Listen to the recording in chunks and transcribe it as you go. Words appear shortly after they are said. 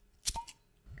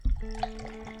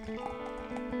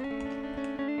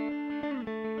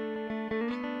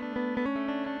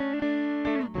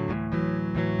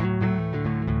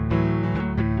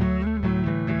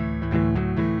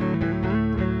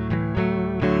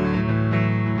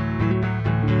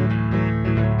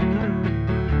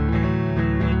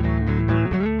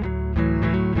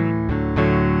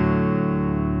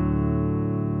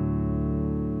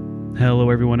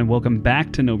everyone, and welcome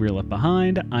back to No Beer Left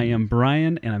Behind. I am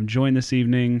Brian, and I'm joined this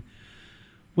evening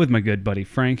with my good buddy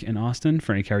Frank and Austin.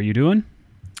 Frank, how are you doing?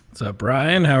 What's up,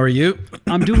 Brian? How are you?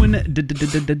 I'm doing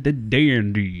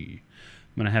dandy.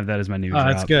 I'm gonna have that as my new drop.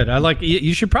 That's good. I like.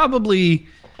 You should probably.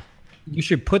 You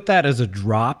should put that as a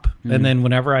drop, and then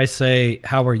whenever I say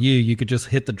 "How are you," you could just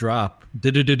hit the drop.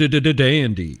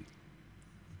 Dandy.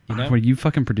 You know? Were you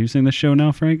fucking producing the show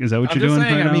now, Frank? Is that what you're doing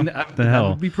right now? The hell? That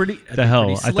would be pretty. The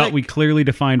hell? I thought we clearly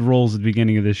defined roles at the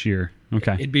beginning of this year.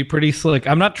 Okay. It'd be pretty slick.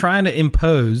 I'm not trying to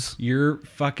impose. Your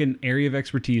fucking area of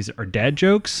expertise are dad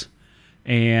jokes,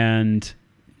 and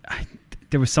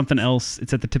there was something else.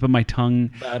 It's at the tip of my tongue.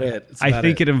 About it. I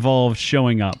think it involved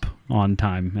showing up on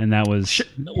time, and that was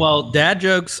dad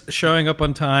jokes, showing up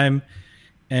on time,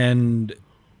 and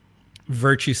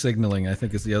virtue signaling, I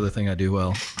think, is the other thing I do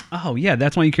well. Oh yeah,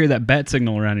 that's why you carry that bat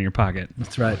signal around in your pocket.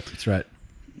 That's right. That's right.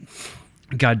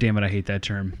 God damn it, I hate that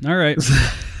term. All right.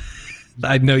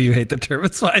 I know you hate the term.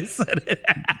 That's why I said it.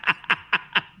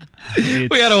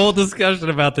 We had a whole discussion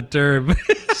about the term.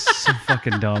 So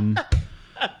fucking dumb.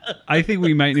 I think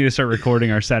we might need to start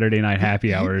recording our Saturday night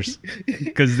happy hours,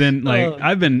 because then,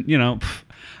 I've been,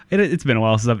 it's been a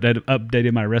while since I've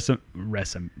updated my resume.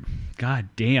 God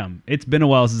damn, it's been a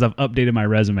while since I've updated my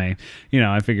resume.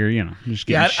 I figure, just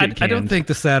getting shit canned. I don't think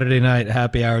the Saturday night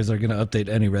happy hours are going to update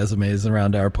any resumes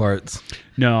around our parts.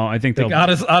 No, I think they'll.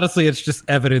 Honestly, it's just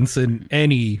evidence in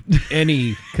any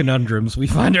conundrums we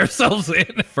find ourselves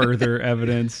in. Further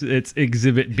evidence. It's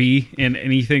Exhibit B in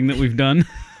anything that we've done.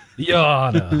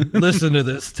 Yana, listen to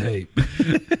this tape.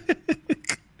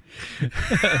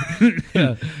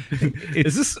 Yeah.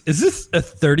 Is this a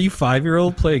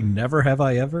 35-year-old playing Never Have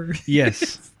I Ever? Yes,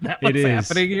 Is that what's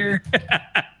happening here?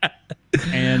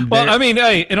 And I mean,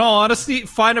 hey, in all honesty,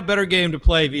 find a better game to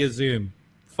play via Zoom.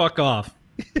 Fuck off.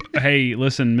 Hey,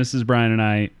 listen, Mrs. Bryan and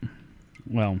I,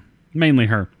 well, mainly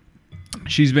her.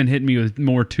 She's been hitting me with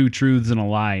more two truths and a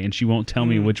lie, and she won't tell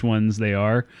me which ones they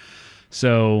are.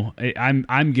 So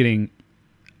I'm getting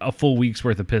a full week's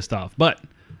worth of pissed off, but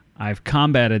I've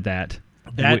combated that.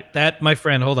 That, my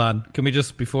friend, hold on. Can we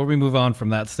just, before we move on from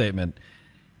that statement,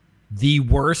 the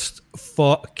worst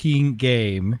fucking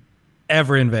game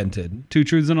ever invented. Two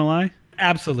truths and a lie?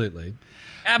 Absolutely.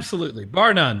 Absolutely.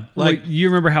 Bar none. Like, you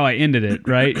remember how I ended it,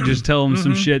 right? Just tell them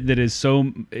some shit that is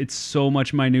it's so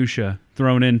much minutia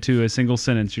thrown into a single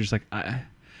sentence. You're just like,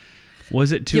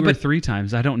 was it two or three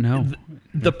times? I don't know.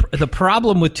 The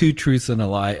problem with Two Truths and a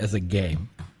Lie as a game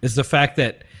is the fact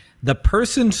that the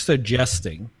person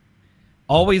suggesting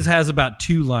always has about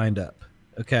two lined up,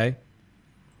 okay?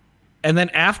 And then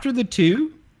after the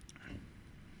two,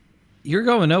 you're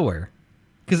going nowhere,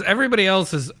 because everybody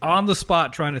else is on the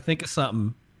spot trying to think of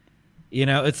something.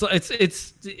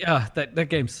 That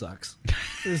game sucks.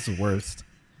 It's the worst.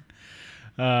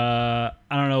 I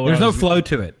don't know. There's no flow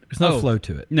to it. There's no flow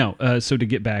to it. No. So to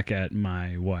get back at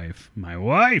my wife,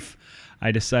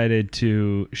 I decided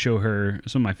to show her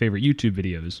some of my favorite YouTube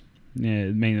videos.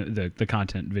 Mainly the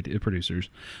content video producers.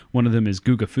 One of them is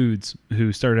Guga Foods,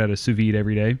 who started out as sous vide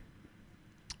every day,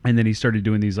 and then he started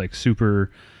doing these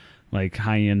super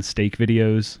high-end steak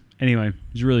videos. Anyway,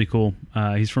 he's really cool.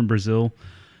 He's from Brazil,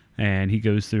 and he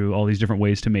goes through all these different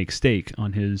ways to make steak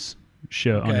on his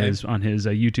show, okay, on his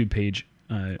YouTube page.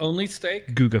 Only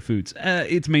steak? Guga Foods.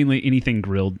 It's mainly anything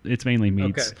grilled. It's mainly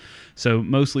meats. Okay. So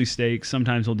mostly steak.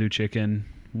 Sometimes he'll do chicken.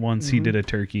 Once he did a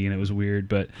turkey, and it was weird,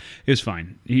 but it was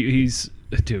fine. He's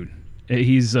a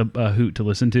hoot to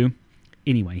listen to.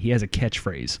 Anyway, he has a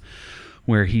catchphrase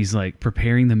where he's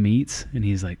preparing the meats, and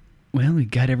he's like, well, we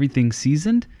got everything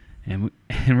seasoned, and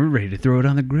we're ready to throw it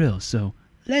on the grill, so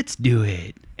let's do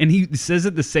it. And he says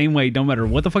it the same way, no matter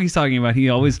what the fuck he's talking about. He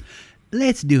always,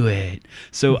 let's do it.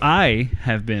 So I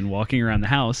have been walking around the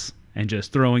house and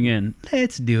just throwing in,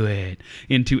 let's do it,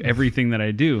 into everything that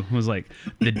I do. It was like,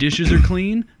 the dishes are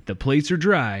clean, the plates are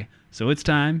dry, so it's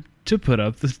time to put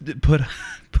up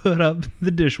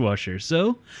the dishwasher.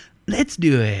 So let's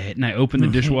do it. And I open the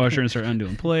dishwasher and start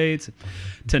undoing plates.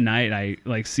 Tonight I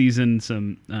seasoned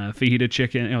some fajita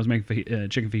chicken. I was making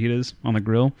chicken fajitas on the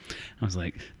grill. I was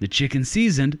like, the chicken's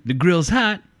seasoned, the grill's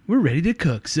hot, we're ready to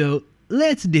cook, so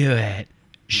let's do it.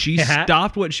 She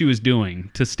stopped what she was doing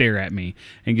to stare at me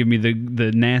and give me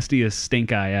the nastiest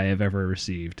stink eye I have ever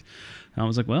received. I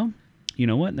was like, well, you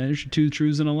know what? There's your two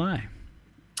truths and a lie.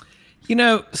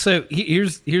 So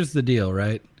here's the deal,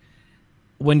 right?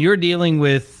 When you're dealing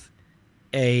with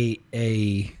a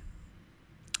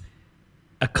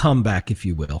comeback, if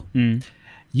you will,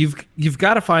 you've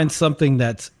got to find something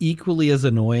that's equally as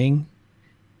annoying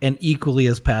and equally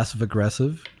as passive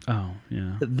aggressive. Oh,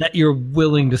 yeah. That you're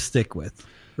willing to stick with.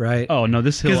 right? Oh no,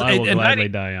 this hill I will and gladly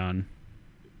die on.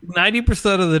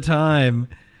 90% of the time,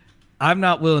 I'm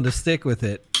not willing to stick with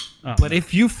it. Oh, but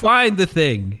if you find the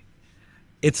thing,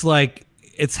 it's like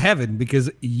it's heaven because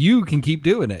you can keep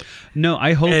doing it. No,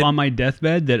 I hope on my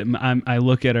deathbed that I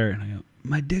look at her and I go,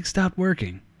 my dick stopped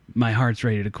working. My heart's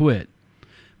ready to quit.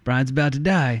 Brian's about to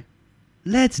die.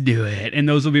 Let's do it. And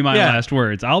those will be my last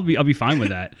words. I'll be fine with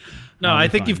that. No, I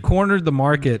think you've cornered the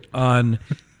market on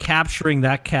capturing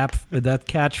that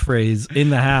catchphrase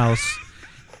in the house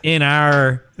in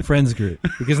our friends group.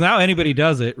 Because now anybody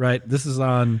does it, right? This is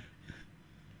on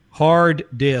hard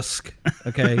disk,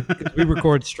 okay? We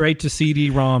record straight to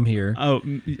CD-ROM here. Oh,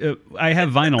 I have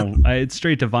vinyl. It's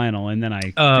straight to vinyl, and then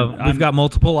we've got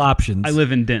multiple options. I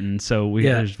live in Denton, so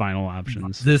there's vinyl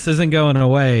options. This isn't going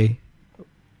away.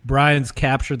 Brian's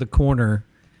captured the corner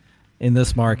in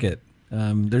this market.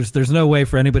 There's no way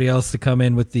for anybody else to come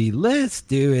in with the "let's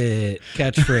do it"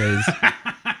 catchphrase.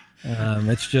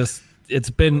 It's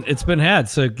been had.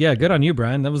 So yeah, good on you,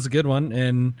 Brian. That was a good one,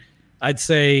 and I'd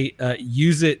say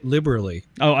use it liberally.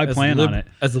 Oh, I plan on it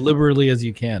as liberally as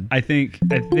you can. I think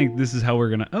this is how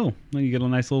we're gonna. Oh, well, you get a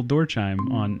nice little door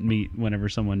chime on Meet whenever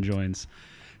someone joins.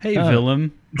 Hey,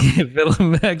 Willem.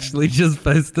 Willem actually just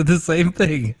posted the same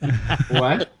thing.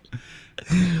 What?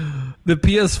 The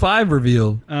PS5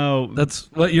 reveal. Oh,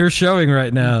 that's what you're showing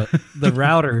right now. The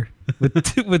router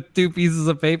with two pieces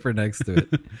of paper next to it.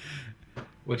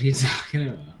 What are you talking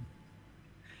about?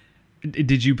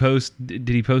 Did you post? Did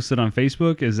he post it on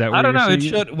Facebook? Is that where I don't know? It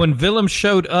showed when Willem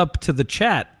showed up to the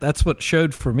chat. That's what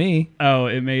showed for me. Oh,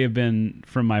 it may have been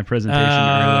from my presentation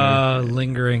earlier.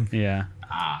 Lingering. Yeah.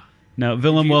 No,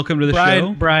 Willem, welcome to the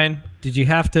show. Brian, did you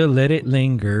have to let it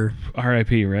linger?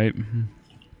 R.I.P. Right?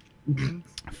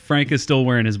 Frank is still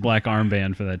wearing his black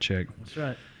armband for that chick. That's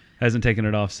right. Hasn't taken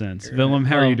it off since. Willem,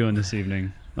 how are you doing this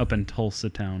evening up in Tulsa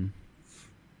town?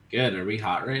 Good. Are we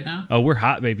hot right now? Oh, we're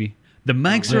hot, baby. The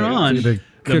mics are on. They're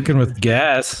cooking with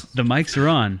gas. The mics are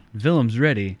on. Willem's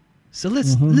ready. So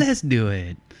let's do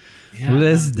it. Yeah,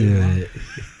 let's do it.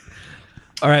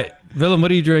 All right, Willem, what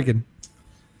are you drinking?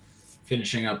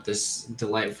 Finishing up this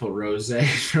delightful rosé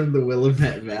from the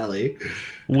Willamette Valley.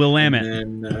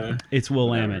 Willamette. It's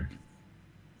Willamette.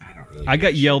 I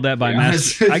got yelled at by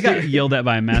Master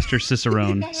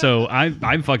Cicerone, so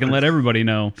I fucking let everybody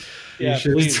know. Yeah, you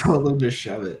should have told him to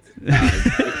shove it. No,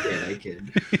 I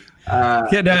kid.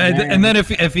 And then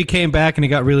if he came back and he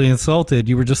got really insulted,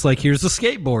 you were just like, "Here's a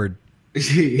skateboard."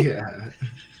 Yeah.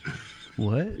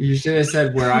 What? You should have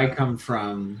said where I come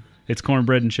from. It's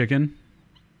cornbread and chicken.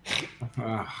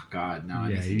 Oh God, no!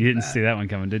 Yeah, you didn't see that one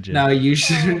coming, did you? No, you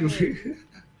should.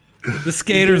 The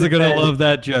skaters are gonna love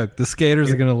that joke. The skaters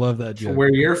are gonna love that joke.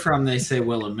 Where you're from, they say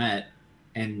Willamette,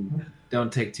 and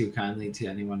don't take too kindly to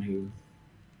anyone who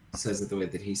says it the way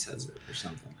that he says it, or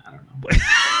something. I don't know.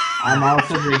 I'm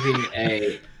also drinking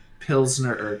a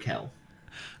Pilsner Urquell.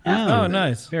 Oh,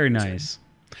 nice, very nice.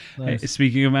 Hey,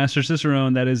 speaking of Master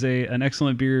Cicerone, that is an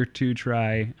excellent beer to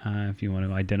try if you want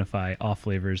to identify off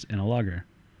flavors in a lager.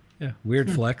 Yeah,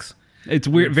 weird flex. It's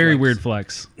weird, very weird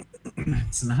flex.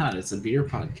 It's not. It's a beer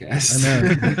podcast.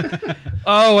 I know.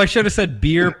 Oh, I should have said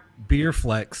beer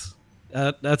flex.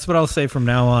 That's what I'll say from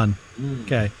now on.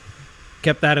 Okay.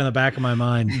 Kept that in the back of my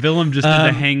mind. Willem just did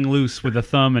the hang loose with a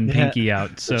thumb and pinky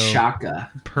out. So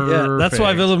Shaka. Perfect. Yeah, that's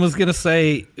why Willem was gonna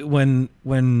say when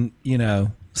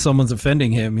someone's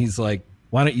offending him, he's like,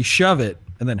 "Why don't you shove it?"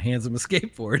 And then hands him a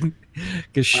skateboard.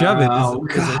 Because shove it is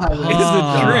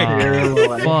a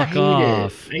trick. Fuck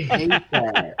off. I hate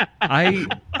that.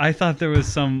 I thought there was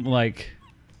some like.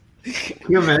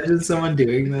 Can you imagine someone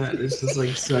doing that? It's just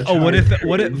like such. Oh, what if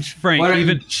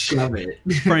Frank shove it?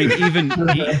 Frank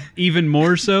even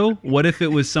more so? What if it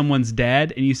was someone's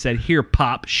dad and you said, "Here,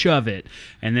 pop, shove it,"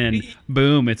 and then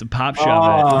boom, it's a pop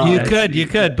shove it. You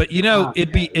could, but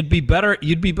it'd be better.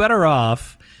 You'd be better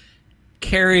off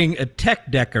carrying a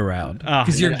tech deck around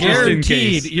because you're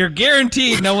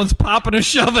guaranteed no one's popping or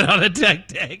shoving on a tech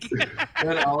deck.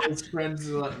 And all his friends,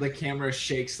 the camera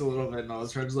shakes a little bit, and all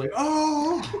his friends are like,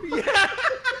 "Oh, yeah."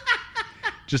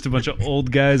 Just a bunch of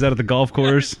old guys out at the golf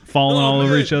course falling all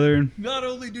over each other. Not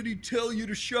only did he tell you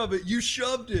to shove it, you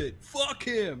shoved it. Fuck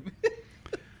him.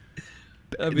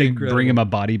 They bring him a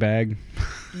body bag.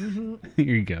 Here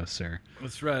you go, sir.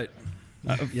 That's right.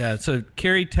 Yeah, so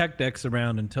carry tech decks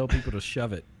around and tell people to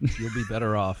shove it. You'll be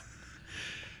better off.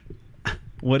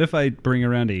 What if I bring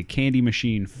around a candy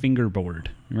machine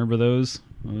fingerboard? Remember those?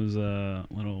 Those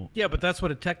little. Yeah, but that's what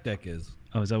a tech deck is.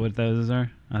 Oh, is that what those are?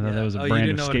 I thought that was a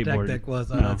brand of skateboard. You didn't know what a tech deck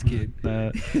was? Oh, no. That's cute.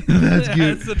 That's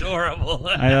cute. That's adorable.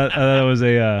 I thought it was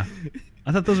a.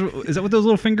 I thought those were. Is that what those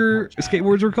little finger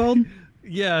skateboards were called?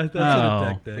 Yeah, that's what Oh.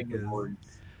 a deck is. Fingerboard.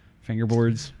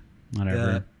 Fingerboards,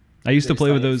 whatever. Yeah. I used to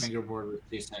play with those. Fingerboard was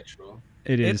too sexual.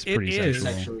 It is It pretty is.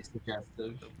 sexual. Sexually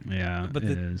suggestive. Yeah, But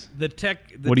it is. the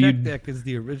tech What do you- deck is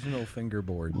the original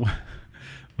fingerboard.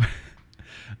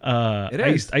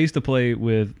 I used to play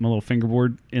with my little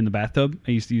fingerboard in the bathtub.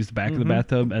 I used to use the back of the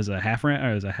bathtub as a half ramp or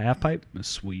as a half pipe. It was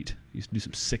sweet. I used to do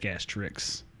some sick ass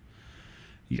tricks.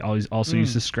 He always also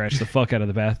used to scratch the fuck out of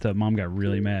the bathtub. Mom got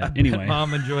really mad. Anyway,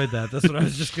 Mom enjoyed that. That's what I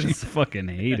was just going she to say. fucking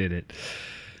hated it.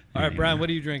 All right, Brian, what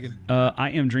are you drinking? I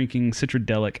am drinking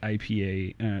Citradelic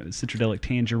IPA, Citradelic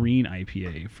Tangerine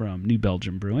IPA from New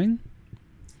Belgium Brewing.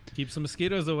 Keep some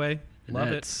mosquitoes away. Love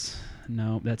it.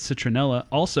 No, that's citronella.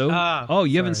 Also,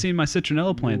 you haven't sorry. seen my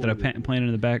citronella plant that I planted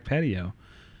in the back patio.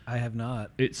 I have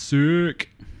not. It's sick.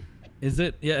 Is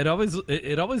it? Yeah, it always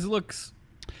looks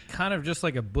kind of just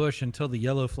like a bush until the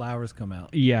yellow flowers come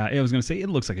out. Yeah, I was going to say it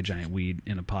looks like a giant weed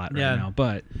in a pot right now,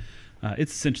 but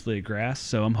it's essentially a grass,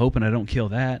 so I'm hoping I don't kill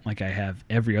that like I have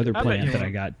every other plant that I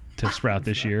got to sprout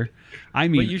this year. I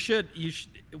mean, But you should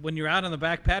when you're out on the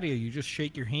back patio, you just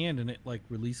shake your hand and it like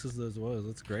releases those oils.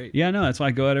 That's great. yeah, no, that's why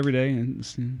I go out every day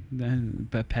and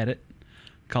pet it,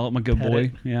 call it my good boy.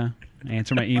 it. Yeah,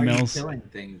 answer my Are you emails. killing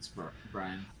things,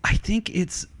 Brian? I think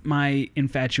it's my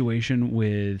infatuation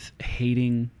with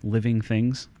hating living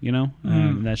things. You know,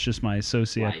 that's just my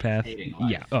sociopath. Hating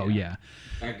life, Yeah. Oh yeah.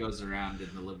 That goes around in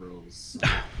the liberals.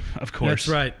 Of course. That's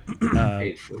right.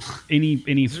 Hateful. Any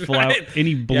flower, Right.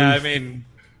 any blue, Yeah, I mean,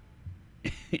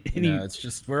 any it's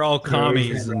just we're all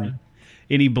commies and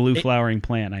any blue flowering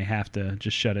plant, I have to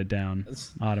just shut it down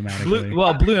automatically.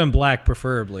 blue and black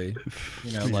preferably.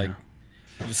 You know, like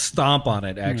you stomp on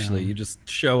it. Actually, you just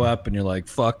show up and you're like,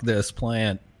 "Fuck this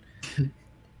plant."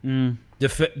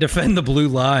 Defend the blue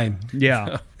line.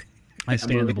 Yeah, I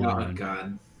stand the blue Oh line.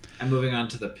 God. I'm moving on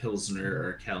to the Pilsner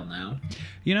or Kel now.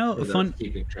 You know, For those fun.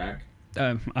 keeping track.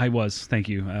 I was. Thank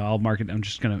you. I'll mark it. I'm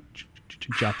just gonna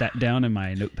jot that down in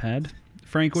my notepad.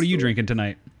 Frank, what are you drinking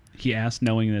tonight? He asked,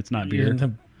 knowing that it's not beer.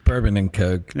 The bourbon and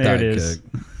Coke. There it Diet is.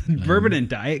 Coke. Bourbon and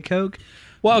Diet Coke.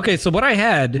 Well, okay. So what I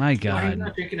had. My Why are you God,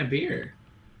 not drinking a beer?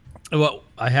 Well,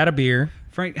 I had a beer.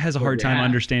 Frank has a hard time yeah.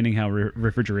 understanding how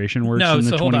refrigeration works No, in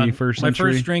the so hold on. 21st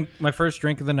century. My first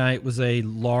drink of the night was a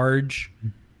large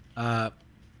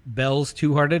Bell's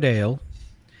Two Hearted Ale,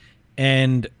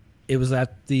 and it was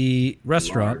at the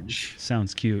restaurant. Large.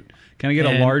 Sounds cute. Can I get a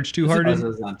And large Two Hearted? It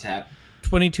was on tap.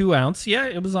 22 ounce. Yeah,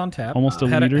 it was on tap. Almost a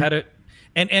had liter? Had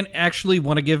and actually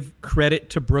want to give credit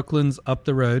to Brooklyn's up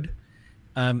the road.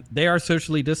 They are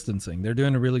socially distancing. They're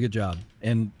doing a really good job,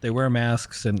 and they wear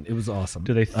masks, and it was awesome.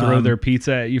 Do they throw their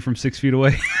pizza at you from 6 feet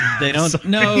away? They don't.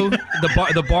 No,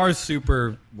 the bar's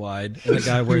super wide, and the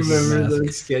guy wears a Remember mask.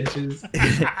 those sketches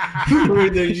where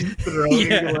they're just throwing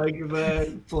like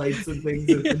the plates and things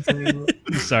at the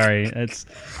table? Sorry, that's.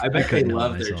 I bet they couldn't help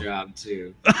love their myself. job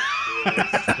too.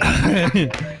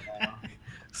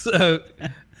 So,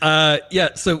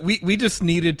 so we just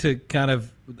needed to kind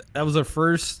of, that was our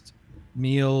first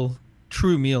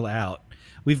true meal out.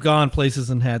 We've gone places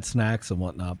and had snacks and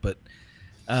whatnot, but,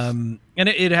 and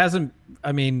it hasn't,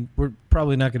 I mean, we're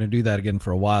probably not going to do that again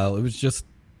for a while. It was just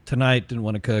tonight, didn't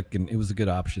want to cook, and it was a good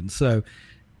option. So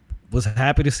was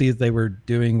happy to see that they were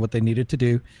doing what they needed to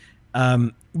do.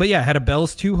 But yeah, had a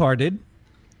Bell's Two Hearted.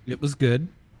 It was good.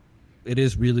 It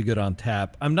is really good on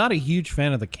tap. I'm not a huge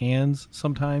fan of the cans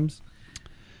sometimes,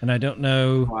 and I don't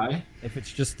know Why? if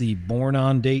it's just the born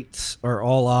on dates are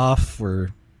all off, or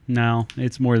No,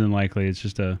 it's more than likely. It's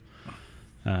just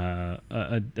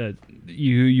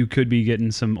you could be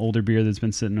getting some older beer that's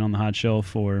been sitting on the hot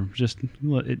shelf, or just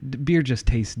beer just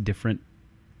tastes different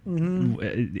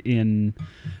in,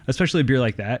 especially a beer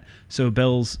like that. So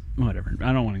Bell's, whatever.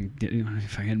 I don't want to get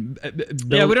if I can.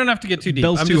 yeah, we don't have to get too deep.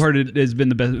 Bell's I'm Two just- Hearted has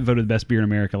been voted the best beer in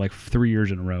America like 3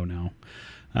 years in a row now,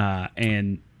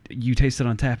 and you taste it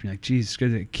on tap and you're like, geez,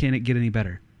 can it get any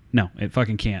better? No, it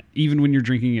fucking can't. Even when you're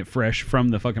drinking it fresh from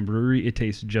the fucking brewery, it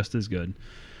tastes just as good.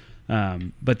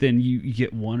 But then you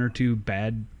get one or two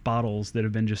bad bottles that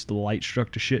have been just light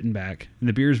struck to shit and back. And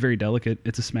the beer is very delicate.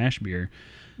 It's a smash beer.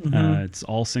 It's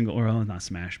all single, or not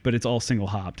smash, but it's all single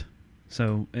hopped.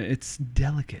 So it's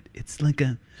delicate. It's like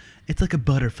a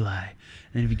butterfly.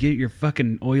 And if you get your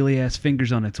fucking oily ass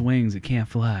fingers on its wings, it can't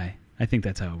fly. I think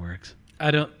that's how it works.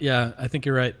 I think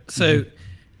you're right. So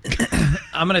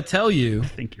I'm going to tell you, I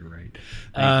think you're right.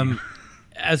 Thank you.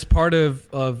 as part of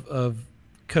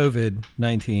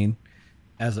COVID-19,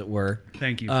 as it were,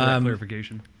 Thank you for that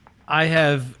clarification. I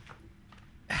have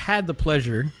had the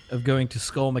pleasure of going to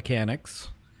Skull Mechanics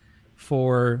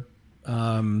for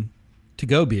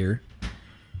to-go beer,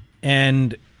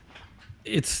 and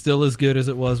It's still as good as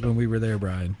it was when we were there,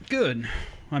 Brian. Good.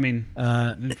 I mean,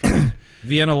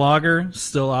 Vienna Lager,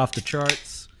 still off the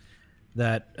charts.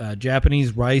 That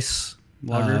Japanese rice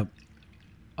Lager,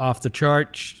 off the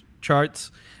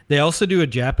charts. They also do a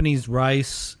Japanese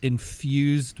rice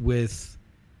infused with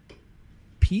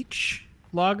peach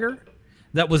lager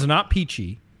that was not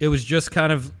peachy. It was just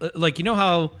kind of like, you know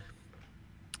how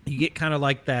you get kind of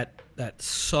like that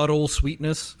subtle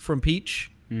sweetness from peach.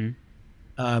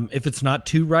 If it's not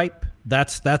too ripe,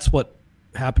 that's what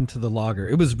happened to the lager.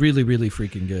 It was really, really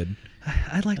freaking good.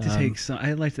 I'd like to take some.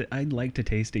 I'd like to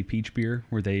taste a peach beer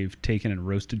where they've taken and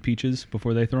roasted peaches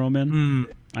before they throw them in.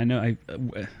 I know.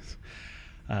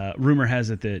 Rumor has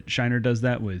it that Shiner does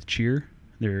that with Cheer,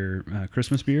 their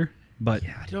Christmas beer. But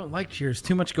yeah, I don't like Cheers.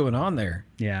 Too much going on there.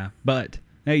 Yeah, but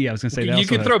hey, yeah, I was gonna say you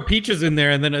can throw peaches in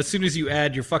there, and then as soon as you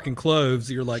add your fucking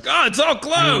cloves, you're like, oh, it's all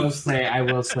cloves. I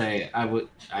will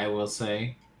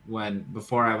say,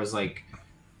 before I was like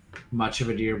much of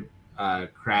a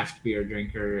craft beer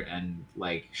drinker, and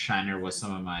like Shiner was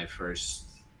some of my first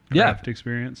craft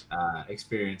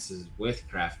experiences with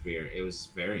craft beer. It was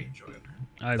very enjoyable.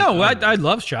 I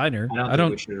love Shiner. I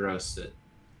don't think we should roast it.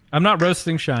 I'm not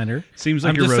roasting Shiner. Seems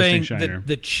like you're roasting Shiner.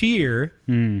 The Cheer,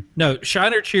 no,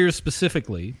 Shiner Cheers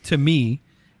specifically, to me,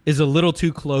 is a little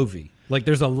too clovey. Like,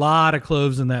 there's a lot of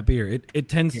cloves in that beer. It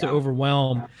tends to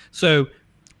overwhelm. So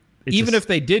even if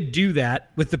they did do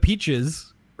that with the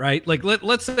peaches, right? Like,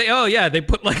 let's say, oh, yeah, they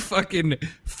put like fucking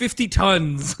 50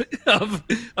 tons of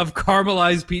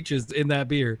caramelized peaches in that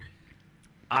beer.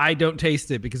 I don't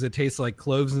taste it because it tastes like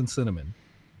cloves and cinnamon.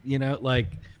 You know, like...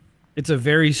 It's a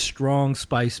very strong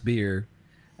spice beer,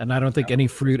 and I don't think any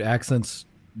fruit accents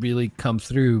really come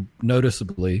through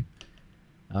noticeably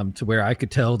to where I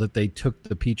could tell that they took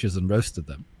the peaches and roasted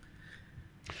them.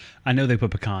 I know they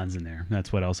put pecans in there.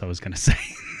 That's what else I was going to say.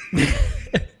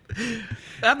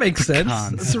 That makes sense.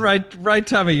 It's the right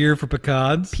time of year for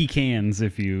pecans. Pecans,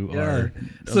 if you are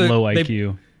low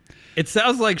IQ. It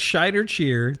sounds like Shiner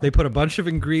Cheer. They put a bunch of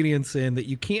ingredients in that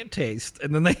you can't taste,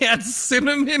 and then they add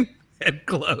cinnamon and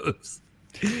cloves,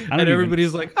 and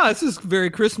everybody's like, "Oh, this is very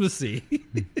Christmassy."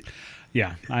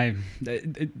 Yeah,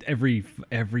 every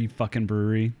fucking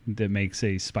brewery that makes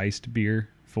a spiced beer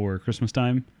for Christmas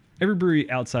time, every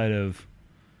brewery outside of,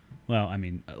 well, I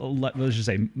mean, let's just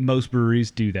say most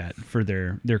breweries do that for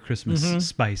their Christmas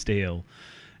spiced ale,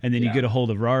 and then you get a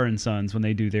hold of Rar and Sons when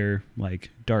they do their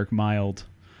like dark mild.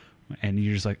 And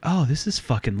you're just like, oh, this is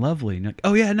fucking lovely. And like,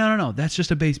 oh, yeah, no. That's just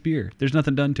a base beer. There's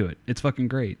nothing done to it. It's fucking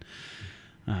great.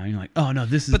 You're like, oh, no,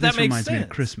 this reminds me of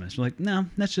Christmas. You're like, no,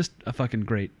 that's just a fucking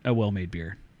a well-made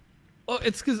beer. Well,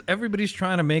 it's because everybody's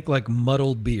trying to make, like,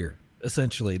 muddled beer,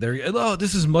 essentially.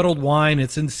 This is muddled wine.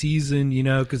 It's in season, you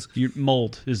know, because...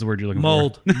 Mold is the word you're looking for.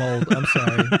 Mold. I'm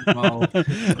sorry. Mold.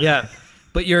 Yeah.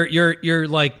 But you're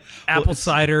like apple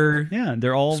cider,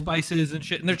 they're all spices and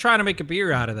shit, and they're trying to make a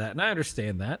beer out of that, and I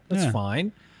understand that. That's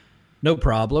fine, no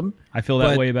problem. I feel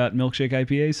that way about milkshake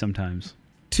IPAs sometimes.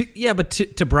 But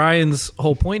to Brian's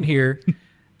whole point here,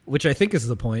 which I think is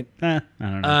the point. I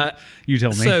don't know. You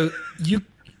tell me.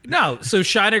 So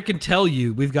Shiner can tell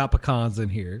you we've got pecans in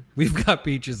here, we've got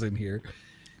peaches in here.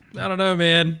 I don't know,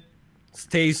 man. It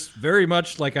tastes very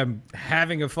much like I'm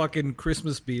having a fucking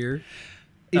Christmas beer.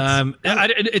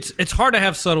 It's hard to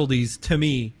have subtleties to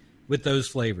me with those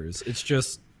flavors. It's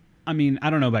just, I mean, I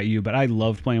don't know about you, but I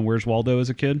loved playing Where's Waldo as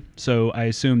a kid, so I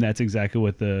assume that's exactly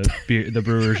what the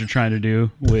brewers are trying to do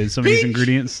with some of these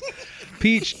ingredients.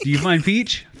 Peach, do you find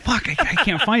peach? Fuck, I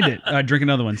can't find it. Drink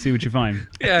another one. See what you find.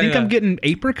 I think I'm getting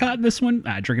apricot in this one.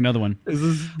 Drink another one.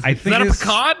 Is that a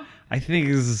pecan? I think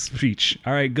this is peach.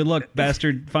 All right, good luck,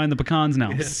 bastard. Find the pecans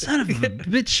now. Son of a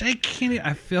bitch, I can't.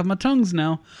 I feel my tongues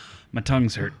now. My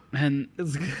tongues hurt. And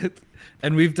it's good.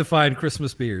 And we've defined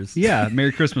Christmas beers. Yeah,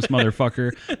 Merry Christmas,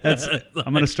 motherfucker.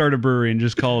 I'm going to start a brewery and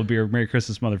just call a beer Merry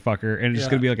Christmas, motherfucker. And it's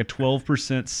going to be like a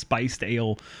 12% spiced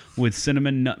ale with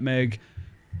cinnamon, nutmeg,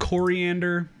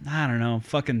 coriander, I don't know,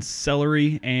 fucking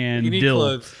celery, and dill.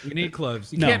 Cloves. You need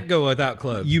cloves. You can't go without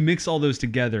cloves. You mix all those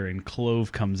together and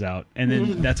clove comes out. And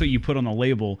then that's what you put on the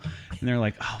label. And they're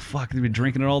like, oh, fuck, they've been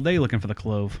drinking it all day looking for the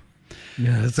clove.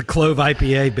 Yeah, it's a clove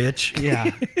IPA, bitch.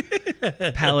 Yeah.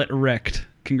 Palate wrecked.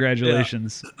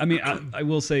 Congratulations. Yeah. I mean, I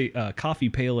will say coffee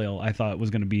pale ale, I thought was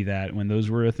going to be that when those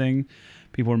were a thing.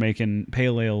 People were making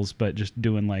pale ales, but just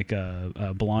doing like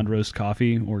a blonde roast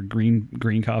coffee or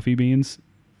green coffee beans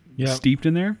steeped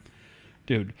in there.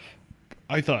 Dude,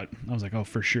 I was like, oh,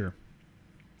 for sure.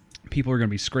 People are going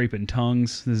to be scraping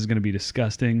tongues. This is going to be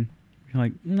disgusting. You're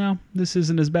like, no, this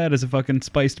isn't as bad as a fucking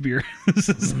spiced beer. This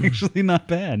is actually not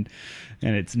bad.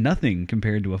 And it's nothing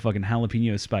compared to a fucking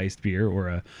jalapeno spiced beer or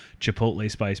a chipotle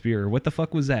spiced beer. Or what the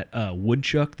fuck was that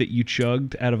woodchuck that you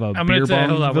chugged out of a beer bong?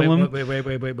 Hold on,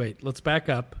 wait. Let's back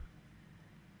up.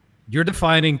 You're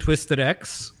defining Twisted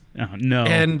X. Oh, no.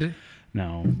 And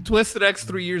no. Twisted X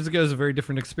 3 years ago is a very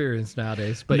different experience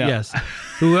nowadays. But No. yes,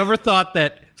 whoever thought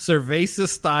that Cerveza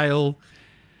style,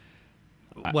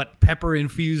 pepper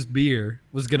infused beer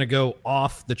was going to go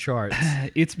off the charts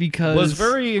It's because was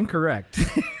very incorrect.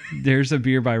 there's a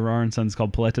beer by Raw & Sons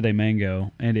called Paleta de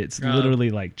Mango, and it's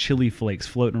literally like chili flakes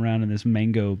floating around in this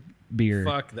mango beer.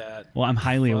 Fuck that. Well, I'm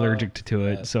highly Fuck allergic to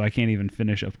it, that. so I can't even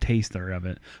finish a taster of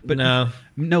it. But No.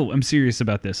 I'm serious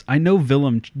about this. I know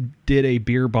Willem did a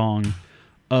beer bong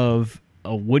of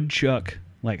a woodchuck,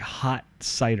 like hot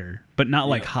cider, but not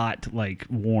like hot, like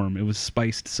warm. It was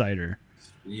spiced cider.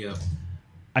 Yep.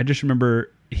 I just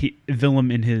remember Willem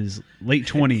in his late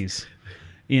 20s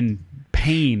in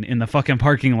pain in the fucking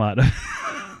parking lot.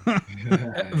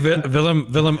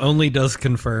 Willem only does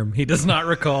confirm. He does not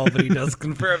recall, but he does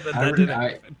confirm that didn't.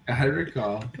 I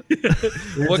recall.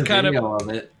 What kind of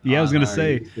it? Yeah, I was gonna on our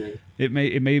say YouTube.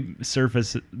 it may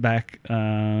surface back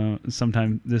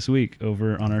sometime this week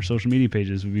over on our social media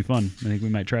pages. Would be fun. I think we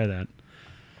might try that.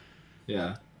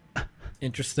 Yeah.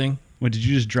 Interesting. What did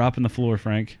you just drop in the floor,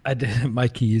 Frank? I did my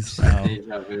keys.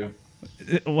 Deja vu.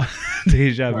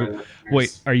 Deja vu. Sorry,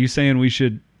 Wait, are you saying we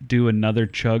should do another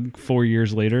chug 4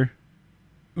 years later?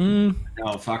 No,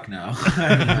 fuck no.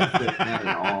 Not at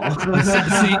all.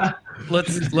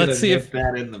 Let's see if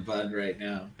that in the bud right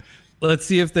now. let's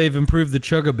see if they've improved the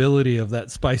chuggability of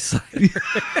that spice cider.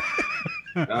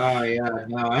 Oh yeah,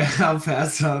 no, I'll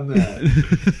pass on that.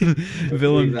 Leave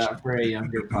Willem that for a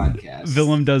younger podcast.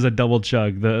 Willem does a double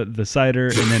chug, the cider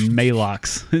and then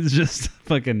Malox. It's just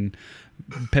fucking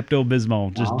Pepto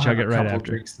Bismol. Just I'll chug have it a right couple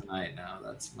after. drinks tonight now.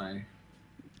 That's my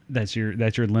That's your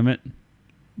limit.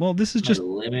 Well, this is just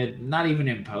limit. Not even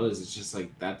imposed. It's just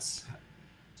like that's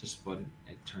just what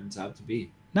it turns out to be.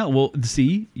 no. Well,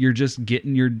 see, you're just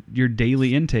getting your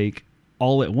daily intake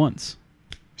all at once.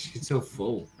 Just get so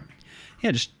full.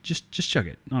 Yeah, just chug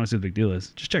it. Honestly, the big deal is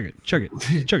just chug it, chug it,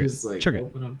 chug Just it, like chug it.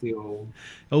 open up the old.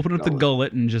 Open up the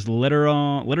gullet and just let her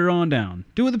on down.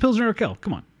 Do it with the Pilsner Urquell.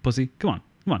 Come on, pussy. Come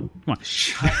on.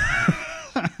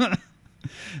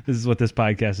 This is what this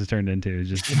podcast has turned into. Is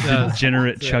just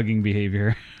degenerate chugging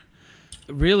behavior.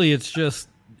 Really, it's just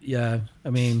I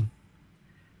mean,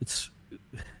 it's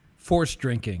forced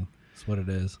drinking. That's what it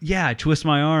is. Yeah, I twist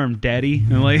my arm, daddy.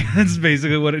 And like that's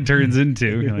basically what it turns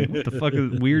into. You're like, what the fuck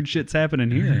is weird shit's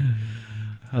happening here?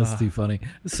 That's too funny.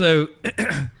 So,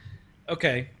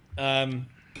 okay,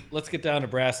 let's get down to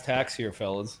brass tacks here,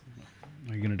 fellas.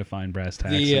 Are you gonna define brass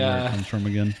tacks The, and where it comes from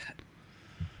again?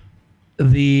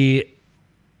 The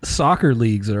soccer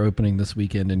leagues are opening this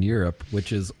weekend in Europe,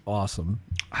 which is awesome.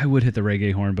 I would hit the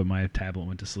reggae horn, but my tablet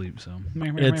went to sleep. So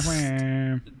It's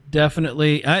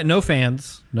definitely no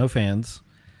fans,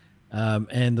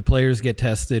 and the players get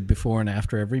tested before and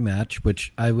after every match,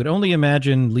 which I would only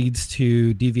imagine leads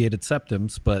to deviated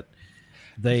septums. But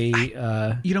they,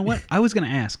 you know what? I was gonna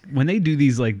ask when they do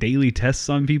these like daily tests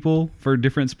on people for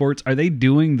different sports. Are they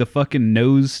doing the fucking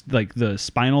nose, like the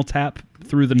spinal tap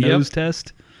through the nose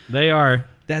test? they are.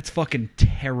 That's fucking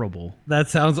terrible. That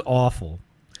sounds awful.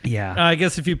 Yeah. I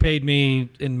guess if you paid me,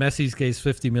 in Messi's case,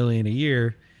 $50 million a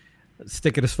year,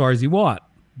 stick it as far as you want.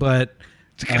 But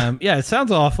yeah, it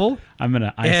sounds awful. I'm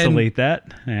gonna isolate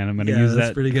that, and I'm gonna use that's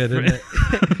that. pretty good, isn't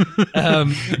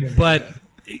it? But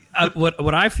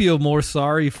what I feel more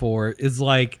sorry for is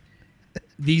like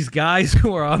these guys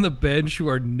who are on the bench who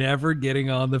are never getting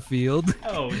on the field.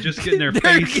 Oh, just getting their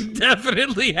They're face.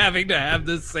 definitely having to have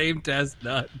the same test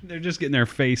done. They're just getting their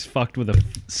face fucked with a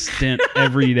stent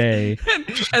every day.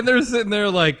 And they're sitting there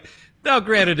like, now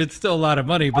granted, it's still a lot of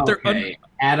money, but Okay.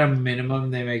 At a minimum,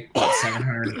 they make what,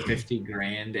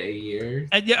 $750,000 a year.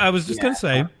 and yeah, I was just gonna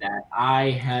say, fuck that.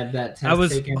 I had that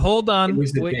test taken. hold It on,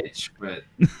 was a wait, bitch, but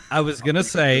I was gonna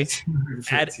say,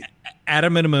 $750,000. at a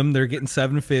minimum, they're getting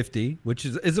 750, which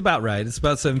is about right. It's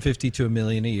about 750 to $1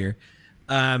 million a year.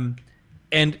 And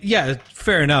yeah,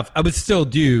 fair enough. I would still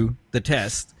do the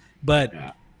test, but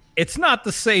Yeah. it's not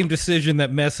the same decision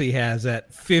that Messi has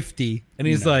at 50. And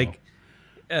he's No. like,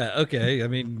 yeah, okay. I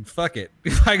mean, fuck it.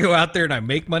 If I go out there and I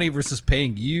make money versus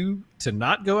paying you to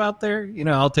not go out there,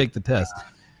 I'll take the test.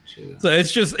 So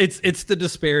it's just it's the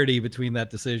disparity between that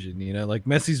decision, like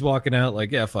Messi's walking out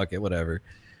like, yeah, fuck it, whatever.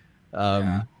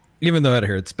 Even though it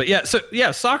hurts. But yeah, so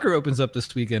yeah, soccer opens up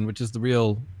this weekend, which is the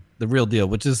real deal,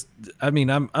 which is, I mean,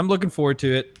 I'm looking forward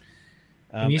to it.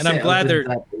 And I'm glad they're.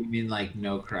 Up, you mean like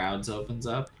no crowds opens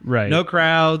up? Right. No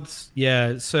crowds.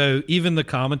 Yeah. So even the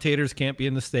commentators can't be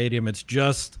in the stadium. It's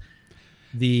just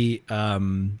the. I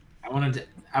wanted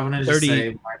to just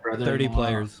say my brother. 30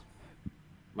 players.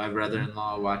 My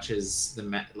brother-in-law watches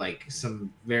like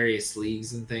some various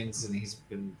leagues and things, and he's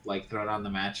been like throwing on the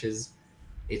matches.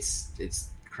 It's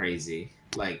crazy.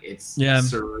 Like it's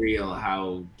surreal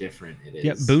how different it is.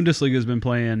 Yeah, Bundesliga's been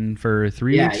playing for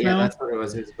 3 weeks now. Yeah, that's what it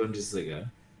was. It was Bundesliga.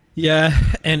 Yeah,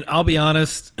 and I'll be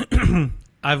honest,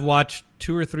 I've watched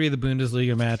 2 or 3 of the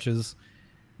Bundesliga matches.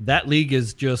 That league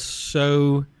is just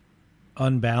so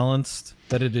unbalanced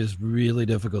that it is really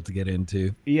difficult to get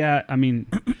into. Yeah, I mean,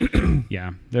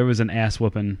 yeah, there was an ass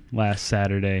whooping last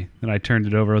Saturday, and I turned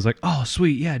it over. I was like, "Oh,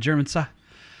 sweet, yeah, German side."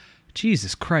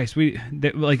 Jesus Christ,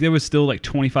 there was still like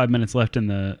 25 minutes left in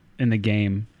the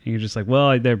game, and you're just like,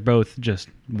 well, they're both just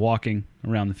walking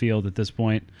around the field at this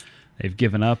point. They've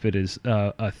given up. It is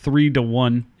a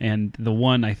 3-1, and the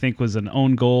one I think was an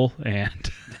own goal,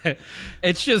 and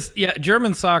it's just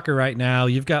German soccer right now.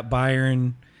 You've got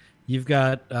Bayern, you've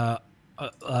got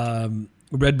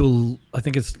Red Bull. I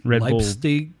think it's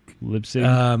Leipzig. Leipzig.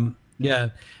 Yeah,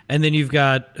 and then you've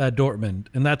got Dortmund,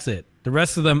 and that's it. The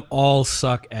rest of them all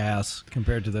suck ass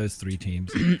compared to those 3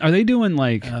 teams. Are they doing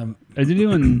are they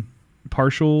doing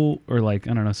partial or like,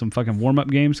 I don't know, some fucking warm-up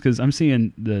games? Because I'm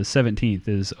seeing the 17th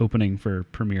is opening for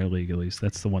Premier League, at least.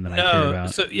 That's the one that I care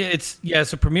about.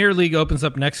 So Premier League opens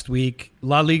up next week.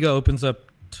 La Liga opens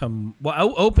up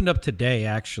opened up today,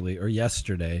 actually, or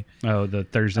yesterday. Oh, the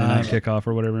Thursday night kickoff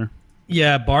or whatever.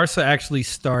 Yeah, Barca actually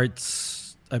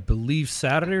starts, I believe,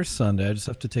 Saturday or Sunday. I just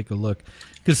have to take a look.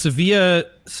 Because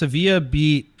Sevilla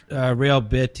beat Real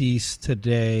Betis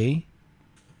today.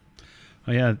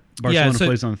 Oh, yeah. Barcelona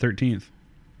plays on the 13th.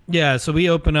 Yeah, so we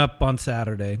open up on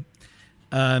Saturday.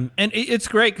 And it's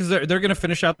great because they're going to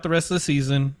finish out the rest of the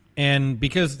season. And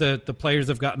because the players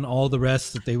have gotten all the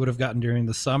rest that they would have gotten during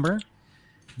the summer,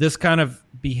 this kind of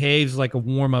behaves like a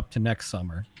warm-up to next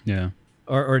summer. Yeah.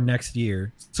 Or next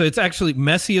year. So it's actually,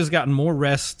 Messi has gotten more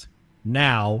rest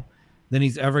now than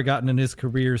he's ever gotten in his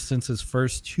career since his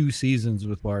first 2 seasons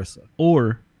with Barca.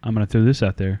 Or, I'm going to throw this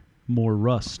out there, more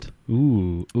rust.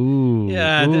 Ooh.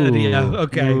 Yeah,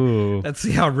 okay. Ooh. Let's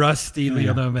see how rusty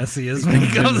Lionel Messi is when he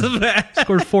comes back.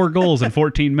 Scored 4 goals in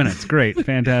 14 minutes. Great.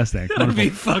 Fantastic. That would be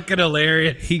fucking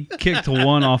hilarious. He kicked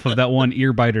one off of that one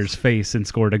earbiter's face and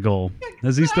scored a goal.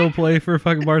 Does he still play for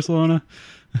fucking Barcelona?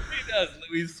 He does.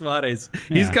 Luis Suarez.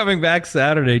 Yeah. He's coming back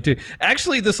Saturday too.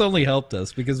 Actually, this only helped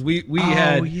us because we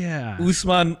had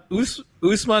Usman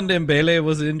Dembele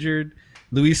was injured,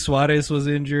 Luis Suarez was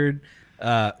injured,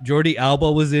 Jordi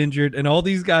Alba was injured, and all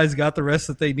these guys got the rest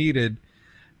that they needed.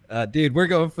 Dude, we're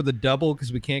going for the double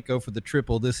because we can't go for the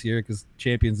triple this year because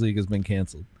Champions League has been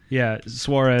canceled. Yeah,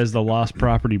 Suarez, the lost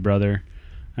property brother.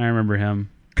 I remember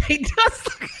him. He does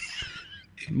look...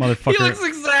 Motherfucker. He looks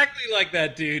exactly like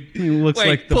that, dude. He looks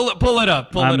like pull it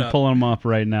up. I'm pulling him up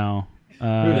right now.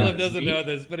 Philip doesn't know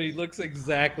this, but he looks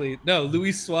exactly. No,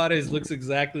 Luis Suarez looks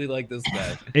exactly like this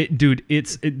guy. Okay,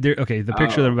 the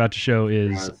picture that I'm about to show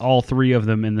is all 3 of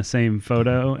them in the same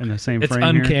photo in the same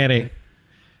frame. It's uncanny.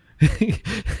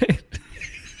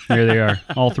 There they are,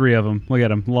 all 3 of them. Look at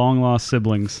them, long lost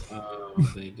siblings. Oh,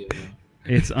 they do.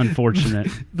 It's unfortunate.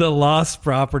 The lost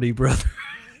property brother.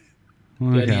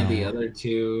 And the other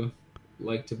 2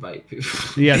 like to bite people.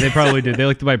 Yeah, they probably do. They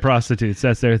like to bite prostitutes.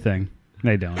 That's their thing.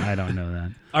 They don't. I don't know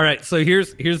that. All right, so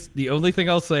here's the only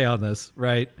thing I'll say on this,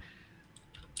 right,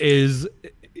 is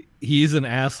he's an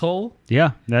asshole.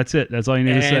 Yeah, that's it. That's all you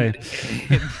need to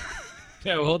say.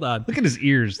 No, hold on. Look at his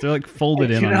ears. They're like folded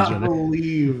in on each other. I cannot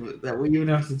believe that we even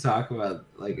have to talk about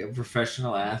like a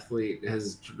professional athlete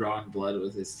has drawn blood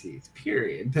with his teeth.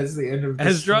 Period. That's the end of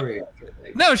the story.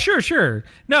 No, sure.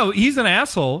 No, he's an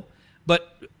asshole,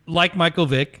 but like Michael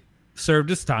Vick, served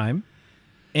his time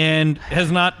and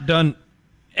has not done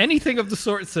anything of the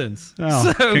sort since.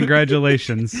 Oh, so,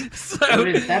 congratulations. That's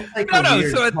like a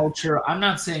weird culture. I'm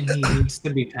not saying he needs to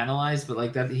be penalized, but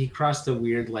like that he crossed a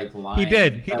weird like line. He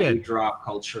did. We draw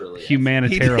culturally.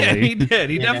 Humanitarily. He did.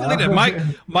 He definitely did.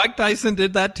 Mike Tyson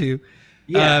did that too.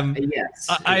 Yeah. Yes.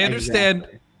 I understand.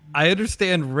 Exactly. I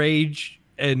understand rage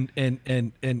and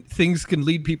things can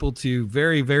lead people to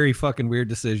very, very fucking weird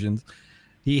decisions.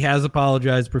 He has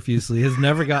apologized profusely. Has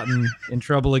never gotten in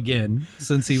trouble again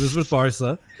since he was with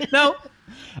Barca. No,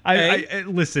 I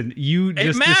listen.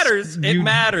 It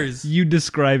matters. You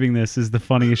describing this is the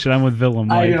funniest shit. I'm with Willem.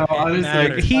 Like, I know.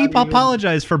 Honestly, like, he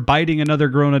apologized for biting another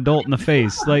grown adult in the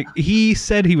face. Like he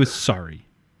said he was sorry.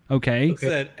 Okay.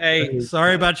 Said, "Hey,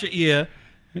 sorry about your ear."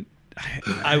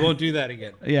 I won't do that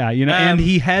again. Yeah, and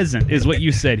he hasn't, is what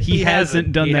you said. He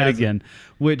hasn't done that again,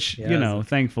 which,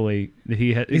 thankfully,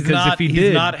 because if he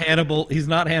did. He's not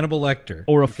Hannibal Lecter.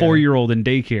 Or a 4-year-old in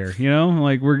daycare,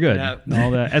 like, we're good. Yeah.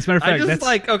 All that. As a matter of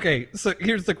fact, okay, so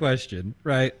here's the question,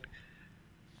 right?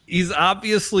 He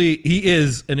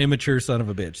is an immature son of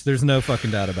a bitch. There's no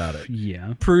fucking doubt about it.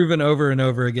 Yeah. Proven over and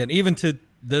over again, even to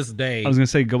this day. I was going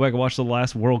to say, go back and watch the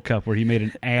last World Cup where he made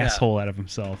an asshole out of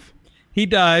himself. He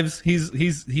dives.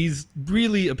 He's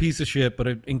really a piece of shit, but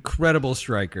an incredible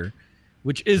striker,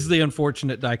 which is the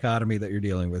unfortunate dichotomy that you're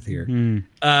dealing with here.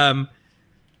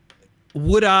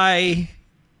 Would I,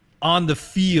 on the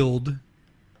field,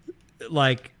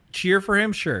 like, cheer for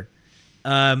him? Sure.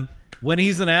 When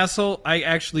he's an asshole, I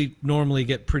actually normally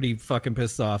get pretty fucking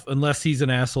pissed off, unless he's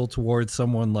an asshole towards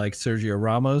someone like Sergio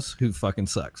Ramos, who fucking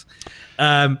sucks.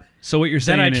 So what you're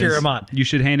saying then I cheer him on. You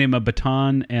should hand him a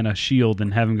baton and a shield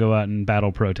and have him go out and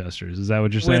battle protesters. Is that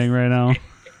what you're saying right now?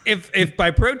 If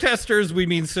by protesters we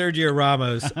mean Sergio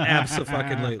Ramos,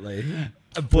 abso-fucking-lutely.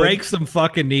 Break some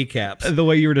fucking kneecaps. The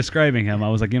way you were describing him, I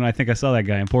was like, I think I saw that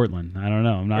guy in Portland. I don't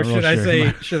know. I'm not or real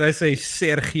sure. Should I say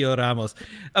Sergio Ramos?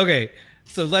 Okay.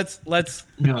 So let's.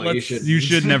 No, you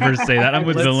should never say that. I'm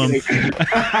with Willem.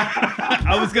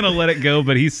 I was gonna let it go,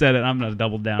 but he said it. I'm gonna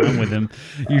double down. I'm with him.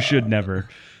 You should never.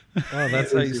 Oh,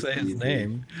 that's how you say his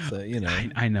name. So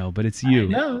I know, but it's you.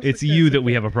 It's you that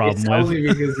we have a problem with. Only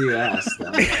because you asked.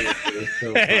 It's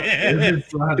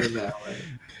not in that way.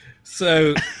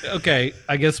 So okay,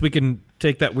 I guess we can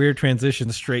take that weird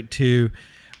transition straight to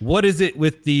what is it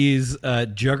with these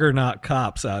juggernaut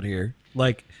cops out here?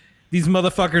 Like. These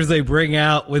motherfuckers they bring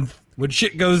out when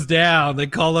shit goes down, they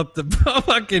call up the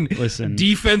fucking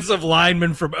defensive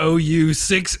lineman from OU,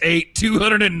 6'8",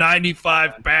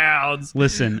 295 pounds.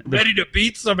 Ready to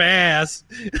beat some ass.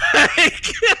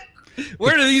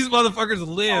 Where do these motherfuckers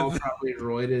live? Probably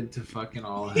roided to fucking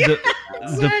all.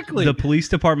 Exactly. The police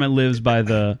department lives by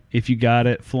the if you got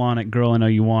it, flaunt it, girl, I know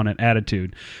you want it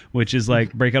attitude, which is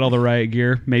like break out all the riot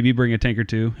gear, maybe bring a tank or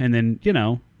two, and then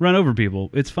run over people.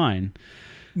 It's fine.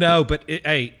 No, but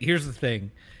hey, here's the thing.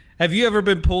 Have you ever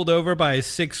been pulled over by a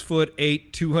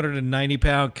 6'8",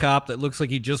 290-pound cop that looks like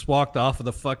he just walked off of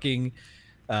the fucking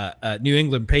New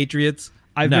England Patriots?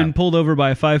 I've been pulled over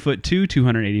by a 5'2",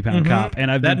 280-pound cop, and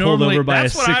I've been pulled over by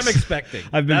that's what I'm expecting.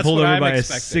 I've been pulled over by a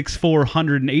 6'4",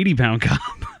 180-pound cop.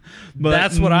 But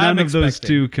that's what I'm expecting. None of those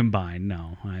two combined.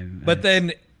 No. But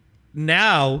then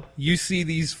now you see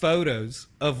these photos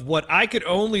of what I could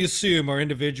only assume are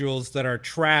individuals that are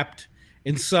trapped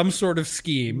in some sort of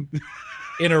scheme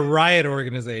in a riot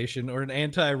organization or an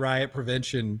anti-riot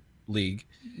prevention league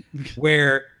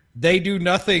where they do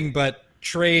nothing but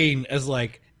train as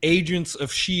like agents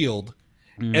of S.H.I.E.L.D.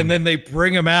 And then they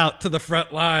bring them out to the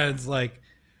front lines like,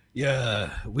 yeah,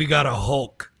 we got a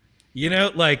Hulk.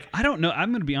 Like... I don't know.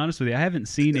 I'm going to be honest with you. I haven't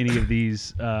seen any of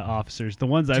these officers. The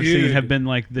ones I've seen have been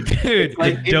like the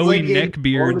doughy neck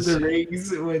beards. Lord of the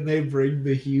Rings when they bring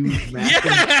the huge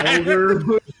massive over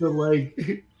with the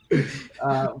like,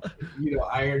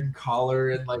 iron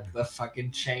collar and like the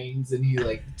fucking chains, and he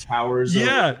like towers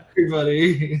over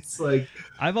everybody. It's like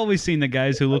I've always seen the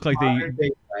guys who look like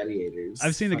they gladiators.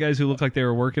 I've seen the guys who look like they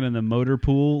were working in the motor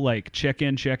pool like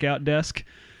check-in check-out desk,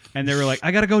 and they were like,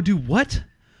 I gotta go do what?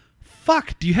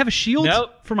 Fuck, do you have a shield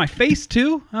for my face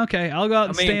too? Okay, I'll go out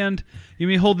and stand. You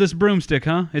mean hold this broomstick,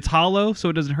 huh? It's hollow, so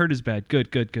it doesn't hurt as bad.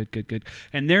 Good.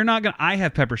 And they're not going to... I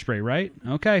have pepper spray, right?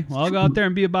 Okay, well, I'll go out there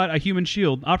and be about a human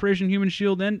shield. Operation Human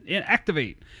Shield and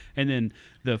activate. And then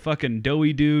the fucking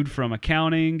doughy dude from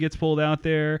accounting gets pulled out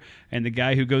there, and the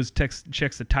guy who goes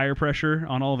checks the tire pressure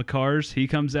on all the cars, he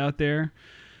comes out there.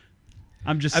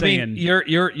 I'm just saying. I mean,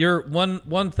 you're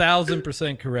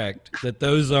 1,000% correct that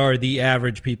those are the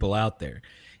average people out there.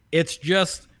 It's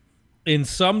just in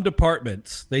some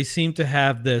departments they seem to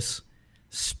have this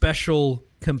special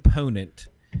component,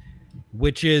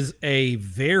 which is a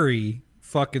very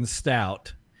fucking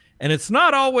stout, and it's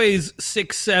not always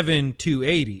 6'7",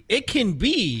 280. It can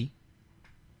be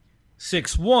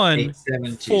 6'1",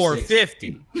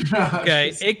 450.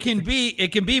 Okay, it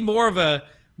can be more of a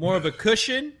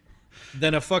cushion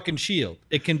than a fucking shield.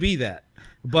 It can be that.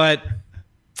 But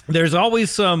there's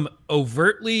always some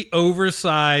overtly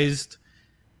oversized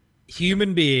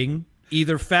human being,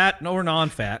 either fat or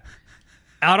non-fat,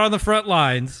 out on the front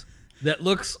lines that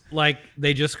looks like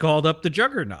they just called up the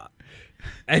Juggernaut.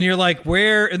 And you're like,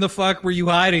 where in the fuck were you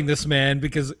hiding this man?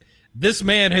 Because this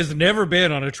man has never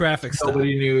been on a traffic stop.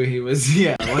 Nobody knew he was,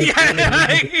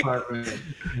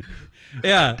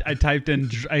 Yeah, I typed in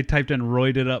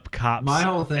roided up cops. My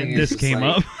whole thing is this came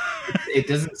up. It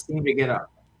doesn't seem to get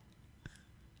up.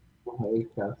 Hey,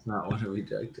 that's not what we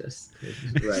drug test.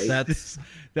 Right. I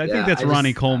think that's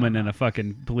Ronnie Coleman in a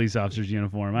fucking police officer's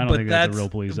uniform. I don't think that's a real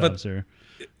police officer.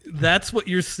 That's what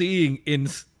you're seeing in.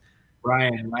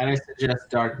 Ryan, might I suggest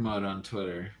dark mode on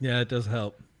Twitter? Yeah, it does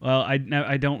help. Well, I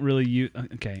don't really use.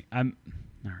 Okay, I'm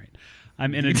all right.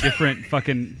 I'm in a different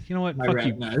fucking. You know what? Fuck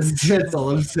you. That's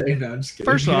all I'm saying. No, I'm just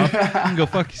kidding. First off, you can go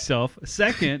fuck yourself.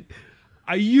 Second,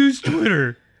 I use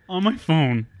Twitter on my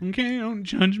phone. Okay, don't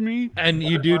judge me. And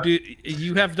you do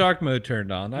you have dark mode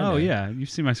turned on? I know. Yeah, you've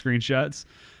seen my screenshots.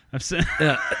 I've sent.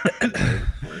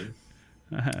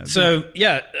 So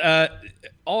yeah,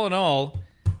 all in all,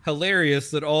 hilarious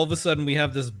that all of a sudden we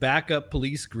have this backup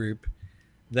police group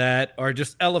that are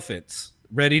just elephants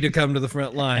ready to come to the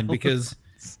front line because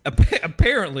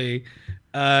apparently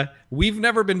we've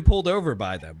never been pulled over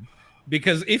by them.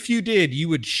 Because if you did, you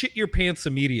would shit your pants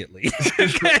immediately.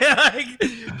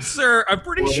 Sir, I'm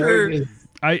pretty sure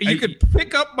you could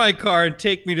pick up my car and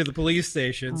take me to the police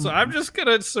station. So I'm just going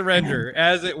to surrender,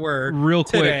 as it were, real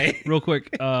quick. today. Real quick,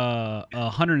 a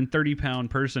 130-pound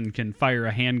person can fire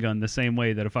a handgun the same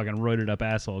way that a fucking roided-up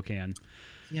asshole can.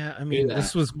 Yeah, I mean,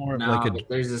 this was more like a...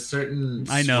 There's a certain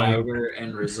swagger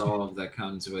and resolve that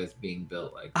comes with being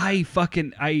built like that.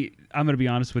 I'm going to be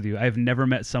honest with you. I've never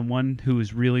met someone who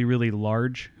is really, really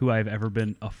large who I've ever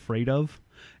been afraid of.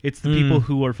 It's the people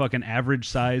who are fucking average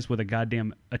size with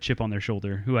a chip on their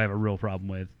shoulder who I have a real problem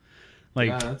with.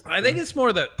 Like, I think it's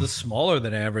more the smaller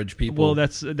than average people. Well,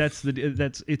 it's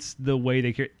the way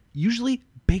they care. Usually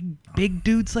big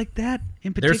dudes like that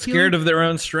in particular, they're scared of their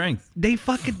own strength. They've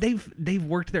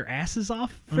worked their asses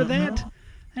off for that.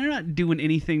 They're not doing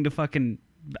anything to fucking.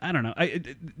 I don't know.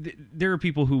 There are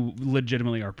people who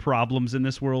legitimately are problems in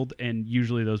this world, and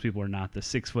usually those people are not the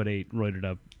 6'8" roided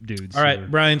up dudes. All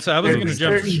right, Brian. So I was going to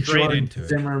jump straight into it.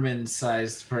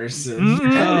 Zimmerman-sized person,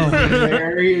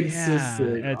 very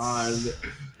insistent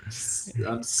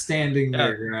on standing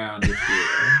their ground.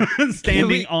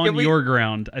 Standing on your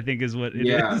ground, I think is what it is.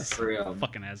 Yeah, for real.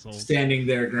 Fucking asshole. Standing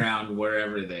their ground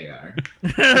wherever they are.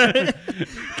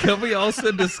 Can we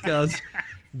also discuss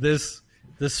this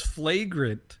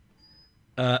flagrant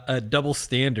double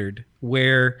standard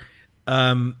where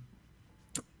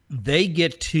they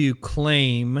get to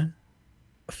claim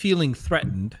feeling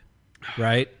threatened,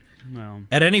 right? Well,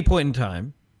 at any point in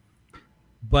time,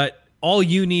 but all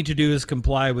you need to do is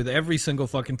comply with every single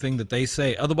fucking thing that they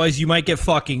say. Otherwise, you might get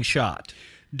fucking shot.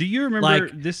 Do you remember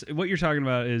this? What you're talking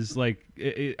about is like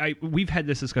we've had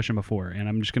this discussion before, and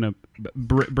I'm just gonna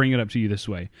bring it up to you this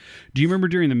way. Do you remember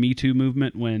during the Me Too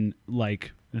movement when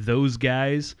like those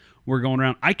guys were going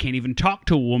around? I can't even talk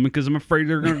to a woman because I'm afraid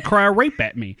they're gonna cry rape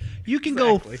at me. You can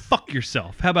go fuck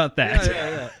yourself. How about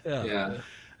that? Yeah.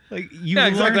 Like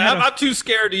exactly. I'm too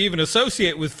scared to even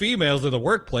associate with females in the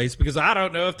workplace because I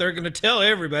don't know if they're going to tell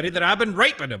everybody that I've been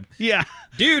raping them. Yeah.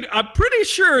 Dude, I'm pretty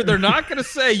sure they're not going to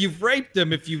say you've raped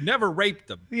them if you've never raped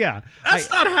them. Yeah. That's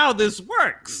not how this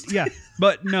works. Yeah.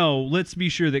 But no, let's be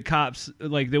sure that cops,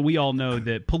 like that we all know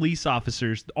that police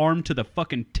officers armed to the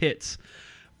fucking tits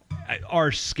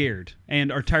are scared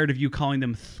and are tired of you calling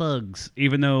them thugs,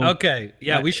 even though... Okay,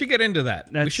 yeah, we should get into that.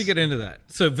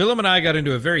 So Willem and I got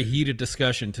into a very heated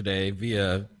discussion today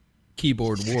via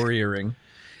keyboard warrioring.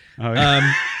 Oh,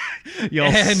 yeah.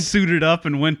 Y'all suited up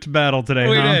and went to battle today,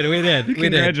 We did.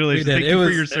 Congratulations. Thank you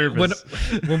for your service.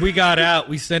 When we got out,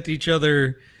 we sent each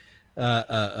other...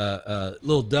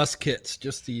 little dust kits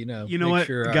just to you know what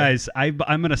guys, I'm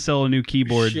gonna sell a new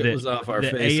keyboard that was off our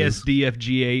the faces.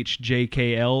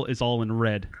 ASDFGHJKL is all in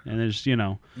red, and there's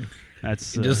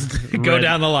that's just go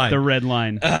down the line, the red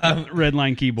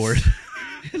line keyboard.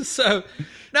 So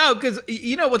no, because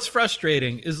you know what's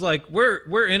frustrating is like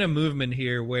we're in a movement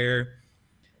here where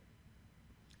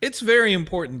it's very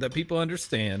important that people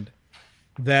understand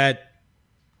that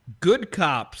good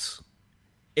cops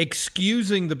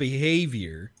excusing the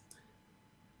behavior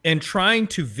and trying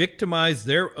to victimize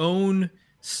their own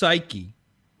psyche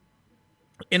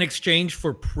in exchange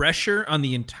for pressure on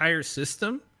the entire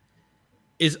system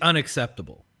is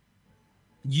unacceptable.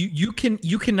 You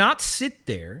cannot sit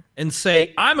there and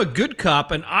say, I'm a good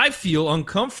cop and I feel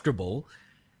uncomfortable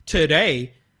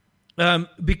today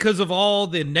because of all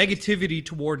the negativity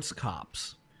towards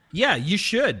cops. Yeah, you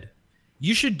should.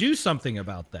 You should do something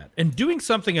about that. And doing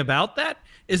something about that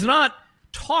is not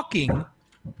talking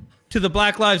to the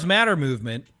Black Lives Matter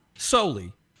movement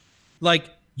solely.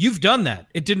 Like, you've done that.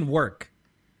 It didn't work.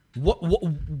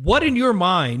 What in your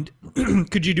mind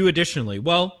could you do additionally?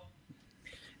 Well,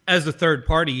 as a third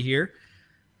party here,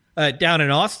 down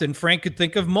in Austin, Frank could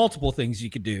think of multiple things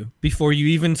you could do before you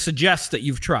even suggest that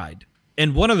you've tried.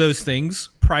 And one of those things,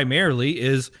 primarily,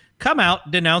 is come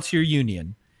out, denounce your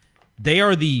union. They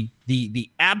are the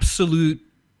absolute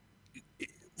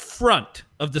front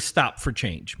of the Stop for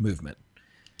Change movement.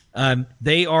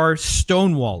 They are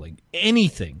stonewalling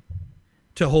anything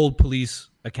to hold police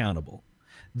accountable.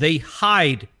 They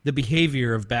hide the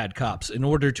behavior of bad cops in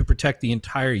order to protect the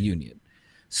entire union.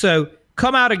 So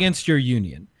come out against your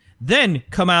union, then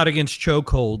come out against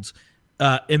chokeholds,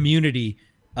 immunity,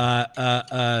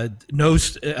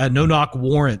 no-knock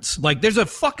warrants. Like, there's a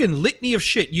fucking litany of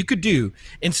shit you could do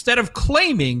instead of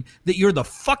claiming that you're the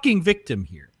fucking victim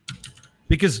here.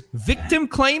 Because victim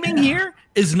claiming here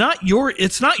is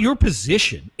it's not your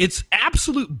position. It's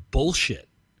absolute bullshit.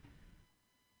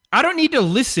 I don't need to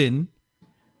listen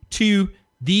to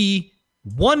the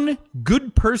one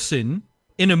good person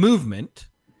in a movement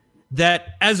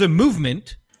that, as a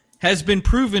movement, has been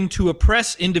proven to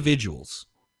oppress individuals.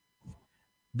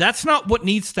 That's not what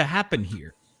needs to happen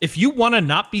here. If you want to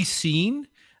not be seen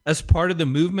as part of the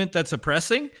movement that's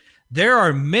oppressing, there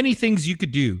are many things you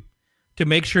could do to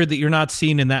make sure that you're not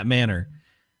seen in that manner.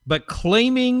 But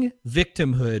claiming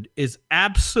victimhood is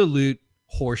absolute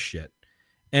horseshit.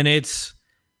 And it's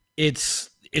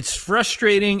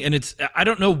frustrating, and I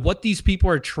don't know what these people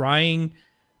are trying.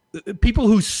 People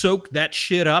who soak that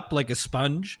shit up like a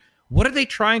sponge, what are they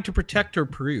trying to protect or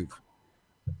prove?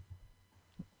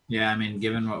 Yeah, I mean,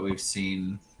 given what we've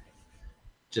seen,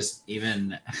 just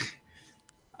even,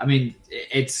 I mean,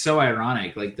 it's so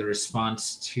ironic. Like, the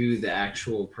response to the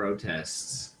actual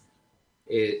protests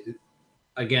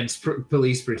against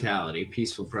police brutality,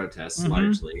 peaceful protests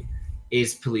largely,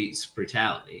 is police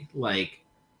brutality. Like,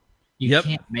 you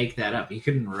can't make that up. You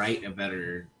couldn't write a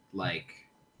better, like,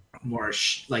 more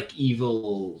like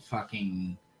evil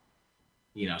fucking,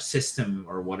 system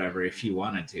or whatever if you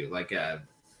wanted to. Like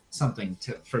something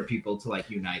for people to like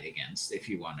unite against if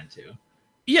you wanted to.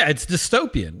 Yeah, it's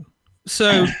dystopian.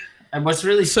 So, and what's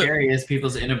really scary is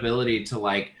people's inability to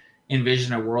like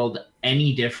envision a world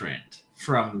any different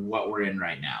from what we're in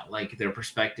right now. Like, their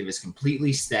perspective is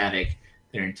completely static.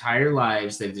 Their entire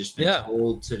lives, they've just been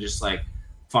told to just like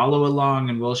follow along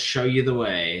and we'll show you the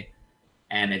way.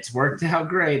 And it's worked out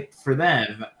great for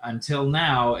them until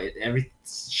now. Every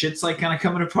shit's like kind of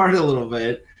coming apart a little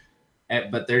bit,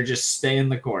 but they're just staying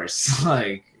the course.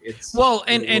 Like, it's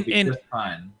and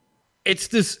fine. It's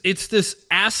this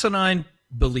asinine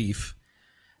belief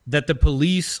that the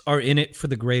police are in it for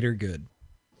the greater good.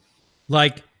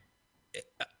 Like,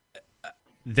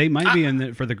 they might be in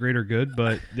it for the greater good,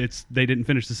 but they didn't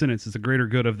finish the sentence. It's the greater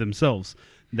good of themselves.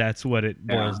 That's what it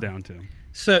boils down to.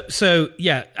 So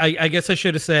yeah, I guess I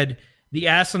should have said the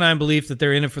asinine belief that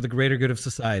they're in it for the greater good of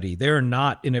society. They are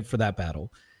not in it for that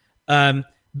battle.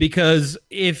 Because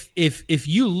if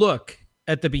you look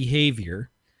at the behavior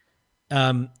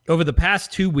over the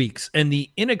past 2 weeks and the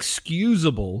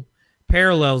inexcusable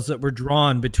parallels that were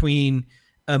drawn between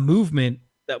a movement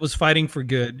that was fighting for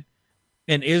good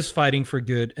and is fighting for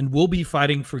good and will be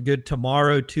fighting for good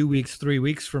tomorrow, 2 weeks, 3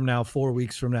 weeks from now, 4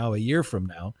 weeks from now, a year from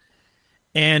now,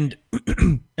 and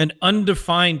an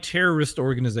undefined terrorist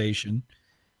organization,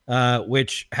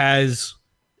 which has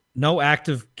no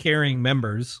active caring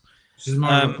members. Which is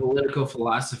more of a political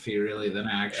philosophy, really, than an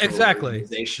actual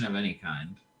organization of any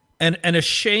kind. And a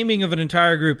shaming of an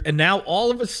entire group. And now,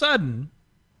 all of a sudden,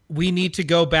 we need to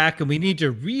go back and we need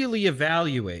to really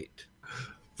evaluate.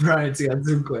 Brian's got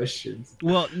some questions.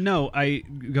 Well, no,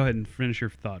 go ahead and finish your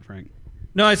thought, Frank.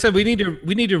 No, I said we need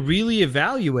to really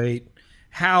evaluate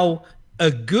how a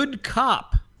good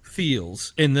cop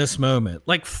feels in this moment.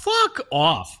 Like, fuck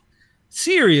off.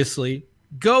 Seriously,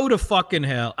 go to fucking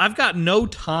hell. I've got no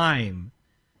time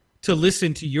to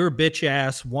listen to your bitch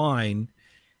ass whine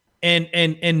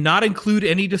and not include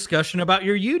any discussion about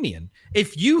your union.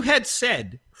 If you had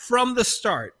said from the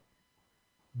start,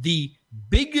 the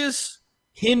biggest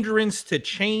hindrance to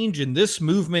change in this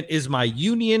movement is my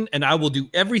union, and I will do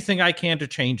everything I can to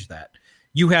change that,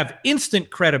 you have instant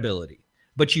credibility.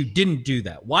 But you didn't do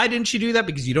that. Why didn't you do that?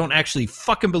 Because you don't actually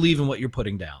fucking believe in what you're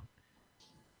putting down.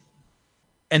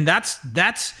 And that's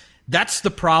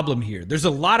the problem here. There's a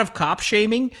lot of cop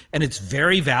shaming, and it's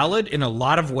very valid in a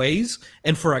lot of ways.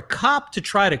 And for a cop to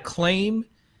try to claim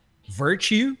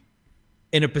virtue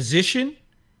in a position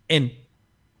and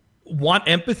want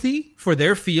empathy for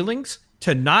their feelings,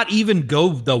 to not even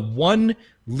go the one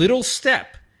little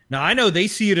step. Now, I know they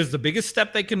see it as the biggest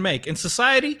step they can make. In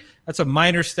society, that's a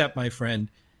minor step, my friend.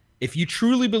 If you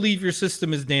truly believe your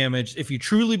system is damaged, if you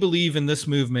truly believe in this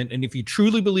movement, and if you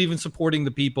truly believe in supporting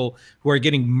the people who are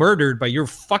getting murdered by your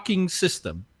fucking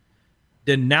system,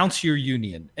 denounce your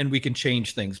union and we can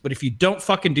change things. But if you don't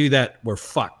fucking do that, we're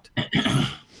fucked.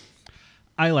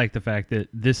 I like the fact that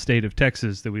this state of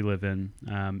Texas that we live in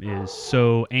is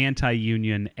so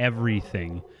anti-union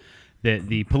everything that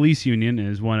the police union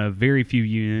is one of very few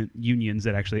unions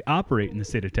that actually operate in the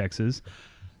state of Texas.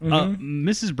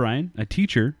 Mrs. Bryan, a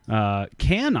teacher,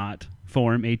 cannot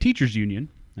form a teachers union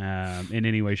in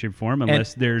any way, shape, or form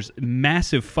unless there's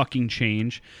massive fucking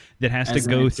change that has to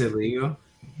go through. It's illegal?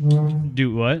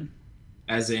 Do what?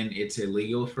 As in, it's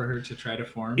illegal for her to try to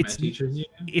form a teachers union?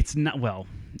 It's not, well,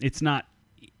 it's not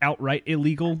outright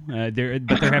illegal, but there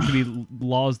have to be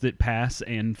laws that pass,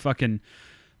 and fucking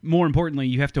more importantly,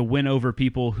 you have to win over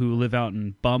people who live out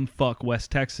in bumfuck West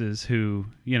Texas who,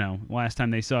 you know, last time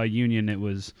they saw a union, it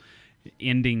was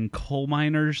ending coal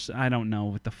miners. I don't know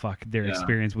what the fuck their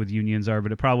experience with unions are,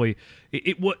 but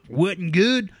it wasn't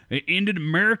good. It ended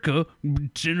America,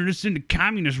 sending us into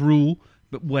communist rule,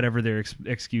 but whatever their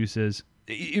excuse is.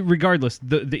 Regardless,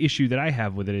 the issue that I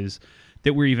have with it is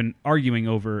that we're even arguing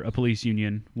over a police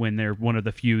union when they're one of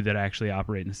the few that actually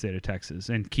operate in the state of Texas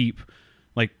and keep,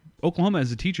 like, Oklahoma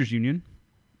has a teachers union.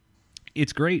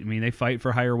 It's great. I mean, they fight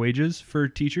for higher wages for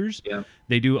teachers. Yeah.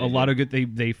 They do a lot of good.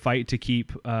 They fight to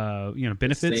keep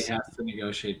benefits. They have to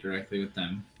negotiate directly with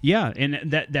them. Yeah, and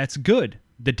that's good.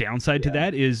 The downside to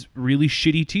that is really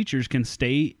shitty teachers can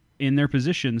stay in their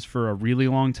positions for a really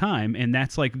long time, and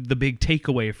that's like the big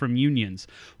takeaway from unions.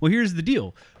 Well, here's the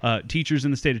deal. Teachers in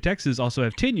the state of Texas also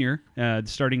have tenure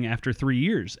starting after 3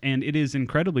 years, and it is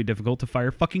incredibly difficult to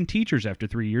fire fucking teachers after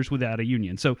 3 years without a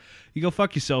union. So you go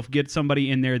fuck yourself, get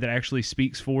somebody in there that actually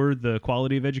speaks for the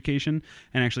quality of education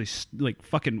and actually like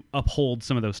fucking uphold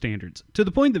some of those standards. To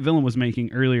the point that Villain was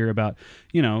making earlier about,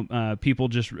 people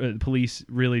just police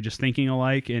really just thinking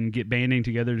alike and banding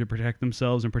together to protect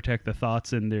themselves and protect the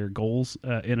thoughts and their goals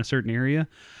in a certain area.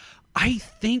 I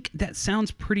think that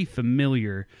sounds pretty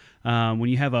familiar when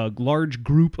you have a large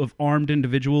group of armed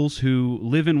individuals who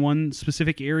live in one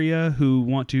specific area who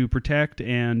want to protect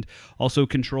and also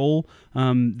control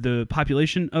the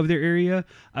population of their area.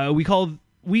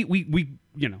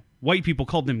 White people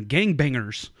called them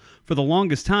gangbangers for the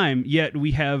longest time, yet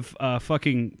we have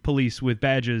fucking police with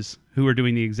badges who are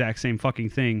doing the exact same fucking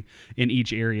thing in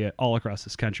each area all across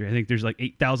this country. I think there's like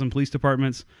 8,000 police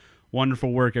departments.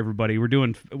 Wonderful work, everybody. We're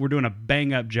doing a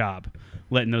bang up job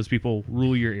letting those people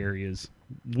rule your areas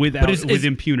with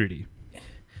impunity.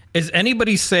 Is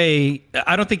anybody say?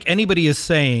 I don't think anybody is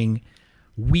saying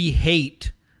we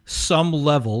hate some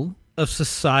level of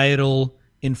societal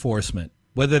enforcement,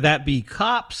 whether that be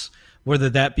cops, whether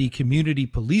that be community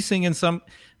policing, and some.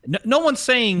 No one's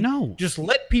saying no. Just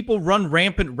let people run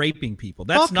rampant raping people.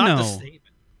 That's not the statement.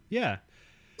 Yeah.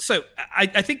 So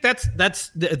I think that's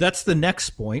the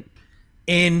next point.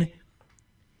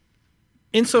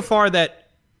 Insofar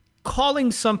that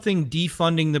calling something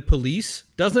defunding the police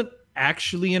doesn't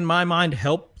actually, in my mind,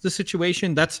 help the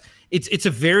situation. It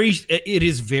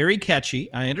is very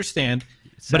catchy. I understand,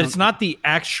 but it's not the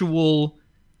actual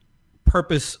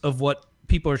purpose of what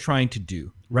people are trying to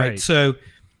do. Right. So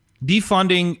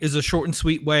defunding is a short and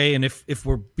sweet way. And if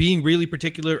we're being really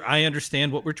particular, I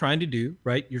understand what we're trying to do.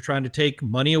 Right. You're trying to take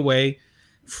money away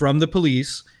from the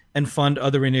police and fund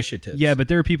other initiatives. Yeah, but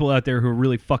there are people out there who are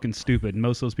really fucking stupid, and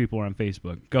most of those people are on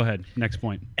Facebook. Go ahead, next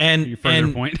point. Your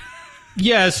further point.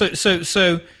 Yeah,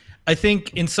 so I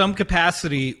think in some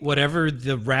capacity, whatever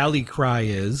the rally cry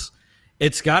is,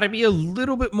 it's got to be a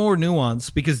little bit more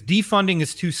nuanced because defunding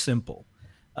is too simple.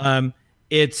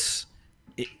 It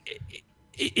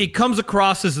comes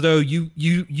across as though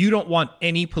you don't want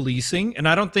any policing, and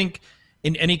I don't think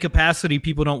in any capacity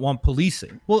people don't want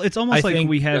policing. Well, it's almost like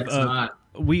we have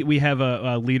we have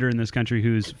a leader in this country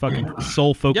whose fucking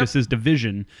sole focus is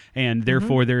division, and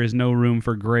therefore there is no room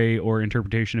for gray or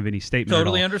interpretation of any statement.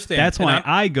 Totally understand. That's why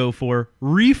I go for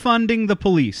refunding the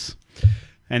police.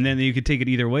 And then you could take it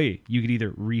either way. You could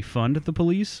either refund the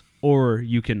police or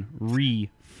you can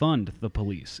refund the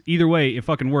police. Either way, it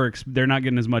fucking works. They're not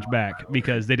getting as much back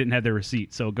because they didn't have their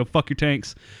receipt. So go fuck your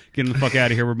tanks. Get them the fuck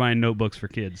out of here. We're buying notebooks for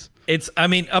kids.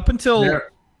 Up until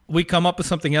we come up with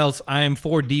something else, I am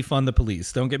for defund the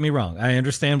police. Don't get me wrong. I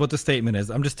understand what the statement is.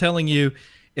 I'm just telling you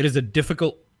it's a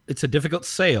difficult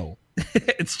sale.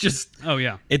 It's just,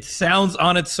 it sounds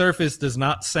on its surface, does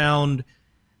not sound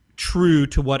true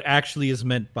to what actually is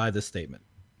meant by the statement.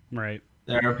 Right.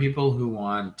 There are people who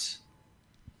want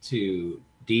to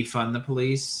defund the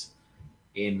police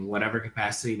in whatever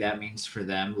capacity that means for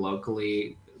them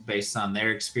locally based on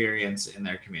their experience in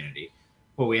their community.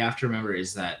 What we have to remember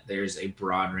is that there's a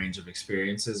broad range of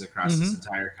experiences across this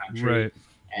entire country, right,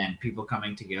 and people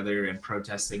coming together and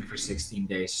protesting for 16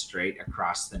 days straight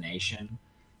across the nation,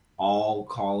 all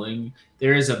calling.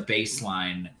 There is a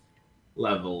baseline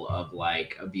level of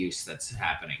like abuse that's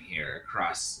happening here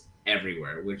across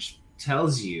everywhere, which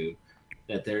tells you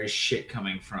that there is shit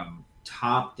coming from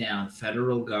top down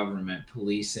federal government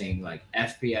policing, like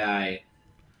FBI,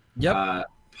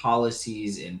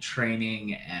 policies and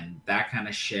training and that kind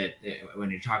of shit. When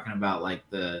you're talking about like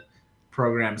the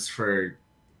programs for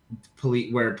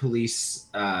where police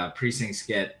precincts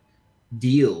get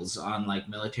deals on like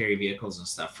military vehicles and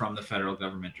stuff from the federal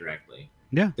government directly.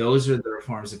 Yeah, those are the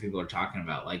reforms that people are talking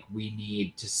about. Like, we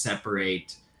need to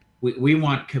separate. We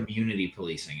want community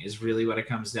policing is really what it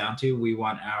comes down to. We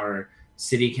want our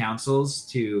city councils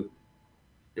to,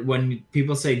 when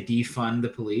people say defund the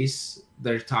police,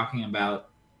 they're talking about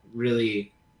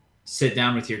really sit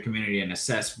down with your community and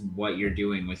assess what you're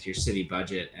doing with your city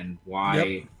budget and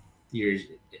why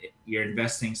you're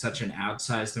investing such an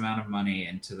outsized amount of money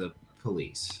into the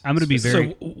police. I'm going to be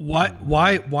very. So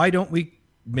why don't we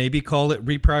maybe call it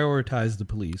reprioritize the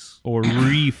police or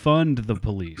refund the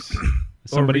police?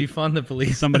 Somebody refund the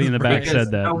police. Somebody in the back said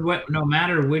that. No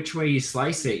matter which way you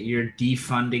slice it, you're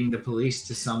defunding the police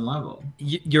to some level.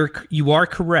 You are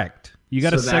correct. You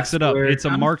got to sex it up. It's a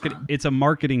market. It's a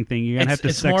marketing thing. You're gonna have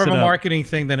to sex it up. It's more of a marketing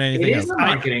thing than anything else. It is a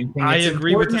marketing thing. I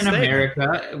agree with the statement. In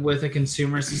America, with a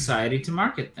consumer society, to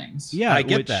market things. Yeah, I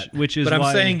get that. Which is, but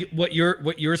I'm saying what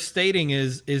you're stating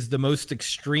is the most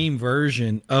extreme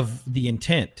version of the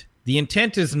intent. The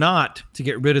intent is not to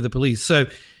get rid of the police. So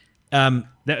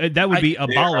that would be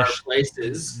abolished.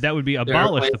 That would be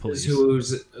abolish the police.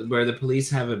 Where the police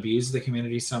have abused the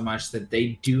community so much that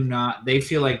they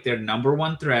feel like their number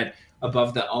one threat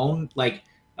above their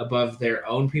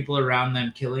own people around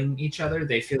them killing each other.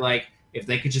 They feel like if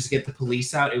they could just get the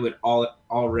police out, it would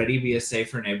already be a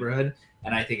safer neighborhood.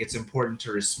 And I think it's important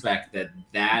to respect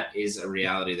that is a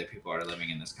reality that people are living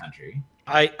in this country.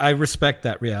 I respect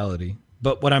that reality.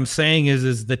 But what I'm saying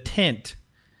is the tent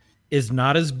is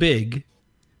not as big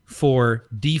for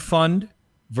defund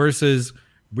versus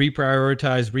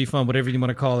reprioritize, refund, whatever you want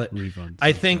to call it. Refund.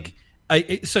 I think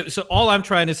so all I'm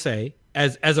trying to say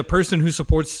as a person who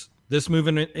supports this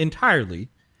movement entirely,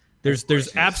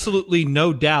 there's absolutely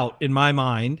no doubt in my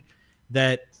mind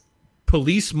that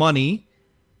police money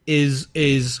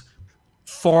is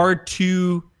far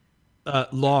too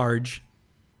large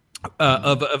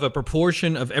of a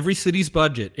proportion of every city's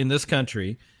budget in this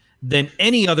country than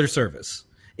any other service.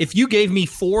 If you gave me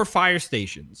 4 fire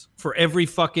stations for every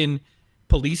fucking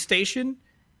police station,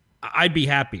 I'd be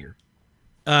happier.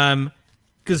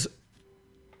 Because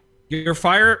your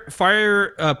fire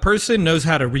person knows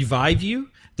how to revive you.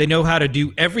 They know how to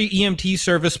do every EMT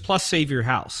service plus save your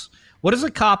house. What does a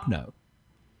cop know?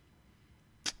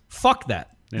 Fuck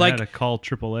that. They had to call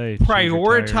AAA.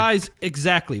 Prioritize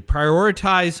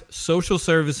social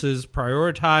services,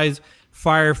 prioritize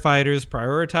firefighters,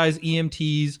 prioritize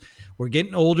EMTs. We're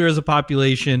getting older as a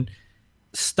population.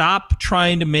 Stop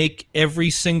trying to make every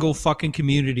single fucking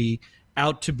community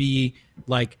out to be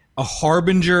like a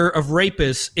harbinger of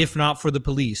rapists if not for the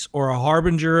police, or a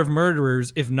harbinger of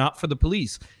murderers if not for the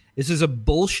police. This is a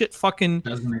bullshit fucking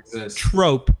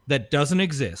trope that doesn't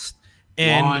exist.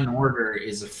 And law and order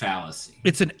is a fallacy.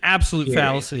 It's an absolute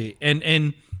fallacy.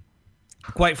 And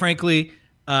quite frankly,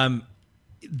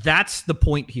 that's the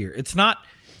point here. It's not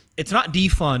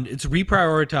defund, it's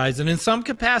reprioritize. And in some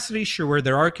capacity, sure,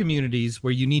 there are communities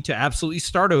where you need to absolutely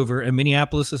start over, and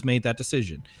Minneapolis has made that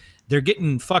decision. They're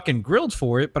getting fucking grilled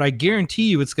for it, but I guarantee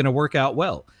you it's going to work out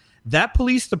well. That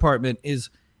police department is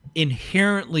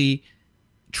inherently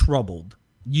troubled.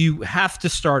 You have to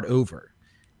start over.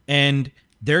 And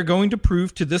they're going to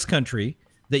prove to this country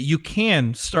that you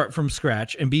can start from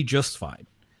scratch and be just fine.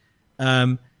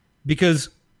 Because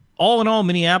all in all,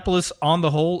 Minneapolis on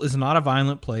the whole is not a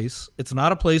violent place. It's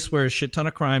not a place where a shit ton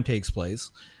of crime takes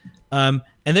place.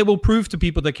 And they will prove to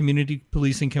people that community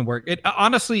policing can work. It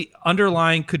honestly,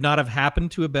 underlying could not have happened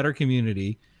to a better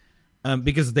community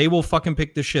because they will fucking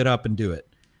pick this shit up and do it.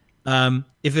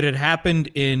 If it had happened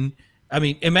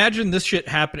imagine this shit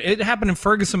happened. It happened in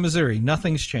Ferguson, Missouri.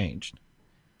 Nothing's changed,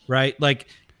 right? Like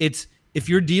if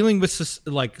you're dealing with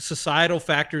societal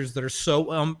factors that are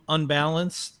so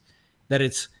unbalanced that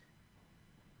it's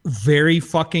very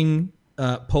fucking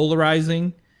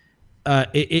polarizing,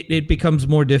 it becomes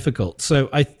more difficult. So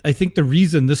I think the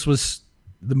reason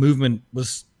the movement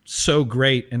was so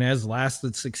great and has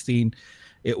lasted 16,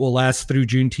 it will last through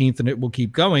Juneteenth and it will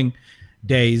keep going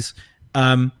days,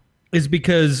 is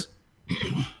because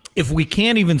if we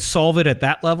can't even solve it at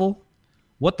that level,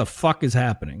 what the fuck is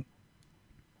happening?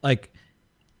 Like,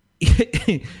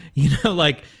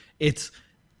 like it's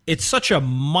such a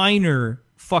minor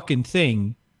fucking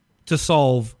thing to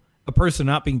solve a person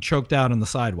not being choked out on the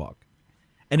sidewalk.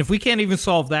 And if we can't even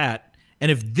solve that, and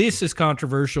if this is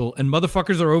controversial and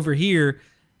motherfuckers are over here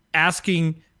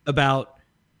asking about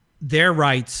their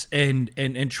rights and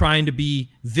trying to be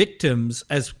victims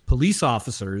as police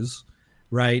officers,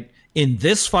 right, in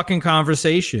this fucking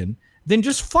conversation, then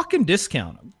just fucking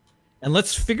discount them. And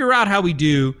let's figure out how we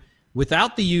do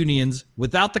without the unions,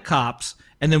 without the cops,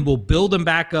 and then we'll build them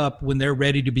back up when they're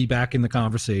ready to be back in the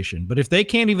conversation. But if they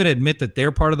can't even admit that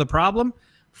they're part of the problem,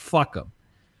 fuck them.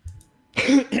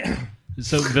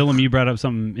 So, Willem, you brought up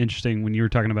something interesting when you were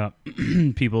talking about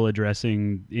people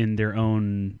addressing in their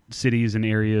own cities and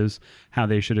areas how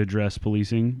they should address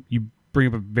policing. You bring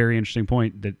up a very interesting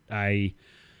point that I've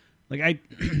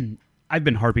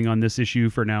been harping on this issue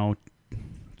for now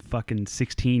fucking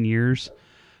 16 years.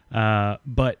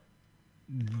 But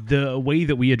the way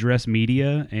that we address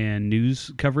media and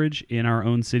news coverage in our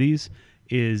own cities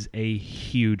is a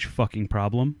huge fucking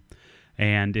problem.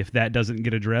 And if that doesn't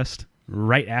get addressed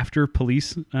right after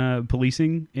policing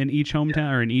in each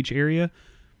hometown or in each area,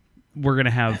 we're going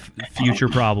to have future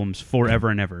problems forever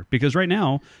and ever. Because right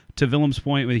now, to Willem's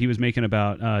point that he was making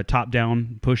about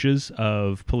top-down pushes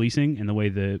of policing and the way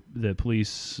the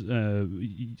police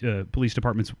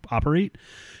departments operate,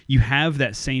 you have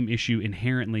that same issue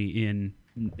inherently in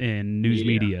news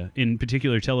media, in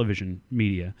particular television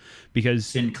media, because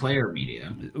Sinclair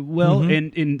media. Well,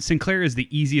 and Sinclair is the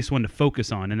easiest one to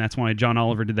focus on, and that's why John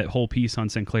Oliver did that whole piece on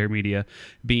Sinclair media,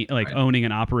 being owning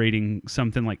and operating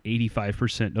something like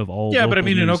 85% of all. Yeah, but I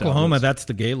mean, in Oklahoma, outlets. That's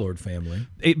the Gaylord family.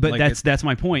 That's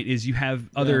my point. Is you have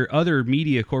other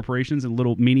media corporations and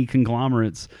little mini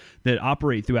conglomerates that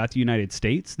operate throughout the United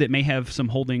States that may have some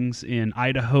holdings in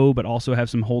Idaho, but also have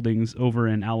some holdings over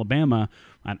in Alabama.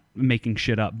 I'm making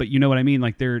shit up, but you know what I mean?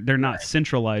 Like they're not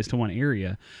centralized to one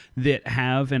area, that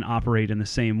have and operate in the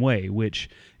same way, which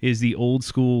is the old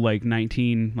school like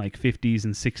 50s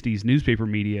and 60s newspaper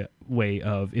media way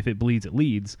of if it bleeds, it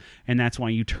leads. And that's why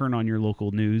you turn on your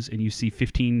local news and you see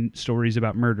 15 stories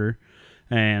about murder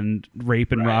and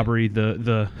rape and robbery,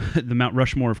 the Mount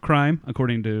Rushmore of crime,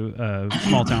 according to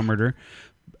Small Town Murder.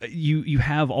 You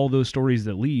have all those stories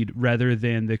that lead rather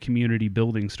than the community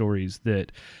building stories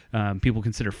that people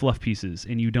consider fluff pieces,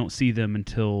 and you don't see them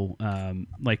until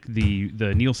like the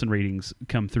Nielsen ratings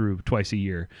come through twice a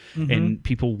year, and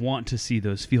people want to see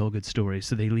those feel-good stories,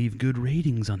 so they leave good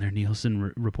ratings on their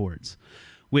Nielsen reports,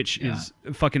 which is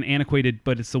fucking antiquated,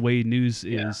 but it's the way news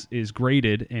is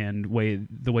graded and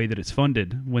the way that it's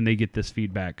funded when they get this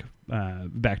feedback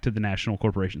back to the national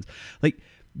corporations. Like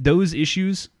those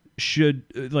issues should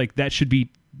be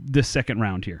the second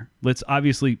round here. Let's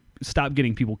obviously stop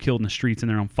getting people killed in the streets in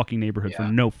their own fucking neighborhood for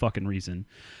no fucking reason.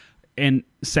 And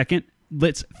second,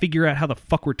 let's figure out how the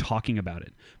fuck we're talking about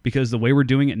it, because the way we're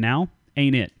doing it now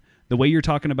ain't it. The way you're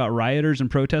talking about rioters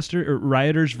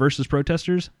versus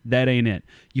protesters, that ain't it.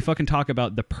 You fucking talk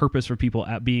about the purpose for people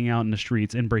being out in the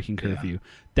streets and breaking curfew.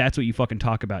 That's what you fucking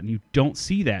talk about, and you don't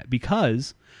see that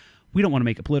because we don't want to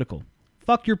make it political.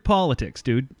 Fuck your politics,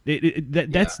 dude.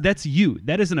 That's you.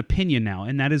 That is an opinion now,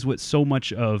 and that is what so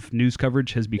much of news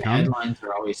coverage has become. The headlines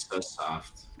are always so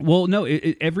soft. Well, no,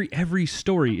 every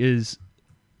story is,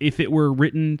 if it were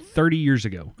written 30 years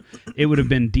ago, it would have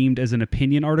been deemed as an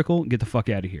opinion article. Get the fuck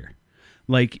out of here.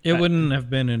 Like it wouldn't have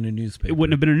been in a newspaper. It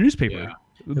wouldn't have been in a newspaper. Yeah.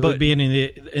 It would be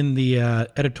in the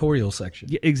editorial section.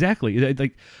 Yeah, exactly.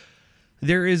 Like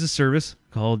there is a service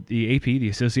called the AP, the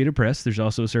Associated Press. There's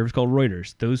also a service called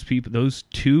Reuters. Those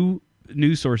two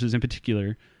news sources in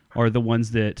particular are the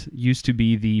ones that used to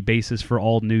be the basis for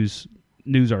all news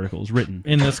articles written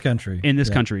in this country.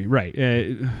 Country, right?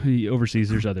 Overseas,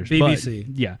 there's others.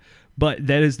 BBC, but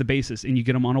that is the basis, and you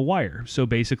get them on a wire. So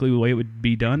basically, the way it would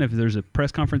be done, if there's a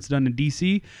press conference done in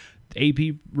DC, the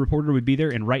AP reporter would be there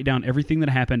and write down everything that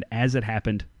happened as it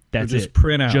happened. That's just it.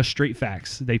 Print out. Just straight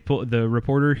facts. They put the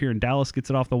reporter here in Dallas gets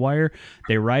it off the wire.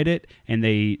 They write it and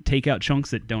they take out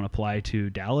chunks that don't apply to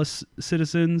Dallas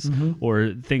citizens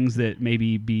or things that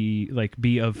maybe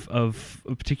be of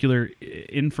particular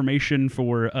information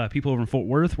for people over in Fort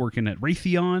Worth working at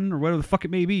Raytheon or whatever the fuck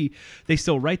it may be. They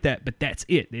still write that, but that's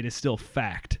it. It is still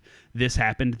fact. This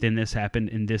happened, then this happened,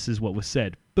 and this is what was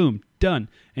said. Boom, done,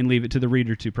 and leave it to the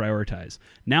reader to prioritize.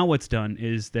 Now what's done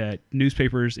is that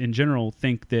newspapers in general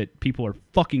think that people are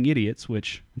fucking idiots,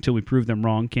 which, until we prove them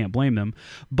wrong, can't blame them,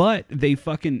 but they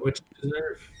fucking... Which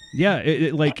deserve.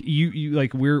 Yeah,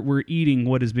 we're eating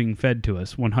what is being fed to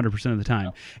us 100% of the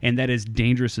time, and that is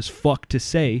dangerous as fuck to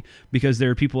say, because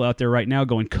there are people out there right now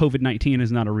going, COVID-19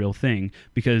 is not a real thing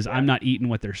because I'm not eating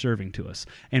what they're serving to us.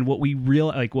 And what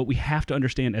we have to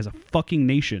understand as a fucking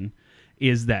nation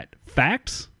is that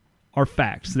facts are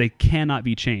facts. They cannot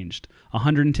be changed.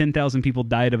 110,000 people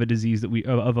died of a disease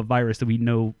of a virus that we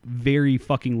know very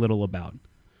fucking little about.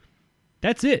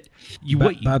 That's it.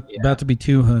 About to be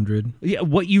 200. Yeah,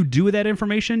 what you do with that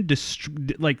information,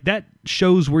 like that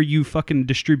shows where you fucking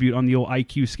distribute on the old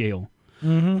IQ scale.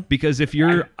 Mm-hmm. Because if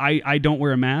you're, I don't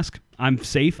wear a mask, I'm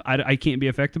safe, I can't be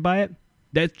affected by it.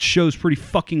 That shows pretty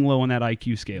fucking low on that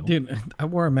IQ scale. Dude, I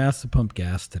wore a mask to pump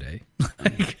gas today.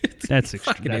 That's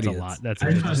a lot. That's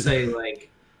I just want to say, like,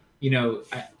 you know,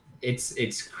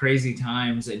 it's crazy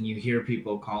times, and you hear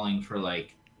people calling for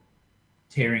like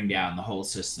tearing down the whole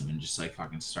system and just like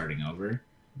fucking starting over.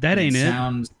 That ain't it.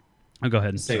 Sounds. Oh, go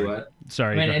ahead. Say what?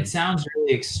 Sorry. I mean, it sounds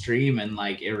really extreme and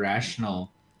like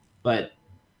irrational, but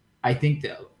I think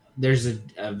that there's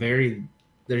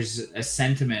a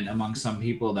sentiment among some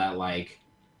people that like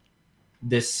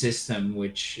this system,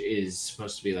 which is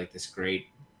supposed to be like this great,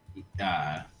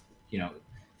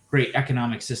 great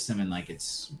economic system, and like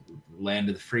it's land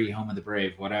of the free, home of the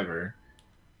brave, whatever,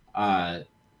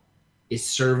 is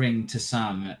serving to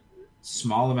some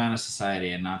small amount of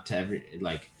society and not to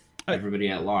everybody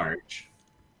at large.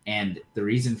 And the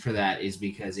reason for that is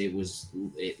because it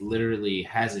literally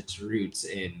has its roots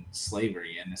in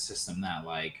slavery and a system that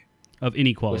like of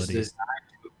inequality was designed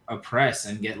to oppress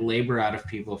and get labor out of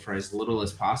people for as little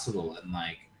as possible, and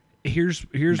like here's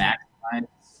maximize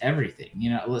everything, you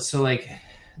know. So like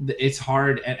it's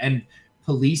hard, and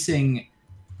policing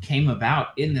came about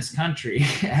in this country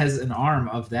as an arm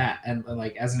of that, and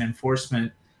like as an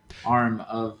enforcement arm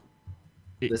of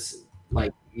this,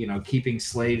 like, you know, keeping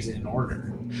slaves in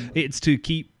order. It's to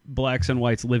keep blacks and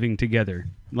whites living together.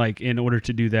 Like, in order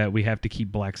to do that, we have to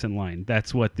keep blacks in line.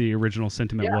 That's what the original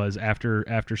sentiment was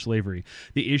after slavery.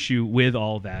 The issue with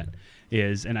all that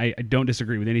is, and I don't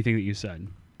disagree with anything that you said,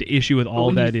 the issue with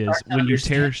all that is when you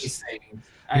tear...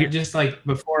 Just like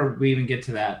before we even get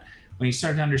to that, when you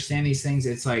start to understand these things,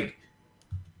 it's like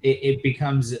it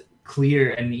becomes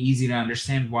clear and easy to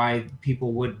understand why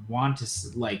people would want to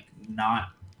like not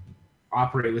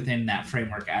operate within that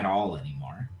framework at all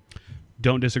anymore.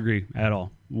 Don't disagree at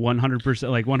all.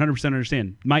 100%, like 100%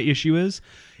 understand. My issue is,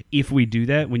 if we do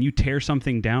that, when you tear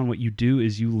something down, what you do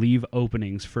is you leave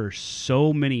openings for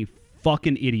so many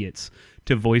fucking idiots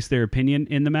to voice their opinion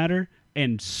in the matter,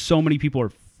 and so many people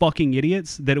are fucking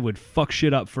idiots that it would fuck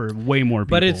shit up for way more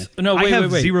people. But it's I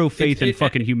have zero faith in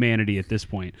fucking humanity at this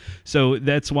point. So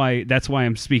that's why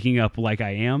I'm speaking up like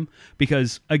I am,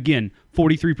 because again,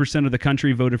 43% of the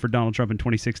country voted for Donald Trump in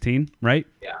 2016, right?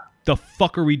 Yeah. The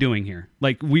fuck are we doing here?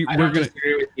 Like we're don't gonna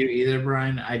disagree with you either,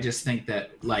 Brian. I just think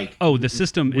that like the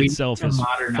system itself is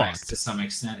modernized fucked to some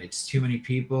extent. It's too many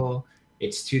people.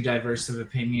 It's too diverse of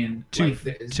opinion.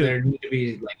 There need to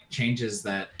be like changes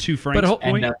that to Frank's point,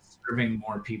 end up serving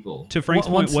more people. To Frank's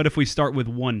point, what if we start with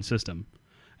one system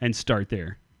and start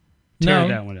there? Tear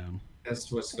that one down.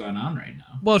 That's what's going on right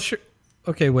now. Well, sure.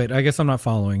 Okay, wait. I guess I'm not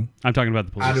following. I'm talking about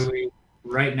the police. How do we?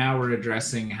 Right now, we're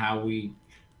addressing how we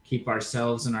keep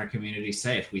ourselves and our community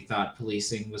safe. We thought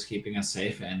policing was keeping us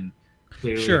safe, and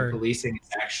clearly policing is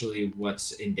actually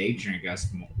what's endangering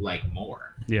us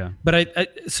more. Yeah.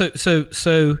 But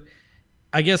so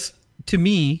I guess to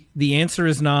me, the answer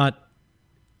is not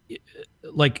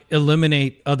like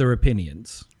eliminate other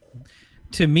opinions.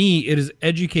 To me, it is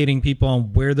educating people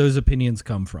on where those opinions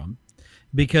come from,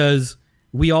 because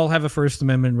we all have a First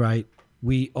Amendment right.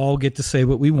 We all get to say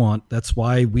what we want. That's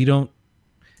why we don't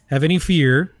have any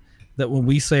fear that when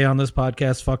we say on this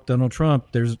podcast, fuck Donald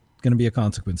Trump, there's going to be a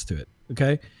consequence to it.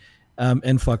 Okay.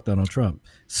 And fuck Donald Trump.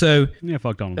 So yeah,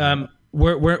 fuck Donald Trump.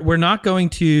 We're not going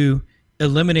to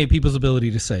eliminate people's ability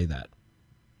to say that.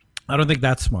 I don't think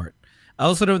that's smart. I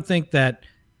also don't think that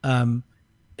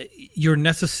you're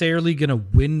necessarily going to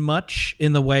win much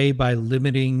in the way by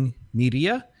limiting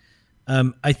media.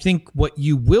 I think what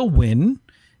you will win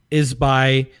is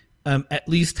by at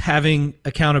least having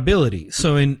accountability.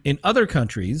 So in other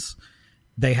countries,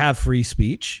 they have free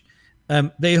speech.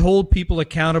 They hold people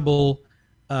accountable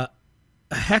a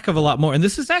heck of a lot more. And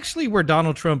this is actually where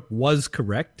Donald Trump was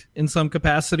correct in some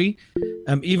capacity,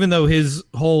 even though his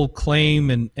whole claim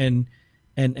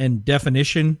and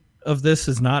definition of this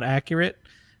is not accurate.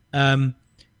 Our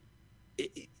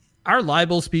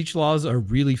libel speech laws are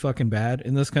really fucking bad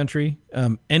in this country.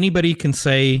 Anybody can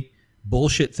say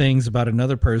bullshit things about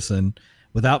another person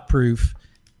without proof,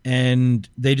 and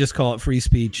they just call it free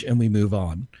speech and we move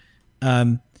on.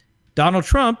 Donald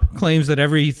Trump claims that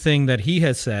everything that he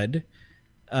has said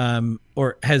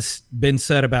or has been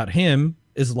said about him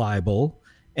is libel,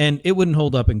 and it wouldn't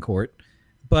hold up in court.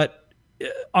 But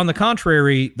on the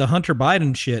contrary, the Hunter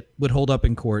Biden shit would hold up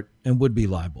in court and would be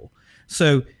libel.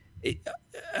 So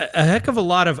a heck of a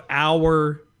lot of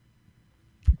our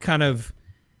kind of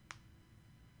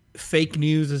fake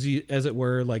news, as it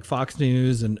were, like Fox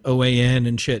News and OAN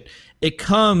and shit, it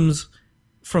comes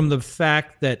from the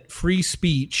fact that free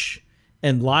speech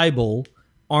and libel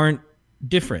aren't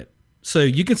different. So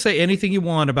you can say anything you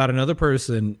want about another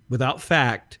person without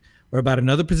fact, or about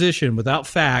another position without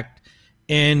fact,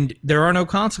 and there are no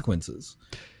consequences.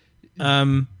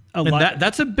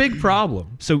 That's a big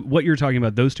problem. So what you're talking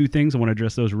about, those two things, I want to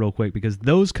address those real quick, because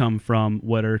those come from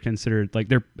what are considered, like,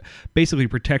 they're basically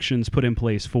protections put in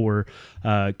place for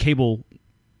cable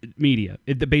media.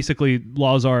 Basically,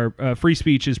 laws are free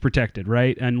speech is protected,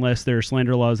 right? Unless there are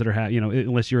slander laws that are,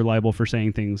 unless you're liable for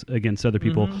saying things against other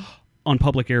people on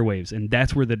public airwaves, and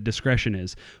that's where the discretion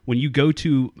is. When you go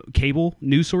to cable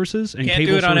news sources and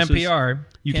cable sources, on NPR.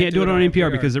 You can't do it on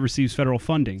NPR because it receives federal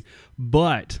funding.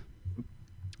 But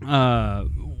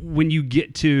when you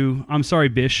get to, I'm sorry,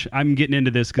 Bish, I'm getting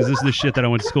into this because this is the shit that I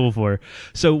went to school for.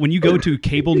 So when you go to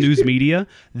cable news media,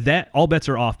 that all bets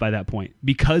are off by that point,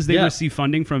 because they receive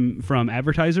funding from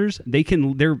advertisers.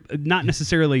 They're not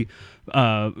necessarily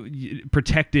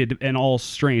protected in all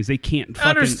strains. They can't fucking,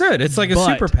 understood. It's like a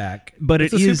super PAC, but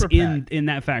it is in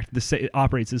that fact it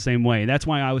operates the same way. That's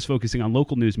why I was focusing on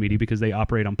local news media, because they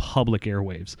operate on public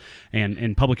airwaves,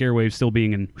 and public airwaves still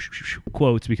being in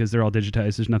quotes because they're all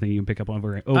digitized. There's nothing you can pick up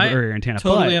over air antenna.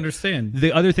 Totally understand.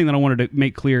 The other thing that I wanted to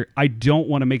make clear, I don't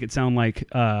want to make it sound like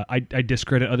I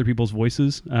discredit other people's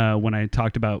voices when I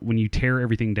talked about when you tear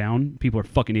everything down, people are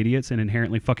fucking idiots, and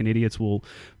inherently fucking idiots will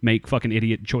make fucking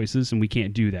idiot choices, and we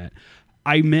can't do that.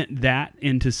 I meant that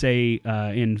into say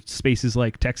in spaces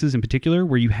like Texas in particular,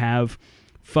 where you have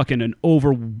fucking an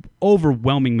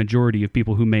overwhelming majority of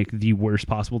people who make the worst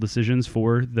possible decisions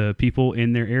for the people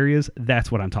in their areas.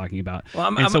 That's what I'm talking about.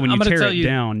 Well, so when you tear it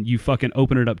down, you fucking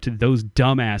open it up to those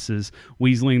dumbasses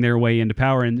weaseling their way into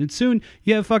power, and soon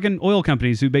you have fucking oil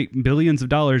companies who make billions of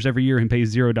dollars every year and pay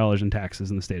 $0 in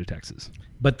taxes in the state of Texas.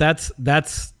 But that's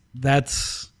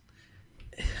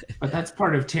But that's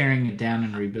part of tearing it down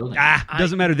and rebuilding.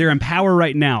 Doesn't matter. They're in power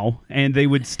right now, and they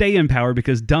would stay in power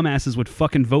because dumbasses would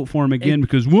fucking vote for him again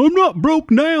because, well, I'm not broke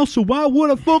now, so why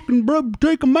would I fucking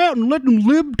take them out and let them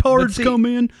libtards come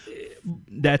in?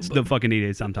 That's the fucking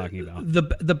idiots I'm talking about.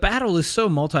 The battle is so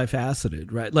multifaceted,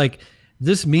 right? Like,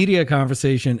 this media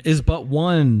conversation is but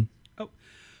one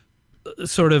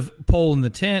sort of pole in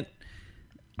the tent.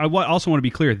 I also want to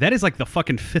be clear. That is like the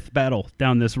fucking fifth battle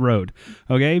down this road,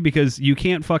 okay? Because you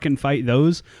can't fucking fight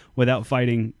those without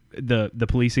fighting the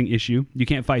policing issue. You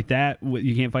can't fight that.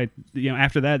 You can't fight,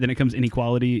 after that, then it comes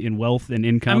inequality in wealth and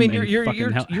income. I mean, and you're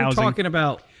talking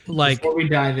about, like... Before we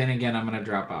dive in again, I'm going to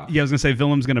drop off. Yeah, I was going to say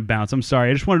Willem's going to bounce. I'm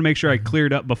sorry. I just wanted to make sure I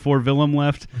cleared up before Willem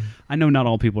left. I know not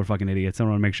all people are fucking idiots. I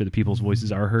want to make sure that people's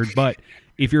voices are heard. But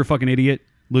if you're a fucking idiot,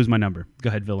 lose my number. Go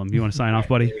ahead, Willem. You want to sign off,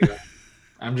 buddy?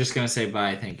 I'm just going to say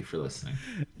bye. Thank you for listening.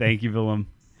 Thank you, Willem.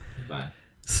 Bye.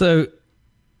 So,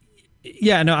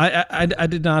 yeah, no, I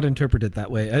did not interpret it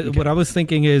that way. Okay. What I was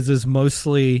thinking is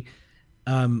mostly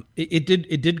it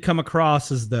did come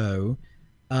across as though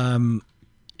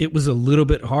it was a little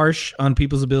bit harsh on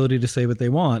people's ability to say what they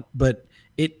want, but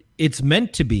it's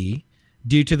meant to be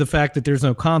due to the fact that there's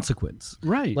no consequence.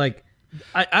 Right. Like,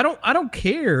 I don't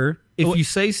care if you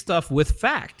say stuff with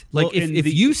fact. Like, if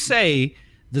you say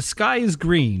the sky is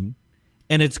green,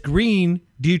 and it's green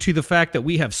due to the fact that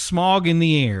we have smog in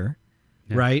the air,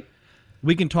 right?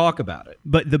 We can talk about it.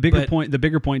 But the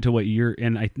bigger point to what you're,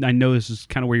 and I know this is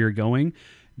kind of where you're going,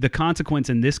 the consequence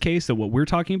in this case that what we're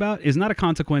talking about is not a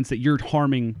consequence that you're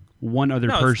harming one other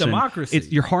person. It's democracy.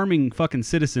 You're harming fucking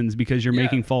citizens because you're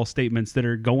making false statements that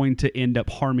are going to end up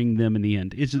harming them in the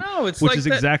end. Which is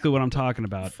exactly what I'm talking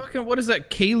about. Fucking, what is that?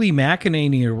 Kayleigh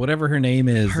McEnany or whatever her name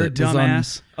is. Her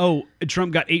dumbass.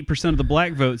 Trump got 8% of the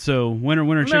black vote, so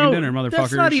winner, chicken dinner, motherfuckers.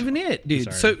 That's not even it,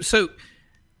 dude. So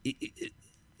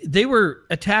they were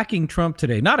attacking Trump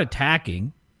today. Not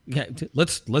attacking. Yeah,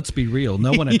 let's be real.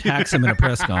 No one attacks him in a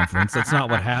press conference. That's not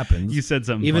what happens. You said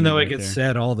something, even though it gets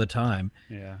said all the time.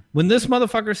 Yeah. When this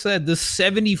motherfucker said this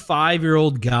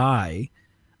 75-year-old guy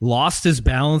lost his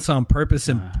balance on purpose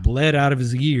and bled out of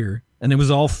his ear, and it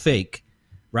was all fake,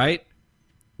 right?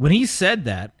 When he said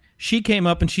that, she came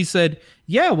up and she said,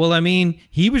 "Yeah, well, I mean,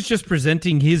 he was just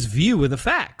presenting his view of the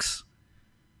facts."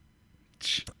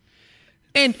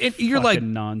 And you're like,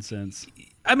 nonsense.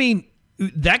 I mean,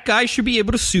 that guy should be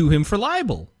able to sue him for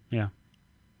libel. Yeah.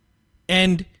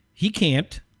 And he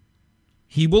can't.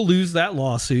 He will lose that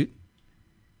lawsuit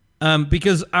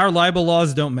because our libel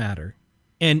laws don't matter.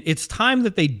 And it's time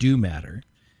that they do matter.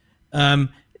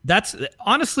 That's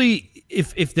honestly,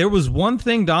 if there was one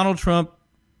thing Donald Trump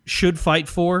should fight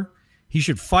for, He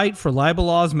should fight for libel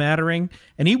laws mattering,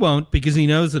 and he won't because he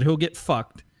knows that he'll get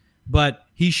fucked. But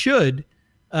he should,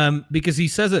 because he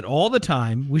says it all the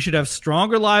time. We should have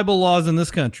stronger libel laws in this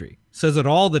country. Says it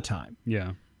all the time.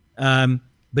 Yeah.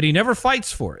 But he never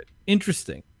fights for it.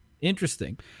 Interesting.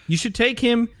 You should take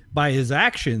him by his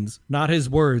actions, not his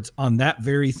words, on that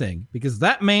very thing, because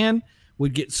that man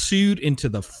would get sued into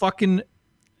the fucking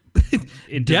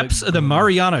depths of the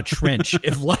Mariana Trench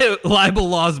if libel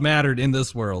laws mattered in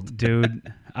this world.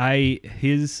 Dude,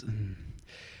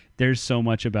 there's so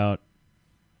much about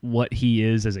what he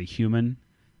is as a human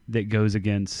that goes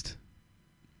against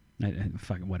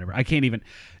fucking whatever. I can't even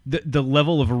the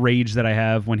level of rage that I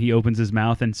have when he opens his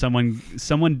mouth and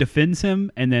someone defends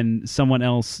him and then someone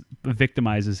else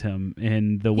victimizes him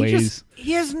in the ways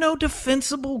he has no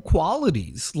defensible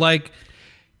qualities. Like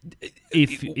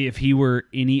if he were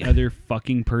any other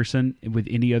fucking person with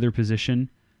any other position,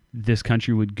 this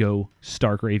country would go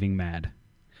stark raving mad.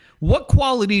 What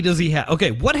quality does he have?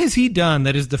 Okay, what has he done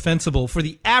that is defensible for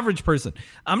the average person?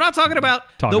 I'm not talking about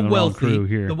the wealthy. Crew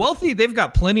here. The wealthy, they've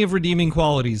got plenty of redeeming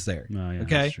qualities there. Oh, yeah,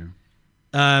 okay, that's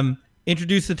true.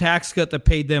 Introduced a tax cut that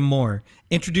paid them more.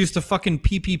 Introduced a fucking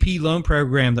PPP loan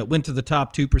program that went to the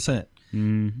top 2%.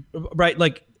 Right,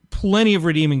 like plenty of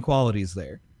redeeming qualities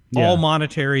there. Yeah. All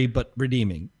monetary, but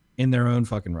redeeming in their own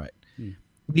fucking right.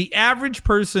 The average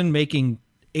person making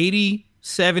 80,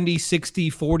 70, 60,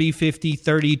 40, 50,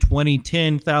 30, 20,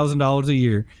 $10,000 a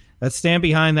year that stand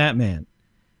behind that man.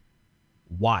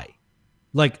 Why?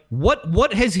 Like,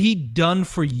 what has he done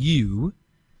for you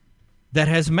that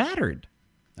has mattered?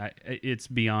 It's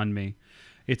beyond me.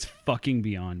 It's fucking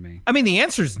beyond me. I mean, the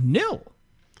answer is nil.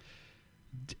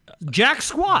 Jack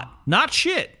squat. Not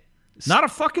shit. Not a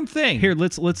fucking thing. Here,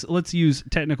 let's use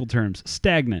technical terms.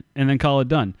 Stagnant, and then call it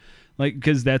done. Like,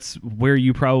 because that's where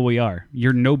you probably are.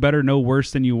 You're no better, no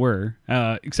worse than you were,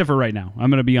 except for right now.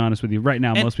 I'm going to be honest with you. Right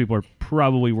now, most people are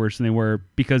probably worse than they were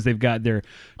because they've got their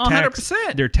tax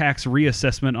 100%. Their tax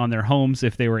reassessment on their homes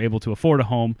if they were able to afford a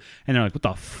home, and they're like, "What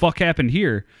the fuck happened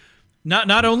here?"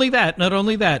 Not only that.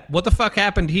 What the fuck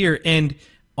happened here? And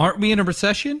aren't we in a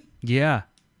recession? Yeah.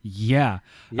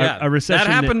 A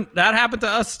recession that happened to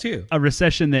us too. A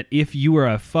recession that if you were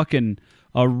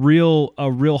a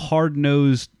real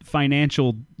hard-nosed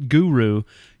financial guru,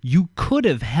 you could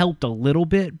have helped a little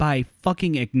bit by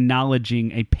fucking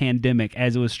acknowledging a pandemic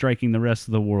as it was striking the rest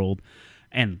of the world.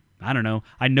 And I don't know.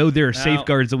 I know there are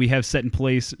safeguards that we have set in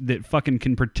place that fucking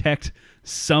can protect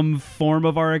some form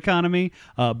of our economy.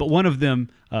 But one of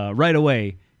them right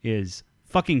away is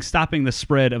fucking stopping the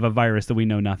spread of a virus that we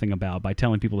know nothing about by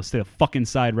telling people to stay the fuck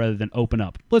inside rather than open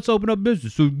up. Let's open up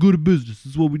business. So go to business.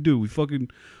 This is what we do. We fucking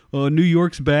New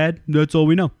York's bad. That's all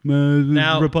we know.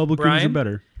 Now, Republicans Brian, are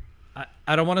better.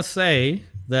 I don't want to say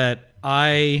that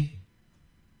I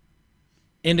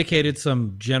indicated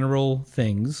some general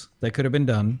things that could have been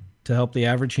done to help the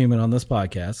average human on this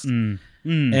podcast.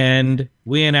 And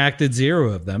we enacted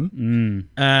 0 of them.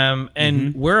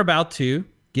 And we're about to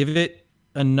give it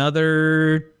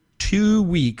another 2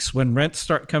 weeks when rents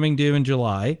start coming due in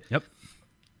July. Yep.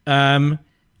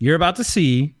 You're about to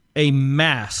see a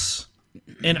mass,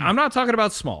 and I'm not talking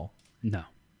about small. No.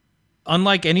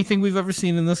 Unlike anything we've ever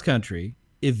seen in this country,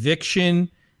 eviction,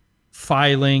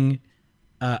 filing,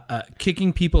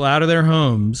 kicking people out of their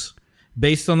homes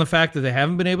based on the fact that they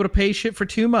haven't been able to pay shit for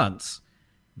 2 months.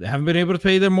 They haven't been able to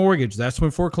pay their mortgage. That's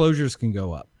when foreclosures can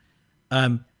go up.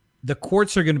 The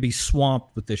courts are going to be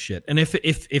swamped with this shit. And if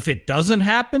it doesn't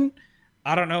happen,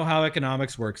 I don't know how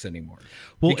economics works anymore.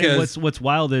 Well, what's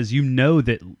wild is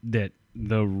that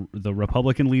the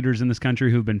Republican leaders in this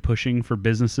country who've been pushing for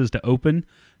businesses to open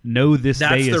know this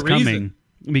day is coming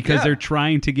because they're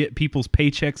trying to get people's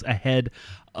paychecks ahead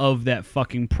of that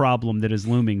fucking problem that is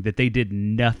looming that they did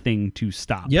nothing to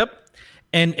stop. Yep.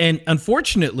 And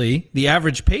unfortunately, the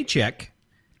average paycheck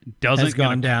has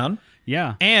gone down.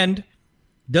 Yeah. And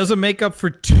doesn't make up for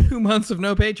 2 months of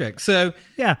no paycheck. So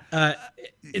yeah,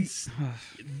 it's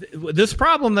this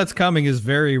problem that's coming is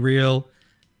very real.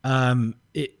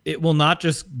 It will not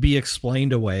just be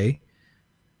explained away.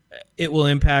 It will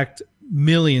impact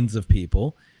millions of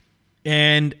people.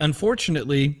 And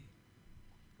unfortunately,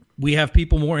 we have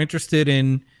people more interested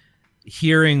in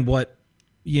hearing what,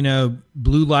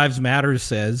 Blue Lives Matter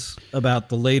says about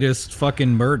the latest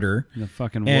fucking murder. The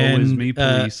fucking woe is me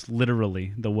police,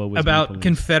 literally the woe is me police. About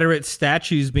Confederate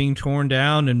statues being torn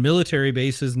down and military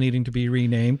bases needing to be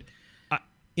renamed.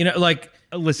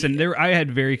 Listen, I had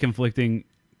very conflicting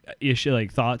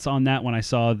thoughts on that when I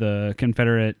saw the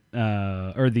Confederate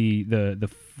or the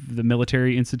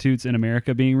military institutes in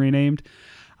America being renamed.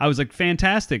 I was like,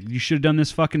 fantastic. You should have done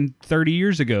this fucking 30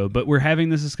 years ago. But we're having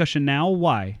this discussion now.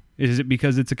 Why? Is it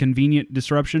because it's a convenient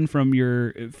disruption from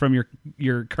your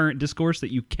current discourse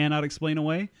that you cannot explain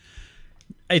away?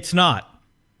 It's not.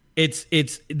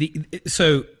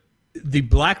 So the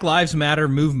Black Lives Matter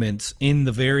movements in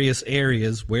the various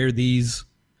areas where these,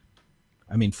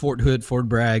 Fort Hood, Fort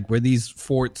Bragg, where these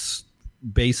forts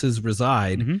bases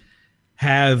reside,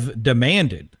 have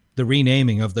demanded the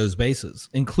renaming of those bases,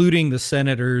 including the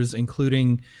senators,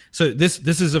 so this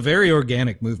is a very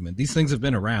organic movement. These things have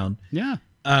been around. Yeah.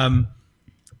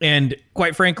 And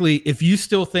quite frankly, if you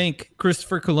still think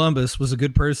Christopher Columbus was a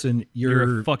good person,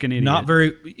 you're a fucking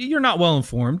idiot. You're not well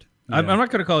informed. Yeah. I'm not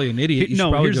going to call you an idiot. You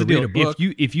no, here's the deal. Read a book.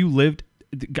 If you lived,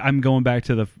 I'm going back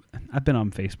to I've been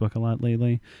on Facebook a lot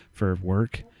lately for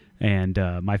work, and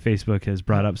my Facebook has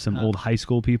brought up some old high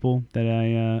school people that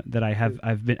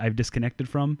I've disconnected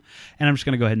from, and I'm just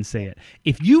gonna go ahead and say it.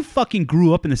 If you fucking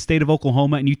grew up in the state of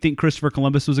Oklahoma and you think Christopher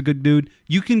Columbus was a good dude,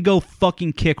 you can go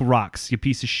fucking kick rocks, you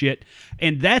piece of shit.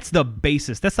 And that's the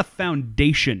basis. That's the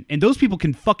foundation. And those people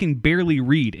can fucking barely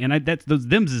read. And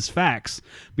them's is facts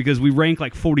because we rank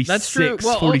like 46, that's true.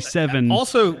 Well, 47.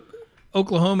 Also,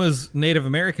 Oklahoma's Native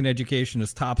American education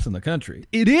is tops in the country.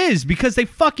 It is, because they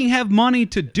fucking have money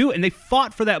to do it, and they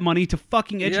fought for that money to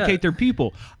fucking educate their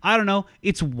people. I don't know.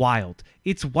 It's wild.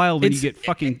 It's wild when you get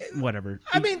fucking whatever.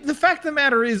 The fact of the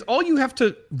matter is, all you have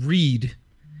to read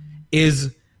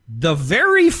is the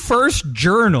very first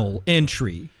journal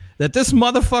entry that this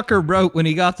motherfucker wrote when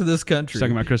he got to this country.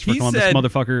 Talking about Christopher Columbus, said,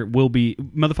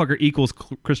 motherfucker equals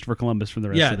Christopher Columbus for the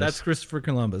rest of this. Yeah, that's Christopher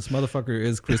Columbus. Motherfucker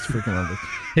is Christopher Columbus.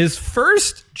 His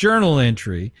first journal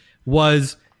entry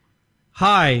was,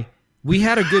 "Hi, we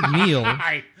had a good meal.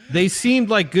 They seemed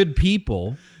like good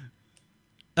people.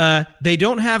 They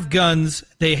don't have guns.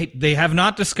 They have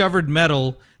not discovered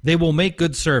metal. They will make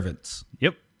good servants."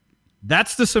 Yep.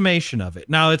 That's the summation of it.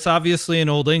 Now, it's obviously in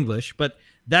Old English, but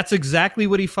that's exactly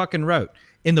what he fucking wrote.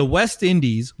 In the West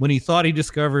Indies, when he thought he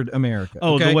discovered America.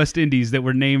 Oh, okay? The West Indies that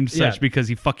were named such because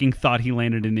he fucking thought he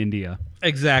landed in India.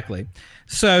 Exactly.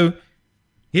 So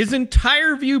his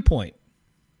entire viewpoint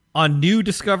on new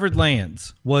discovered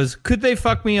lands was, could they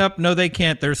fuck me up? No, they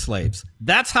can't. They're slaves.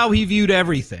 That's how he viewed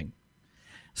everything.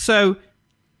 So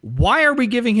why are we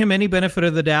giving him any benefit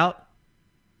of the doubt?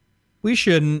 We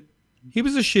shouldn't. He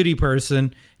was a shitty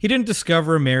person. He didn't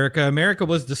discover America. America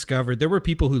was discovered. There were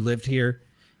people who lived here,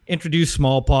 introduced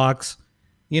smallpox.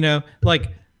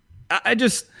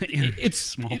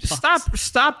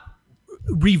 Stop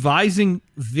revising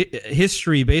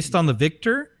history based on the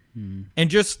victor and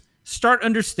just start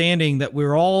understanding that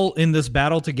we're all in this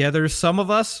battle together. Some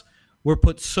of us were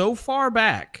put so far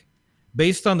back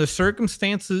based on the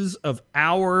circumstances of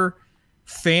our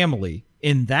family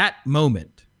in that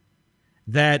moment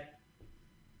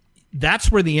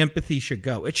that's where the empathy should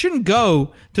go. It shouldn't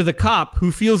go to the cop who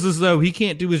feels as though he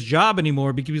can't do his job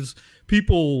anymore because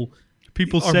people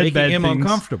are said making bad him things,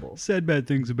 uncomfortable. Said bad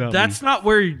things about That's me. not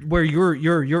where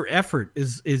your effort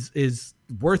is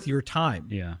worth your time.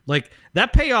 Yeah. Like,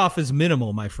 that payoff is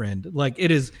minimal, my friend. Like, it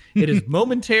is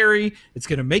momentary. It's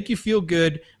going to make you feel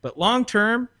good, but long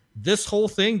term, this whole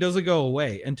thing doesn't go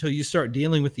away until you start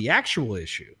dealing with the actual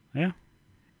issue. Yeah.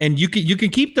 And you can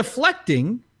keep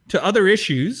deflecting to other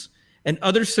issues and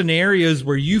other scenarios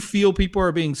where you feel people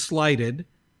are being slighted,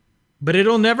 but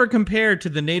it'll never compare to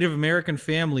the Native American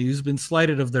family who's been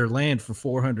slighted of their land for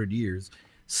 400 years,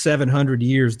 700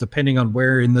 years, depending on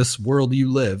where in this world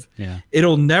you live. Yeah.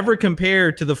 It'll never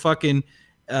compare to the fucking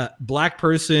black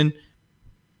person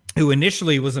who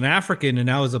initially was an African and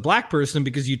now is a black person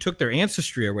because you took their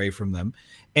ancestry away from them,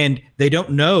 and they don't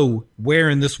know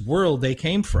where in this world they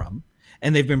came from,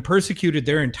 and they've been persecuted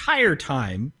their entire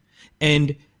time,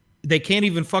 and they can't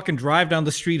even fucking drive down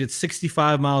the street at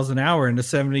 65 miles an hour in a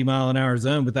 70-mile-an-hour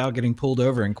zone without getting pulled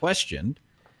over and questioned.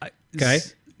 Okay.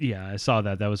 Yeah, I saw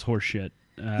that. That was horseshit.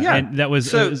 And that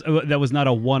was not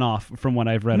a one-off from what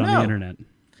I've read on the internet.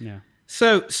 Yeah.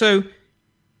 So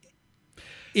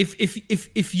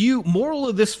if you, moral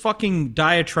of this fucking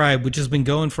diatribe, which has been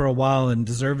going for a while and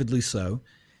deservedly so,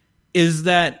 is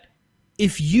that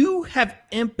if you have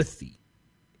empathy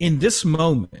in this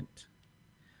moment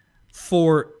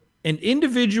for an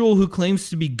individual who claims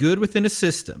to be good within a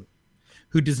system,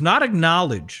 who does not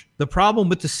acknowledge the problem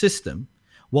with the system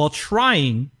while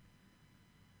trying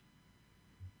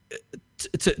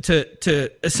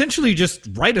to essentially just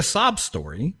write a sob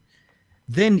story,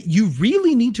 then you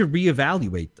really need to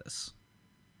reevaluate this.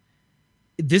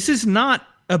 This is not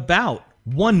about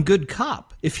one good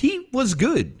cop. If he was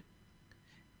good,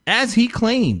 as he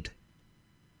claimed,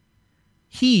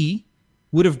 he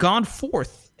would have gone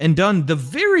forth and done the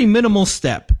very minimal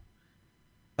step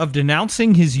of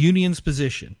denouncing his union's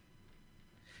position.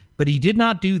 But he did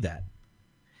not do that.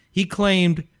 He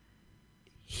claimed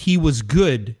he was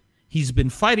good. He's been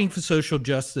fighting for social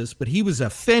justice, but he was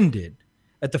offended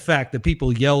at the fact that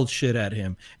people yelled shit at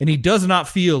him. And he does not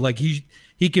feel like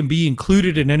he can be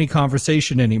included in any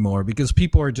conversation anymore because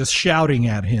people are just shouting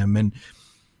at him and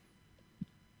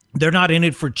they're not in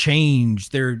it for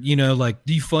change. They're, like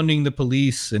defunding the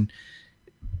police. And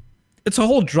it's a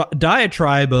whole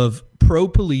diatribe of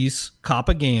pro-police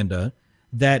propaganda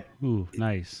that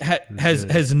nice.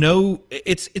 has no,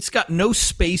 it's got no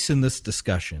space in this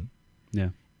discussion. Yeah.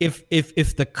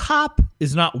 If the cop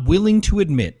is not willing to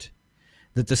admit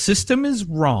that the system is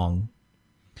wrong,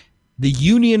 the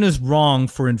union is wrong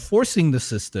for enforcing the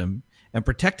system and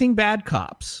protecting bad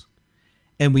cops,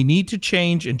 and we need to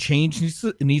change, and change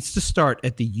needs to start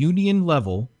at the union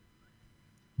level,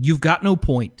 you've got no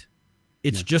point.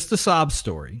 It's just a sob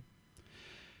story.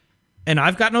 And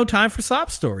I've got no time for sob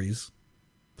stories.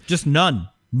 Just none.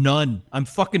 I'm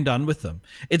fucking done with them.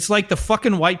 It's like the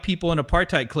fucking white people in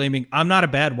apartheid claiming, I'm not a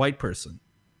bad white person.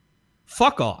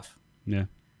 Fuck off. Yeah.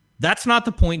 That's not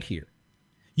the point here.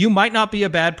 You might not be a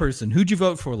bad person. Who'd you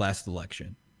vote for last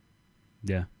election?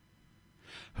 Yeah.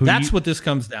 That's what this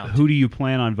comes down to. Who do you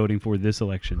plan on voting for this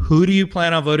election? Who do you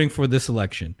plan on voting for this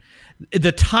election?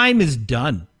 The time is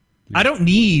done. Yeah. I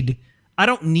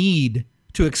don't need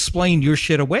to explain your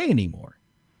shit away anymore.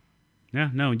 Yeah,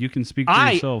 no, you can speak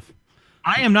for yourself.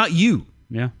 I am not you.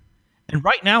 Yeah. And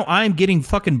right now I am getting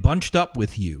fucking bunched up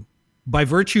with you by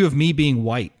virtue of me being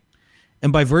white.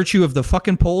 And by virtue of the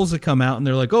fucking polls that come out and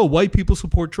they're like, oh, white people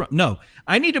support Trump. No,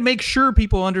 I need to make sure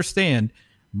people understand.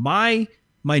 My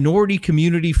minority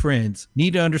community friends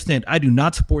need to understand I do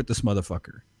not support this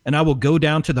motherfucker. And I will go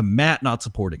down to the mat not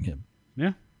supporting him.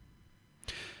 Yeah.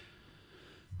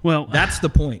 Well, that's the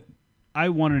point. I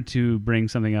wanted to bring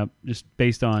something up just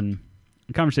based on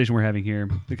the conversation we're having here,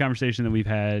 the conversation that we've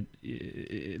had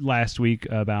last week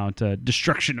about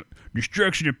destruction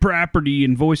of property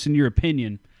and voicing your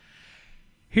opinion.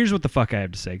 Here's what the fuck I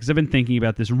have to say, because I've been thinking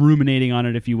about this, ruminating on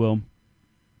it, if you will.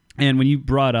 And when you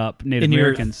brought up Native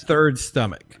Americans... your third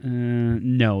stomach.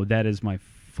 No, that is my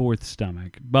fourth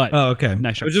stomach. But okay.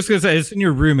 Nice. I was just going to say, it's in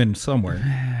your rumen somewhere.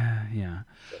 Yeah.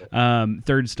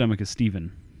 Third stomach is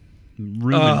Steven.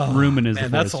 Rumen is the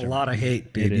fourth. That's a lot of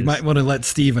hate, dude. You might want to let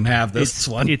Steven have this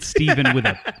one. It's Steven with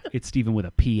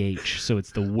a PH, so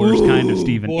it's the worst kind of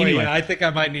Steven. Boy, anyway, I think I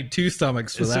might need two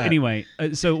stomachs for that. Anyway,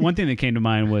 so one thing that came to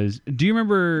mind was, do you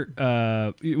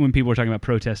remember when people were talking about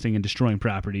protesting and destroying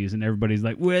properties, and everybody's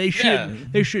like, well, they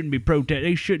shouldn't be protest.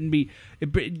 They shouldn't be.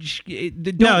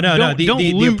 No.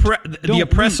 The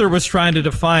oppressor was trying to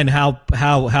define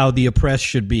how the oppressed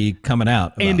should be coming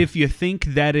out. And if you think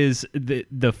that is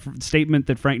the statement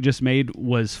that Frank just made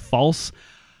was false,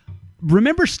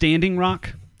 remember Standing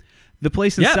Rock, the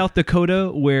place in South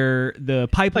Dakota where the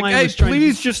pipeline was trying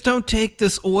please just don't take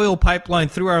this oil pipeline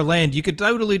through our land. You could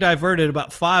totally divert it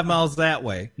about 5 miles that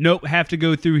way. Nope, have to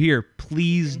go through here.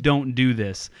 Please don't do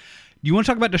this. You want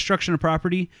to talk about destruction of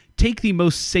property? Take the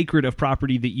most sacred of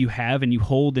property that you have and you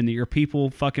hold and that your people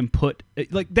fucking put,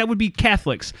 like that would be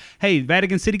Catholics. Hey,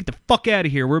 Vatican City, get the fuck out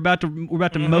of here. We're about to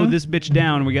mow this bitch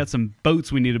down and we got some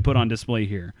boats we need to put on display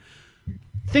here.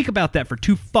 Think about that for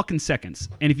 2 fucking seconds.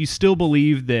 And if you still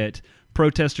believe that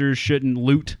protesters shouldn't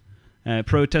loot,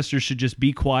 protesters should just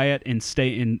be quiet and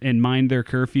stay and mind their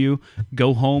curfew,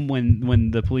 go home when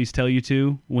the police tell you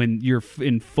to, when you're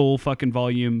in full fucking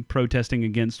volume protesting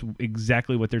against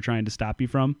exactly what they're trying to stop you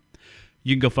from,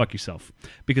 you can go fuck yourself.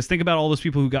 Because think about all those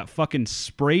people who got fucking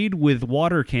sprayed with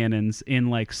water cannons in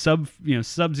like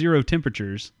sub-zero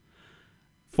temperatures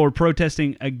for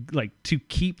protesting to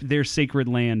keep their sacred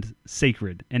land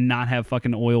sacred and not have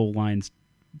fucking oil lines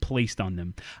placed on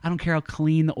them. I don't care how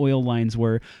clean the oil lines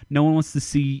were. No one wants to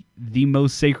see the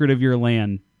most sacred of your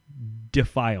land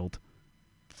defiled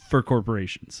for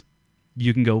corporations.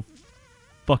 You can go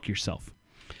fuck yourself.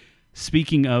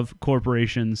 Speaking of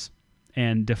corporations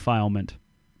and defilement,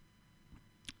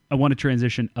 I want to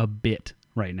transition a bit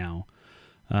right now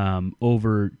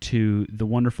over to the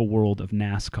wonderful world of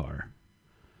NASCAR.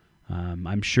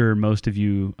 I'm sure most of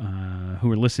you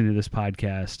who are listening to this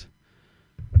podcast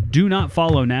do not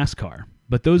follow NASCAR,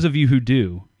 but those of you who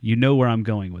do, you know where I'm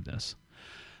going with this.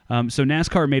 So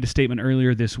NASCAR made a statement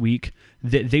earlier this week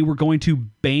that they were going to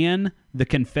ban the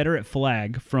Confederate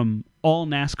flag from all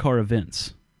NASCAR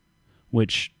events,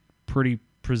 which pretty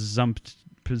presumptuous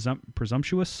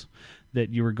that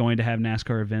you were going to have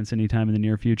NASCAR events anytime in the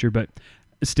near future. But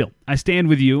still, I stand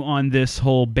with you on this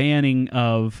whole banning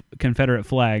of Confederate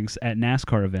flags at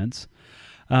NASCAR events.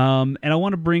 And I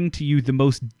want to bring to you the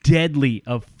most deadly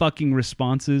of fucking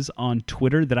responses on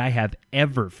Twitter that I have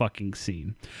ever fucking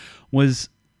seen. Was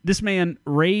this man,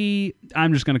 Ray,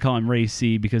 I'm just going to call him Ray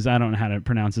C because I don't know how to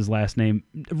pronounce his last name.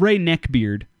 Ray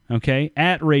Neckbeard, okay?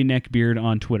 At Ray Neckbeard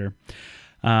on Twitter.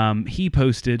 He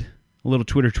posted a little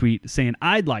Twitter tweet saying,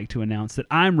 I'd like to announce that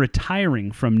I'm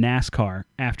retiring from NASCAR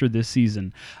after this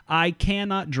season. I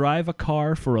cannot drive a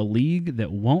car for a league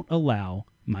that won't allow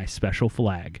my special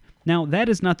flag. Now, that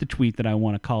is not the tweet that I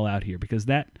want to call out here because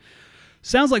that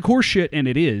sounds like horseshit, and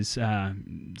it is.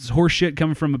 It's horseshit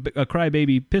coming from a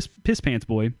crybaby piss pants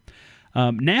boy.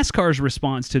 NASCAR's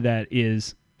response to that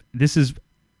is, this is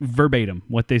verbatim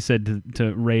what they said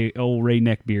to Ray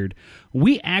Neckbeard.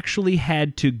 We actually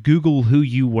had to Google who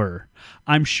you were.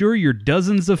 I'm sure your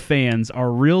dozens of fans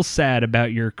are real sad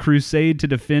about your crusade to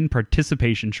defend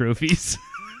participation trophies.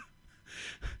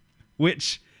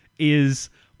 Which is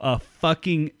a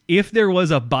fucking... If there was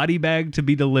a body bag to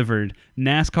be delivered,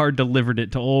 NASCAR delivered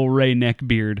it to old Ray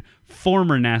Neckbeard,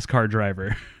 former NASCAR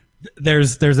driver.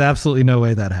 There's absolutely no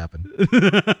way that happened.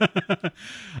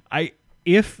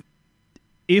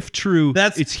 If true,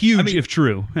 it's huge. I mean, if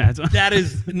true, that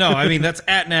is no. I mean, that's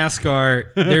at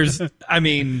NASCAR. There's, I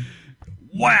mean,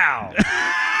 wow.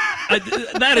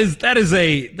 that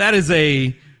is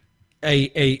a.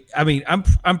 I mean,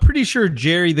 I'm pretty sure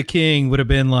Jerry the King would have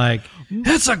been like,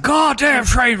 it's a goddamn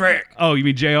train wreck. Oh, you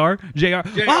mean JR?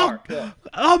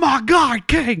 Oh my God,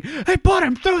 King! They put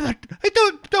him through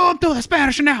the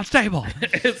Spanish announce table.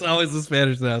 It's always the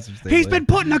Spanish announce table. He's been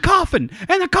put in a coffin,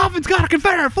 and the coffin's got a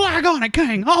Confederate flag on it,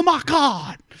 King. Oh my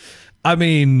God! I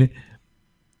mean,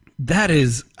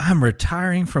 I'm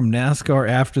retiring from NASCAR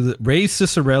after the Ray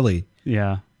Cicerelli.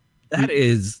 Yeah, that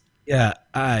is. Yeah,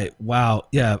 wow.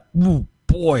 Yeah, ooh,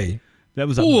 boy. That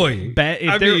was a bad.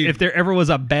 If there ever was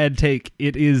a bad take,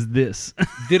 it is this.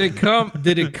 Did it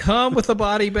come with a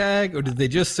body bag, or did they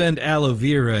just send aloe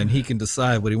vera and he can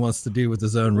decide what he wants to do with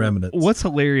his own remnants? What's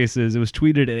hilarious is it was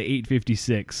tweeted at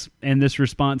 8:56, and this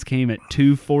response came at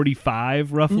 2:45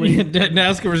 roughly.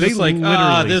 NASCAR was just like,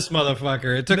 this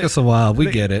motherfucker. It took us a while. We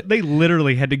get it. They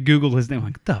literally had to Google his name.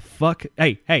 Like, what the fuck?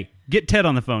 Hey, get Ted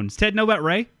on the phone. Does Ted know about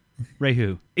Ray? Ray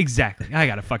who? Exactly. I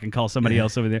gotta fucking call somebody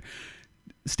else over there.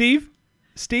 Steve,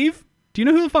 do you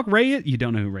know who the fuck Ray is? You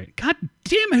don't know who Ray is. God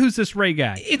damn it, who's this Ray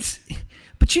guy? It's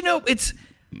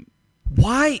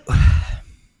why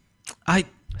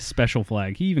special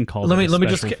flag. He even called let it me a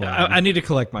just special flag. I need to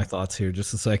collect my thoughts here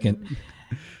just a second.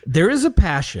 There is a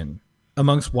passion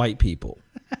amongst white people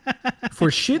for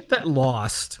shit that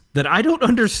lost that I don't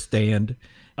understand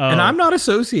and I'm not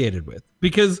associated with,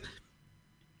 because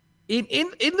in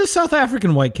the South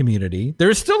African white community, there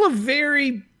is still a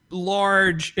very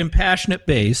large and passionate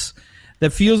base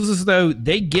that feels as though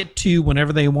they get to,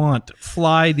 whenever they want,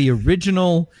 fly the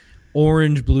original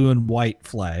orange, blue, and white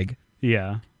flag.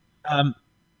 Yeah.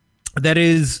 That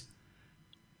is,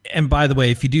 and by the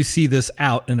way, if you do see this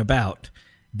out and about,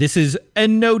 this is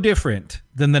no different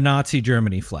than the Nazi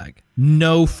Germany flag.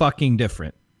 No fucking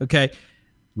different. Okay?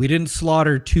 We didn't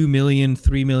slaughter 2 million,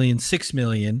 3 million, 6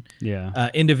 million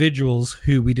individuals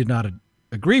who we did not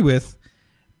agree with,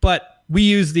 but we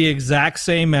use the exact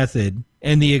same method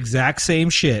and the exact same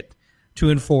shit to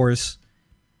enforce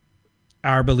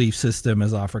our belief system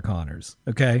as Afrikaners.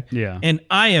 Okay? Yeah. And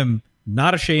I am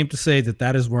not ashamed to say that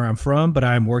that is where I'm from, but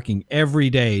I'm working every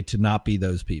day to not be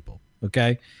those people.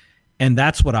 Okay? And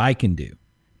that's what I can do.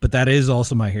 But that is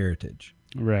also my heritage.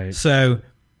 Right. So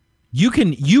you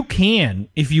can,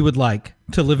 if you would like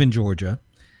to live in Georgia,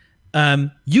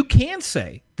 you can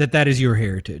say that that is your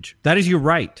heritage. That is your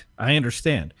right. I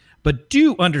understand. But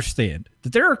do understand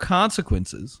that there are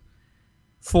consequences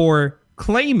for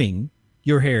claiming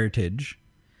your heritage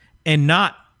and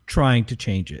not trying to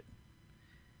change it.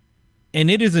 And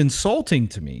it is insulting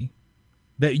to me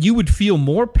that you would feel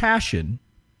more passion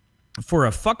for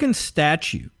a fucking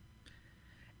statue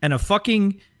and a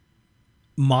fucking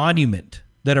monument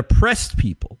that oppressed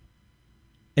people,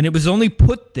 and it was only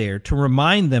put there to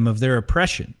remind them of their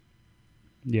oppression.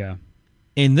 Yeah.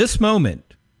 In this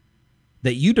moment,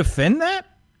 that you defend that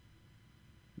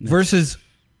versus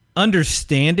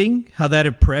understanding how that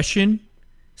oppression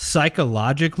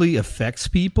psychologically affects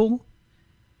people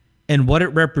and what it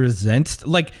represents,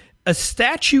 like a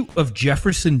statue of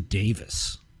Jefferson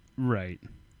Davis. Right.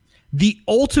 The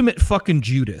ultimate fucking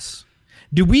Judas.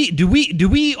 Do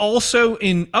we also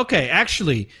okay,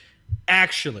 actually,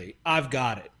 I've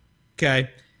got it. Okay.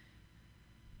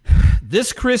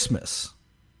 This Christmas,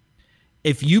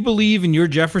 if you believe in your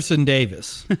Jefferson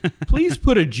Davis, please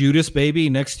put a Judas baby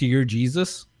next to your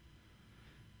Jesus.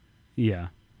 Yeah.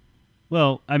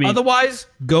 Well, I mean, otherwise,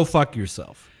 go fuck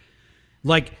yourself.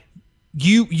 Like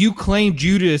you claim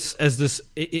Judas as this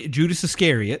Judas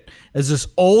Iscariot as this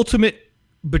ultimate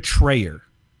betrayer,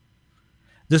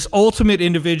 this ultimate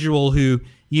individual who,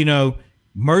 you know,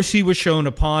 mercy was shown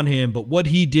upon him, but what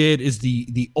he did is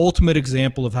the ultimate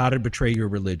example of how to betray your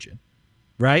religion,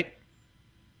 right?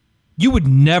 You would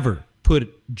never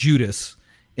put Judas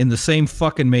in the same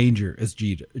fucking manger as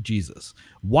Jesus.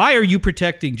 Why are you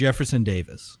protecting Jefferson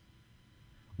Davis?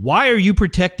 Why are you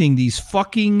protecting these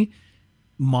fucking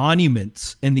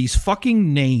monuments and these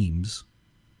fucking names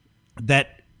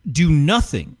that do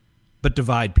nothing but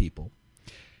divide people?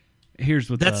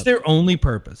 Here's what's That's their only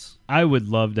purpose. I would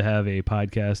love to have a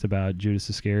podcast about Judas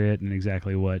Iscariot and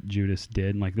exactly what Judas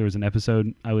did. Like, there was an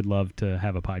episode, I would love to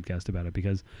have a podcast about it,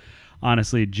 because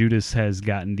honestly, Judas has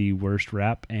gotten the worst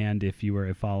rap. And if you are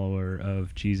a follower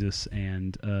of Jesus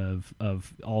and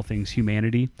of all things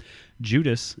humanity,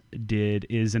 Judas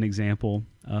is an example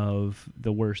of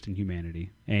the worst in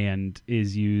humanity and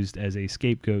is used as a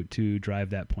scapegoat to drive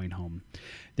that point home.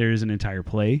 There is an entire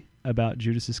play about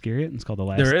Judas Iscariot, and it's called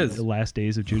The Last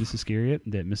Days of Judas Iscariot,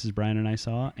 that Mrs. Bryan and I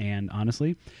saw. And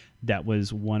honestly, that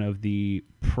was one of the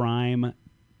prime,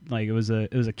 like, it was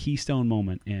a keystone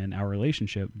moment in our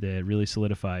relationship that really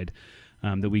solidified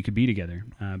that we could be together,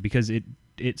 because it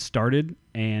started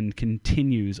and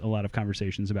continues a lot of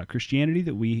conversations about Christianity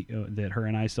that her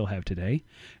and I still have today,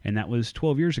 and that was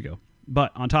 12 years ago.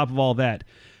 But on top of all that,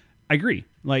 I agree.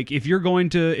 Like, if you're going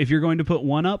to put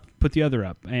one up, put the other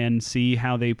up and see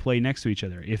how they play next to each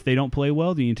other. If they don't play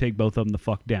well, then you take both of them the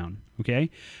fuck down. Okay.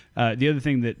 The other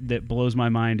thing that blows my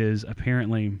mind is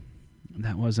apparently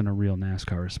that wasn't a real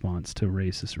NASCAR response to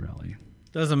racist rally.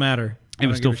 Doesn't matter. It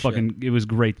was still fucking. It was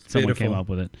great that someone came up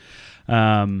with it.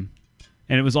 And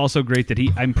it was also great that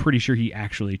I'm pretty sure he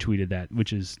actually tweeted that,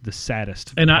 which is the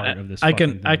saddest part of this. I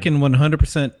can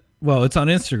 100%. Well, it's on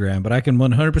Instagram, but I can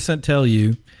 100% tell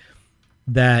you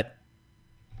that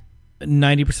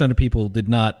 90% of people did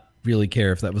not really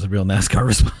care if that was a real NASCAR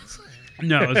response.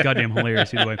 No, it was goddamn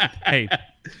hilarious either way. Hey,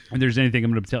 if there's anything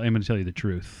I'm going to tell you the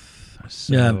truth.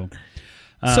 So,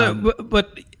 yeah.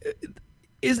 But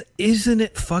isn't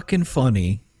it fucking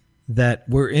funny that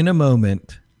we're in a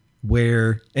moment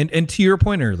where, and to your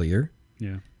point earlier,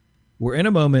 yeah, we're in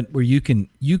a moment where you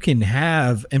can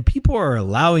have, and people are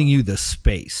allowing you the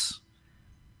space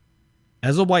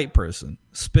as a white person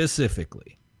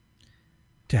specifically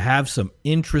to have some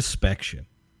introspection.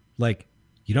 Like,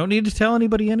 you don't need to tell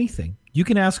anybody anything. You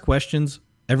can ask questions.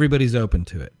 Everybody's open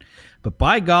to it. But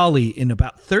by golly, in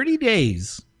about 30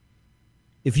 days,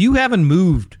 if you haven't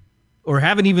moved or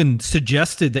haven't even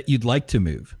suggested that you'd like to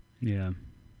move, yeah,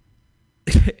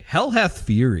 hell hath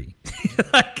fury.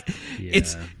 Like, yeah.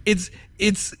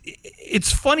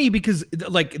 It's funny because,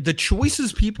 like, the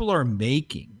choices people are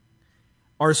making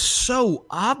are so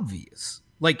obvious.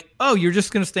 Like, oh, you're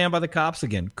just going to stand by the cops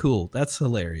again. Cool. That's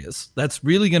hilarious. That's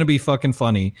really going to be fucking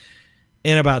funny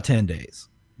in about 10 days.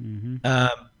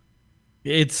 Mm-hmm.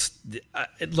 It's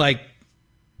like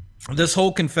this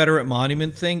whole Confederate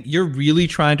monument thing. You're really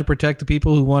trying to protect the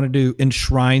people who wanted to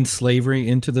enshrine slavery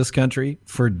into this country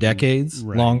for decades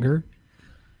longer.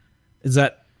 Is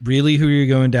that really who you're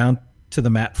going down to the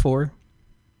mat for?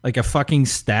 Like a fucking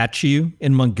statue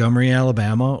in Montgomery,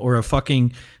 Alabama, or a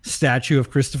fucking statue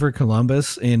of Christopher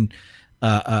Columbus in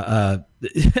at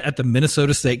the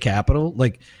Minnesota State Capitol?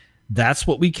 Like, that's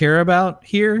what we care about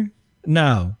here?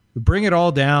 No. Bring it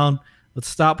all down. Let's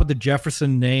stop with the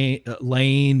Jefferson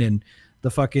Lane and the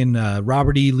fucking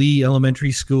Robert E. Lee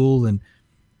Elementary School. And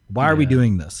why are we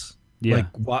doing this? Yeah.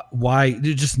 Like, why?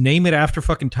 Just name it after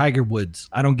fucking Tiger Woods.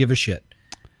 I don't give a shit.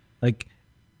 Like,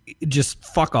 just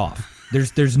fuck off.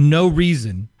 There's no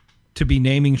reason to be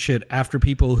naming shit after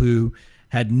people who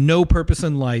had no purpose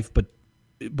in life but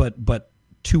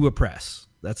to oppress.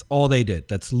 That's all they did.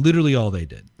 That's literally all they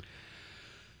did.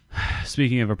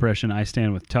 Speaking of oppression, I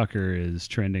Stand With Tucker is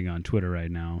trending on Twitter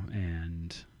right now,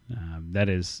 and that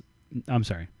is, I'm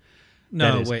sorry.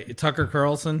 No, wait, Tucker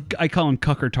Carlson? I call him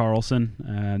Cucker Tarlson.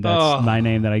 That's my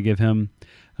name that I give him.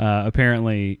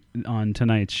 Apparently, on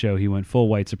tonight's show, he went full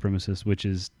white supremacist, which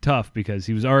is tough because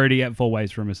he was already at full white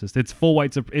supremacist.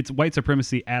 It's white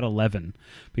supremacy at 11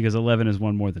 because 11 is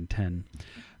one more than 10.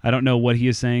 I don't know what he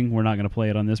is saying. We're not going to play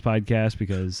it on this podcast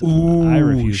because I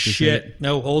refuse to say it.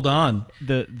 No, hold on.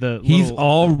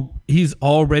 He's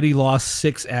already lost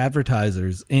 6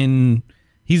 advertisers and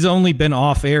he's only been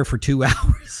off air for 2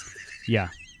 hours. Yeah.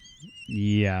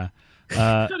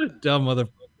 What a dumb motherfucker.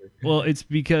 Well, it's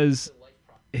because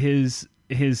his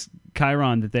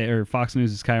Chiron or Fox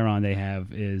News' Chiron they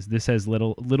have is this has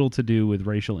little to do with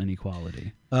racial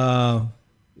inequality. Yeah.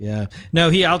 Yeah. No,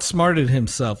 he outsmarted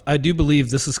himself. I do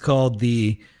believe this is called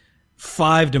the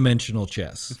 5-dimensional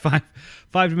chess.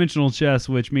 Five-dimensional chess,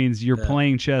 which means you're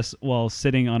playing chess while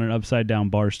sitting on an upside-down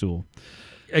bar stool.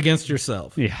 Against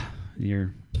yourself. Yeah.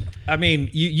 I mean,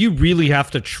 you really have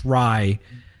to try.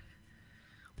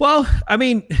 Well, I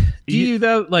mean, do you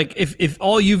though? Like, if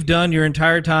all you've done your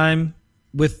entire time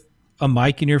with a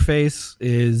mic in your face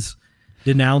is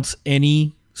denounce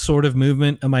any sort of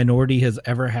movement a minority has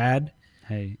ever had,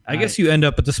 hey, I guess you end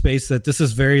up at the space that this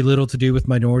has very little to do with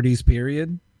minorities,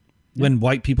 period. Yeah. When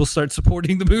white people start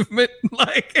supporting the movement,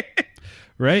 like,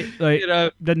 right? Like,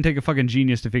 doesn't take a fucking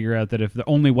genius to figure out that if the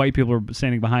only white people are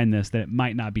standing behind this, that it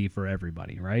might not be for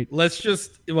everybody, right? Let's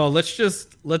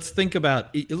think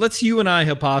about, let's you and I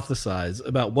hypothesize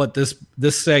about what this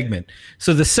segment.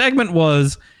 So the segment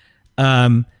was,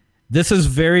 this has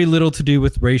very little to do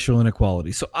with racial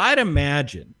inequality. So I'd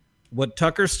imagine what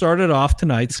Tucker started off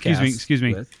tonight's excuse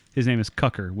me. With, his name is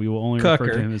Cucker. We will only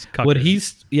refer to him as Cucker.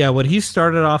 What he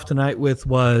started off tonight with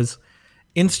was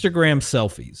Instagram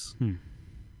selfies.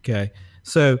 Okay.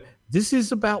 So this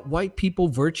is about white people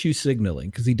virtue signaling,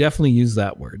 because he definitely used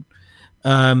that word.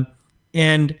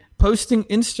 And posting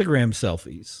Instagram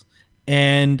selfies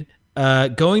and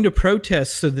going to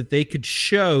protests so that they could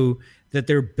show that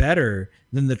they're better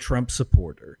than the Trump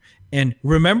supporter. And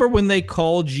remember when they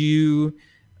called you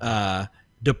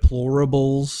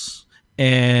deplorables?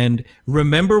 And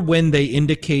remember when they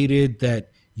indicated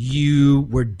that you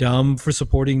were dumb for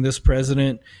supporting this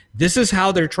president? This is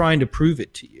how they're trying to prove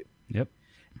it to you. Yep.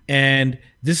 And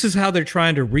this is how they're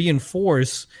trying to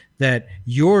reinforce that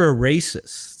you're a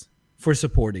racist for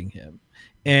supporting him.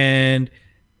 And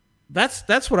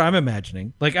that's what I'm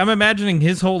imagining. Like, I'm imagining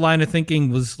his whole line of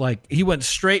thinking was like, he went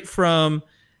straight from,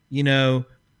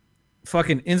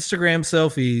 fucking Instagram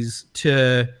selfies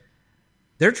to,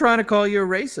 they're trying to call you a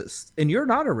racist, and you're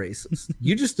not a racist.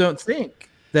 You just don't think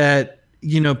that,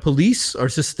 police are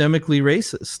systemically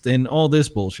racist and all this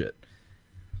bullshit.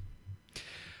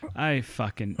 I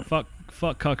fucking fuck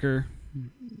Cucker.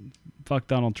 Fuck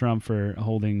Donald Trump for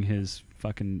holding his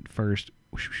fucking first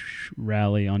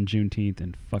rally on Juneteenth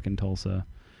in fucking Tulsa.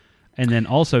 And then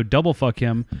also double fuck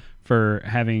him for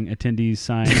having attendees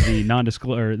sign the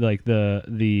non-disclosure, like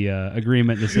the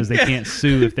agreement that says they can't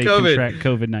sue if they contract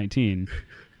COVID-19.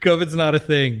 COVID's not a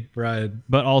thing, Brian.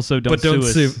 But also don't sue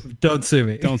us. Don't sue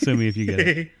me. Don't sue me if you get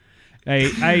it.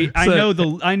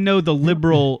 I know the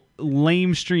liberal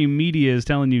lamestream media is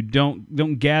telling you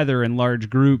don't gather in large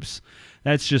groups.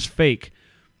 That's just fake.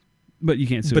 But you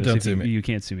can't sue us. You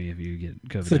can't sue me if you get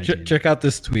COVID-19. So check out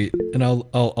this tweet, and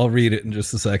I'll read it in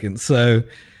just a second. So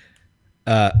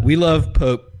we love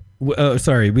Pope. We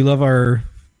love our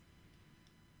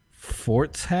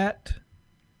Forts hat.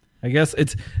 I guess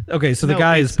it's okay. So the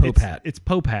guy is Pope hat. It's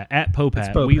Pope hat at Pope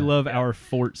hat. We love our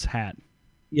Forts hat.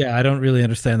 Yeah, I don't really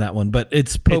understand that one, but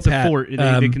it's Pope hat. It's a fort.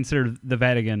 They consider the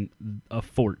Vatican a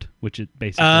fort, which it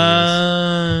basically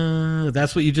is.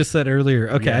 That's what you just said earlier.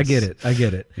 Okay, yes. I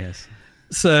get it. Yes.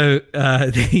 So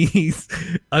he's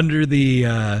under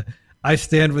the I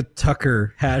stand with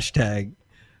Tucker hashtag.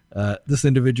 This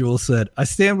individual said, I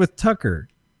stand with Tucker.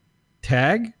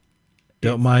 Tag?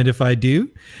 Don't mind if I do.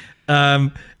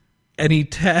 And he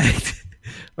tagged,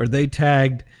 or they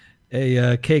tagged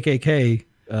a KKK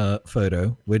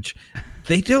photo, which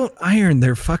they don't iron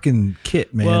their fucking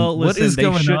kit, man. Well, listen, what is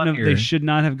going on here? They should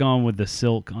not have gone with the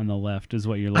silk on the left, is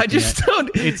what you're looking at. I just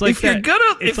don't. It's like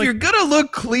if you're gonna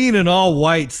look clean in all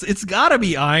whites, it's got to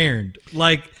be ironed.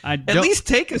 Like, at least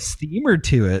take a steamer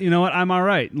to it. You know what? I'm all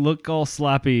right. Look all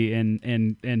sloppy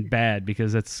and bad,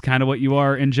 because that's kind of what you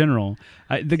are in general.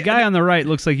 The guy on the right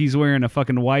looks like he's wearing a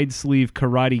fucking wide sleeve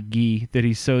karate gi that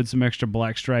he sewed some extra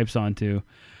black stripes onto.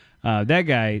 That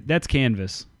guy, that's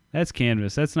canvas. That's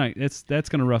canvas. That's not. That's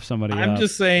gonna rough somebody up. I'm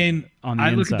just saying. On the I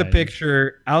look at the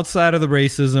picture outside of the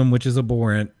racism, which is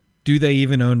abhorrent. Do they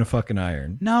even own a fucking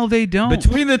iron? No, they don't.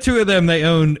 Between the two of them, they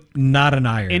own not an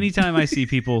iron. Anytime I see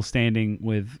people standing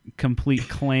with complete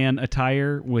Klan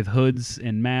attire, with hoods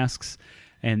and masks,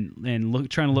 and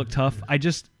trying to look tough, have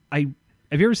you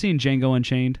ever seen Django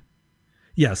Unchained?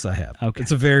 Yes, I have. Okay.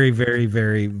 It's a very, very,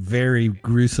 very, very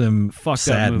gruesome,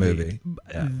 sad movie.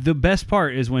 Yeah. The best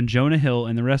part is when Jonah Hill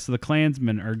and the rest of the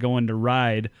Klansmen are going to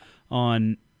ride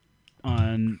on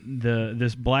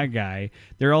this black guy.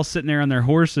 They're all sitting there on their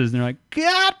horses, and they're like,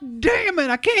 "God damn it,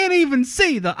 I can't even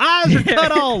see. The eyes are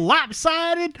cut all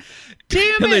lopsided. Damn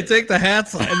it!" And they take the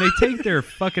hats off, and they take their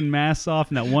fucking masks off.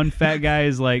 And that one fat guy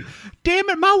is like, "Damn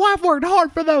it, my wife worked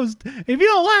hard for those. If you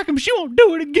don't like them, she won't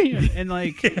do it again." And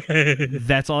like,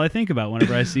 that's all I think about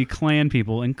whenever I see Klan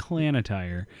people in Klan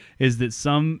attire, is that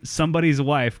somebody's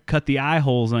wife cut the eye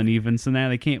holes uneven, so now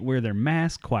they can't wear their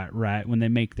mask quite right when they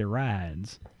make their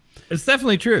rides. It's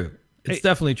definitely true. It's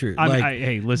definitely true.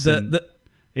 Hey, listen.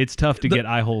 It's tough to get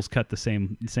eye holes cut the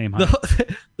same height.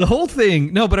 The whole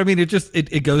thing. No, but I mean,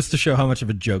 it goes to show how much of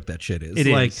a joke that shit is. It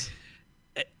like, is.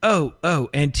 Oh,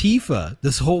 Antifa,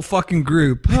 this whole fucking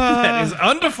group that is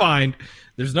undefined.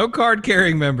 There's no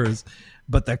card-carrying members,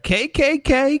 but the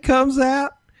KKK comes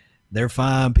out. They're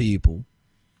fine people.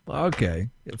 Okay,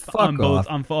 fuck off.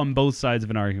 On both sides of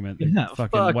an argument. Yeah,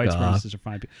 fucking white supremacists are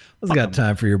fine people. I've got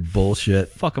time for your bullshit.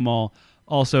 Fuck them all.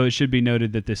 Also, it should be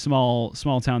noted that the small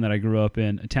town that I grew up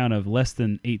in, a town of less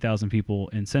than 8,000 people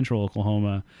in central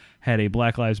Oklahoma, had a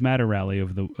Black Lives Matter rally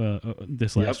over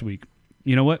this last week.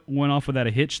 You know what went off without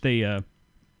a hitch? They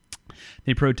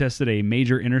protested a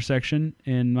major intersection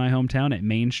in my hometown at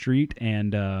Main Street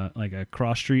and like a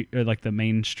cross street, or like the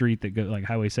main street that goes like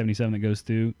Highway 77 that goes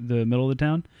through the middle of the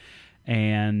town,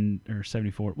 or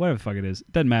 74, whatever the fuck it is,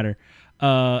 doesn't matter.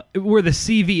 Where the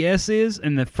CVS is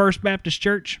and the First Baptist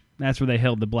Church, that's where they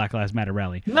held the Black Lives Matter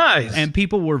rally. Nice. And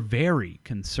people were very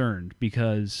concerned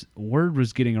because word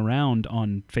was getting around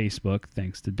on Facebook,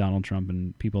 thanks to Donald Trump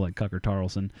and people like Tucker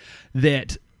Carlson,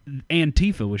 that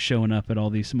Antifa was showing up at all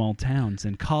these small towns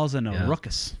and causing a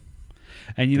ruckus.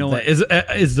 And you know what?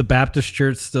 Is the Baptist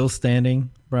Church still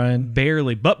standing, Brian?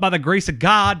 Barely, but by the grace of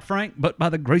God, Frank. But by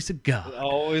the grace of God.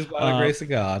 Always by the grace of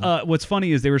God. What's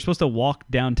funny is they were supposed to walk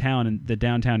downtown, and the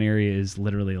downtown area is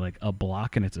literally like a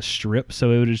block, and it's a strip.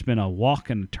 So it would have just been a walk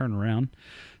and a turn around.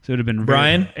 So it would have been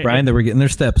Brian. They were getting their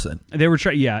steps in. They were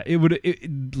trying. Yeah,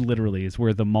 it literally is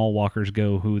where the mall walkers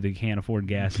go who they can't afford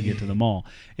gas to get to the mall.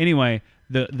 Anyway.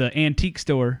 The antique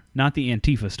store, not the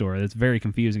Antifa store. That's very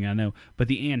confusing, I know. But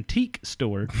the antique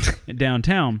store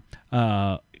downtown,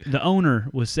 the owner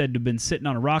was said to have been sitting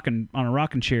on a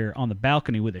rocking chair on the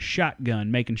balcony with a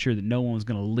shotgun, making sure that no one was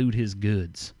going to loot his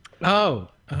goods. Oh,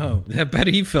 I bet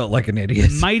he felt like an idiot.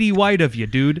 Mighty white of you,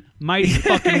 dude. Mighty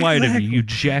fucking white of you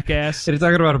jackass. And he's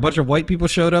talking about a bunch of white people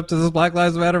showed up to this Black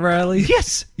Lives Matter rally?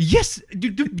 Yes,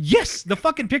 dude, yes. The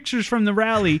fucking pictures from the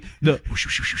rally,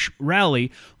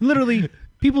 rally, literally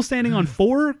people standing on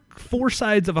four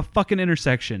sides of a fucking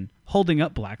intersection holding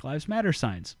up Black Lives Matter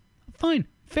signs. Fine.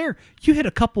 Fair. You hit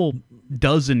a couple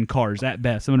dozen cars at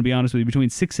best. I'm going to be honest with you. Between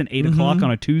 6 and 8 o'clock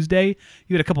on a Tuesday,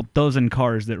 you had a couple dozen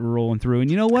cars that were rolling through. And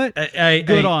you know what?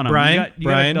 Good on them. Brian, you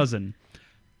got a dozen.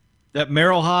 That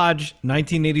Merrill Hodge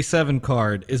 1987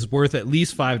 card is worth at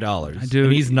least $5. Dude,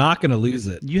 and he's not going to lose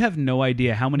it. You have no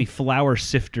idea how many flour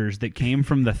sifters that came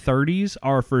from the 30s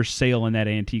are for sale in that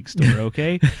antique store,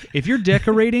 okay? If you're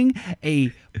decorating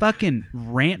a fucking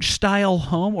ranch-style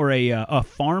home or a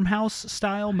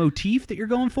farmhouse-style motif that you're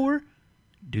going for,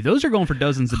 dude, those are going for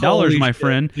dozens of dollars, my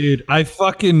friend. Dude, I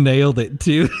fucking nailed it,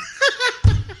 too.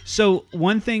 So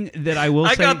one thing that I will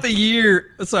say... I got the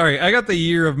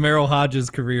year of Merrill Hodge's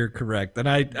career correct. And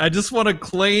I just want to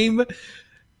claim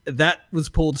that was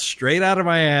pulled straight out of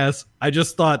my ass. I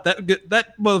just thought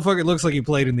that motherfucker looks like he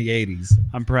played in the 80s.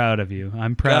 I'm proud of you.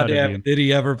 I'm proud of you. Did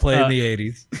he ever play in the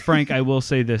 80s? Frank, I will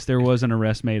say this. There was an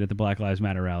arrest made at the Black Lives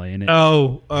Matter rally. And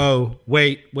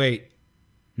wait.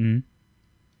 Hmm?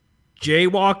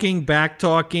 Jaywalking,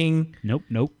 backtalking.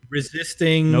 Nope.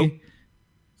 Resisting. Nope.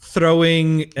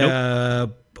 Throwing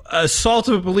assault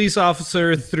of a police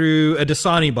officer through a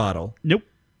Dasani bottle. Nope.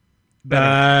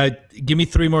 Give me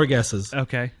 3 more guesses.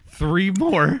 Okay. 3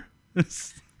 more.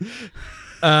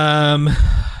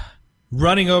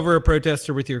 Running over a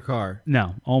protester with your car.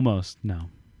 No, almost. No.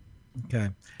 Okay.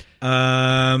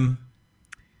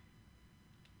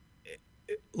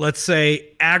 Let's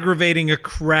say aggravating a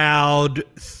crowd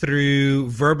through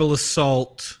verbal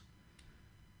assault.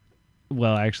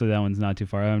 Well, actually, that one's not too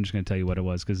far. I'm just going to tell you what it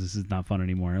was because this is not fun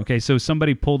anymore. Okay, so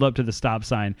somebody pulled up to the stop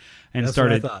sign and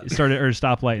started or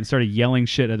stoplight and started yelling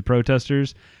shit at the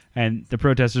protesters, and the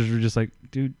protesters were just like,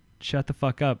 "Dude, shut the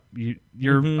fuck up!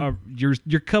 You're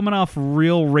coming off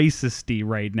real racisty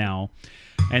right now."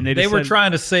 And they were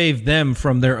trying to save them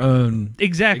from their own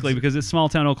because it's small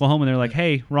town Oklahoma. And they're like,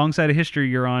 "Hey, wrong side of history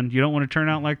you're on. You don't want to turn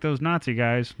out like those Nazi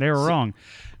guys. They were wrong."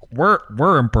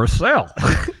 we're in Purcell.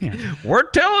 Yeah. We're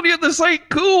telling you this ain't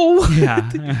cool.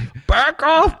 Yeah. Back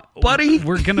off, buddy.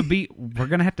 We're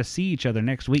gonna have to see each other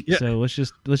next week. Yeah. So let's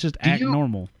just act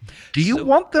normal. Do you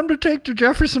want them to take the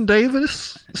Jefferson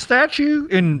Davis statue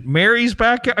in Mary's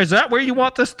backyard? Is that where you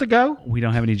want this to go? We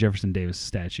don't have any Jefferson Davis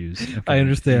statues. Okay, I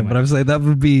understand, anyway. but I'm saying that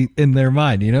would be in their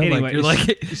mind, you know? Anyway, like you're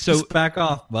like, so- just back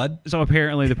off, bud. So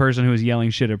apparently the person who was yelling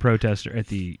shit at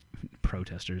the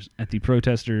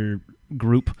protester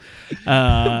group,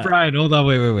 Brian, hold on,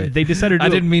 wait. they decided to I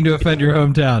didn't mean to offend your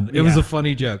hometown. It was Yeah. a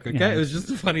funny joke, okay? Yeah. It was just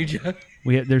a funny joke.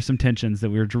 there's some tensions that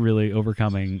we're really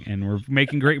overcoming, and we're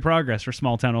making great progress for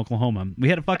small town Oklahoma. We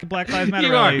had a fucking Black Lives Matter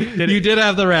You are. rally. You did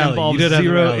have the rally. Involved You did have the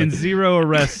zero rally. and zero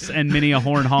arrests and many a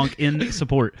horn honk in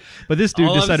support. But this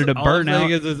dude decided to burn out.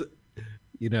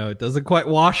 It doesn't quite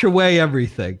wash away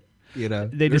everything. There's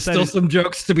decided- still some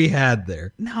jokes to be had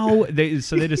there. No, they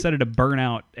decided to burn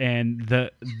out, and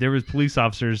there was police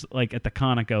officers like at the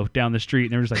Conoco down the street,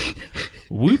 and there was like,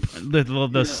 whoop,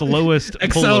 the slowest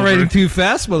Accelerating pullover. too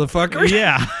fast, motherfucker.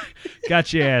 Yeah,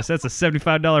 got your ass. That's a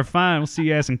 $75 fine. We'll see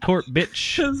your ass in court,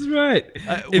 bitch. That's right.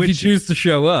 If you which- choose to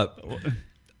show up.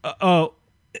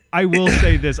 I will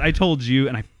say this. I told you,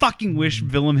 and I fucking wish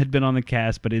Willem had been on the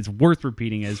cast, but it's worth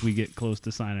repeating as we get close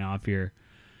to signing off here.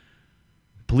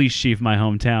 Police chief in my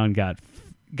hometown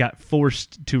got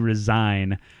forced to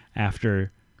resign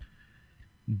after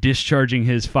discharging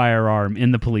his firearm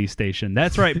in the police station.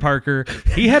 That's right, Parker.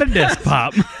 He had a desk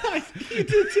pop. You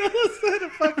did tell us that a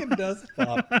fucking desk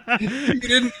pop.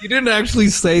 You didn't actually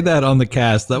say that on the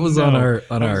cast. That was on our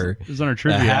It was on our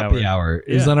trivia happy hour.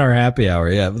 It was on our happy hour.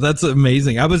 Yeah, but that's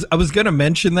amazing. I was gonna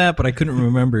mention that, but I couldn't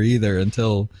remember either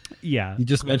until Yeah. you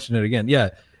just mentioned it again. Yeah,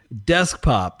 desk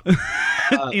pop.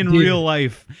 In dude. real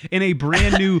life, in a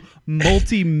brand new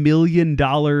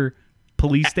multi-million-dollar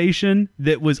police station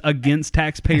that was against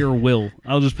taxpayer will.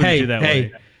 I'll just put it to you that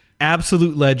way.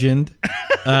 Absolute legend.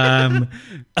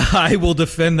 I will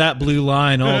defend that blue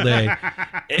line all day.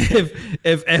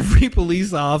 If every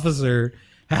police officer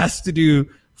has to do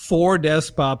 4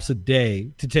 desk pops a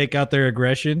day to take out their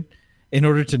aggression in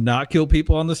order to not kill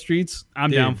people on the streets,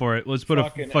 I'm down for it. Let's put a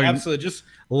fucking absolutely just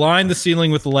line the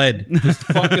ceiling with lead. Just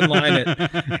fucking line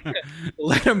it.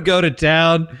 Let them go to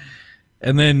town.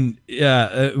 And then,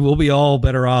 we'll be all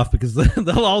better off because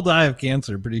they'll all die of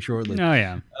cancer pretty shortly. Oh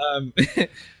yeah.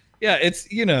 Yeah, it's,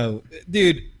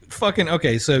 dude, fucking,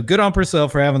 okay, so good on Purcell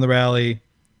for having the rally.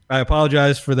 I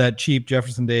apologize for that cheap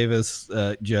Jefferson Davis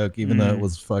joke, even though it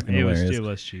was fucking hilarious. It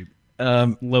was cheap.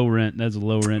 Low rent. That's a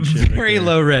low rent shit. Very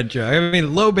low rent joke. I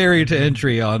mean, low barrier to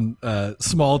entry on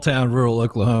small town rural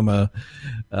Oklahoma.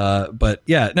 But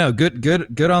yeah, no,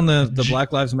 good on the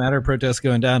Black Lives Matter protests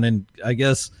going down, and I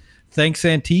guess thanks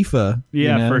Antifa.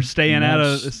 For staying out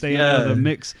of the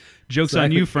mix. Joke's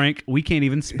on you, Frank. We can't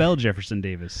even spell Jefferson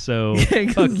Davis, so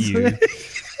fuck you.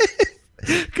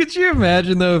 Could you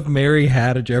imagine though if Mary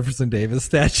had a Jefferson Davis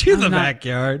statue in the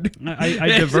backyard? I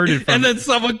diverted from and then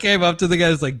someone came up to the guy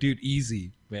and was like, dude,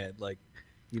 easy, man. Like,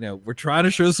 we're trying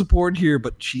to show support here,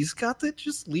 but she's got to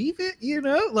just leave it,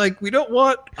 Like, we don't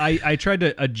want... I tried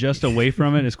to adjust away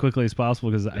from it as quickly as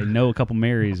possible because I know a couple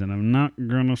Marys, and I'm not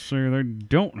going to say they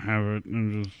don't have it.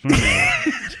 I'm just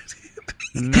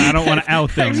saying. I don't want to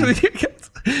out them.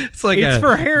 It's like it's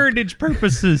for heritage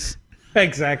purposes.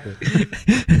 Exactly.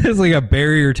 It's like a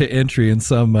barrier to entry in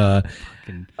some I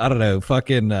don't know,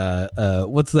 fucking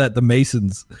what's that? The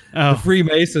Masons. Oh. The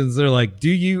Freemasons, they're like, do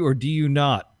you or do you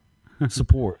not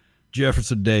support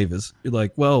Jefferson Davis? You're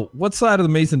like, well, what side of the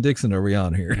Mason-Dixon are we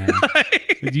on here? Yeah.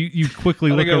 you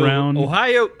quickly look around.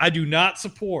 Ohio, I do not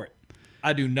support.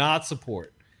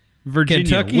 Virginia,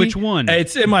 Kentucky, which one?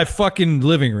 It's in my fucking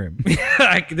living room.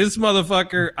 Like, this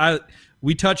motherfucker,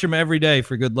 we touch him every day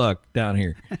for good luck down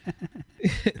here.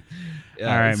 All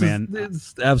right, man.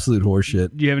 It's absolute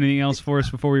horseshit. Do you have anything else for us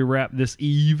before we wrap this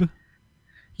eve?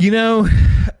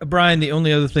 Brian, the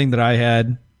only other thing that I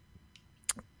had,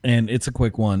 and it's a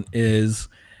quick one, is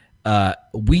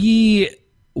we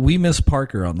miss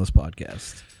Parker on this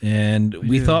podcast. And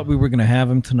we thought we were going to have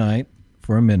him tonight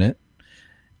for a minute,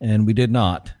 and we did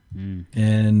not.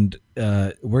 And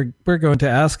we're going to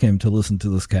ask him to listen to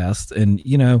this cast, and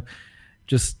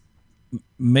just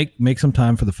make some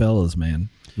time for the fellas, man.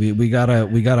 We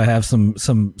gotta have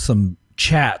some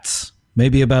chats,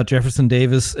 maybe about Jefferson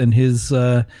Davis and his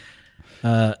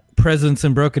presence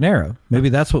in Broken Arrow. Maybe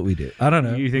that's what we do. I don't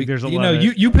know. You think there's a lot of...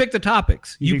 You pick the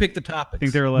topics. You pick the topics.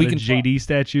 Think there are a lot of JD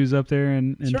statues up there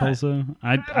in Tulsa?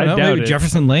 I don't know, doubt maybe it.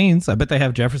 Jefferson Lanes. I bet they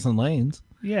have Jefferson Lanes.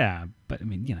 Yeah, but I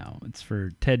mean, it's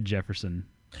for Ted Jefferson.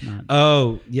 Not...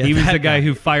 Oh, yeah. He was the guy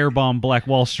who firebombed Black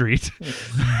Wall Street.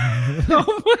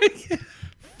 Oh my God.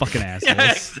 fucking assholes.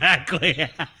 Yeah, exactly.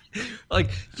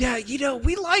 Like, yeah,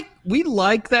 we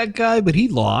like that guy, but he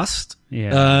lost.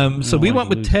 Yeah. So we went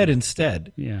with Ted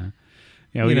instead. Yeah.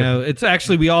 It's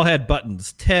actually, we all had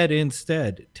buttons. Ted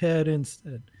instead. It's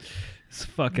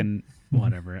fucking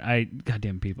whatever.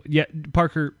 Goddamn people. Yeah,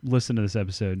 Parker, listen to this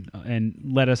episode and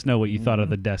let us know what you thought of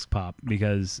the desk pop,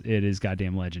 because it is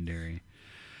goddamn legendary.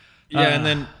 Yeah, and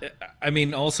then, I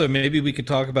mean, also maybe we could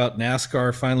talk about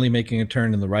NASCAR finally making a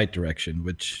turn in the right direction,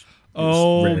 which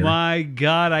rare. My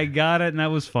God, I got it, and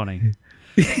that was funny.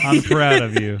 I'm proud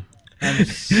of you. I'm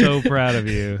so proud of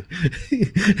you.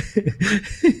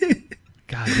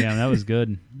 God damn, that was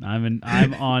good. I'm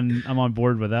on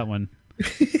board with that one.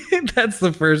 That's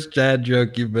the first Chad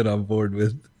joke you've been on board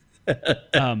with.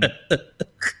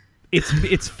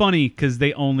 It's funny because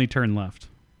they only turn left.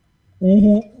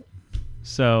 Mm-hmm.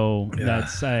 So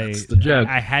that's the joke.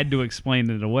 I had to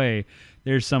explain it away.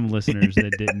 There's some listeners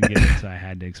that didn't get it, so I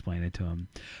had to explain it to them.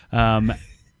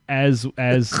 As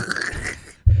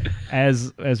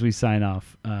we sign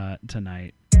off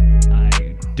tonight,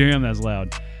 damn, that's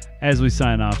loud. As we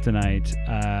sign off tonight,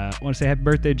 I want to say happy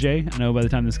birthday, Jay. I know by the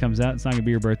time this comes out, it's not going to be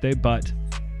your birthday, but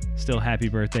still happy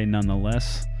birthday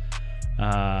nonetheless.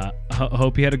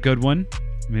 Hope you had a good one.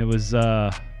 I mean, it was,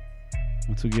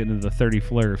 once we get into the 30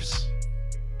 flurfs,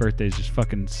 birthdays just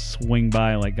fucking swing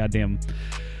by like goddamn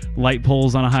light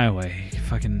poles on a highway.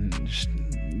 Fucking just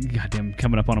goddamn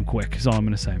coming up on them quick is all I'm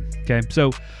going to say. Okay,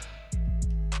 so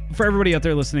for everybody out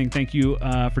there listening, thank you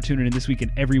for tuning in this week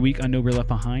and every week on Nobody Left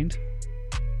Behind.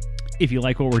 If you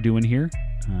like what we're doing here,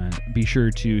 be sure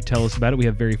to tell us about it. We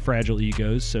have very fragile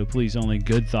egos, so please only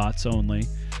good thoughts only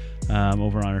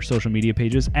over on our social media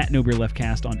pages at No Beer Left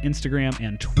Cast on Instagram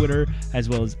and Twitter, as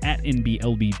well as at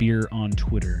NBLB Beer on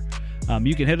Twitter.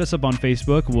 You can hit us up on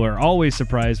Facebook. We're always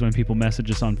surprised when people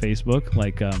message us on Facebook.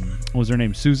 Like, what was her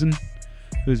name? Susan,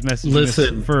 who's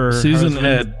messaging us for Susan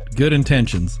had good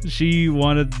intentions. She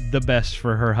wanted the best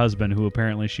for her husband, who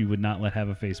apparently she would not let have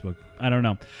a Facebook. I don't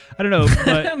know,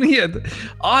 but yeah,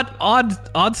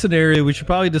 odd scenario. We should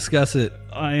probably discuss it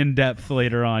in depth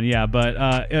later on. Yeah,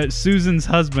 but Susan's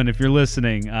husband, if you're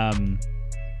listening,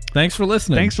 thanks for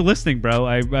listening. Thanks for listening,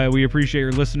 bro. We appreciate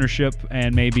your listenership,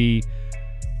 and maybe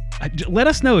let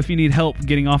us know if you need help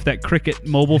getting off that Cricket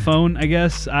mobile phone. I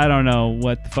guess I don't know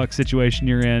what the fuck situation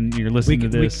you're in. You're listening to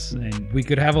this, and we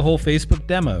could have a whole Facebook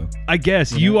demo. I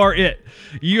guess you are it.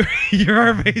 You're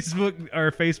our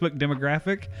Facebook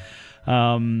demographic.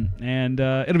 And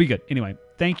it'll be good. Anyway,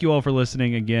 thank you all for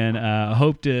listening again. I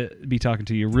hope to be talking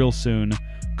to you real soon.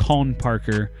 Colin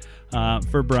Parker,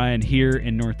 for Brian here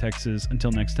in North Texas.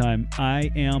 Until next time,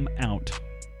 I am out.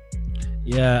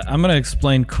 Yeah, I'm going to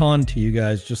explain con to you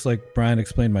guys, just like Brian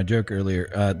explained my joke earlier.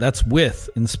 That's with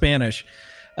in Spanish.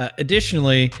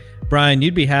 Additionally, Brian,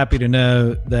 you'd be happy to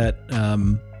know that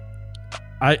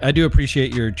I do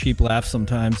appreciate your cheap laughs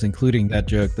sometimes, including that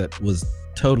joke that was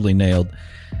totally nailed.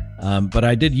 But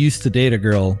I did used to date a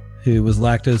girl who was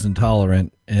lactose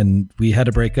intolerant, and we had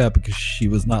to break up because she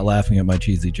was not laughing at my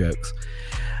cheesy jokes.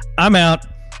 I'm out.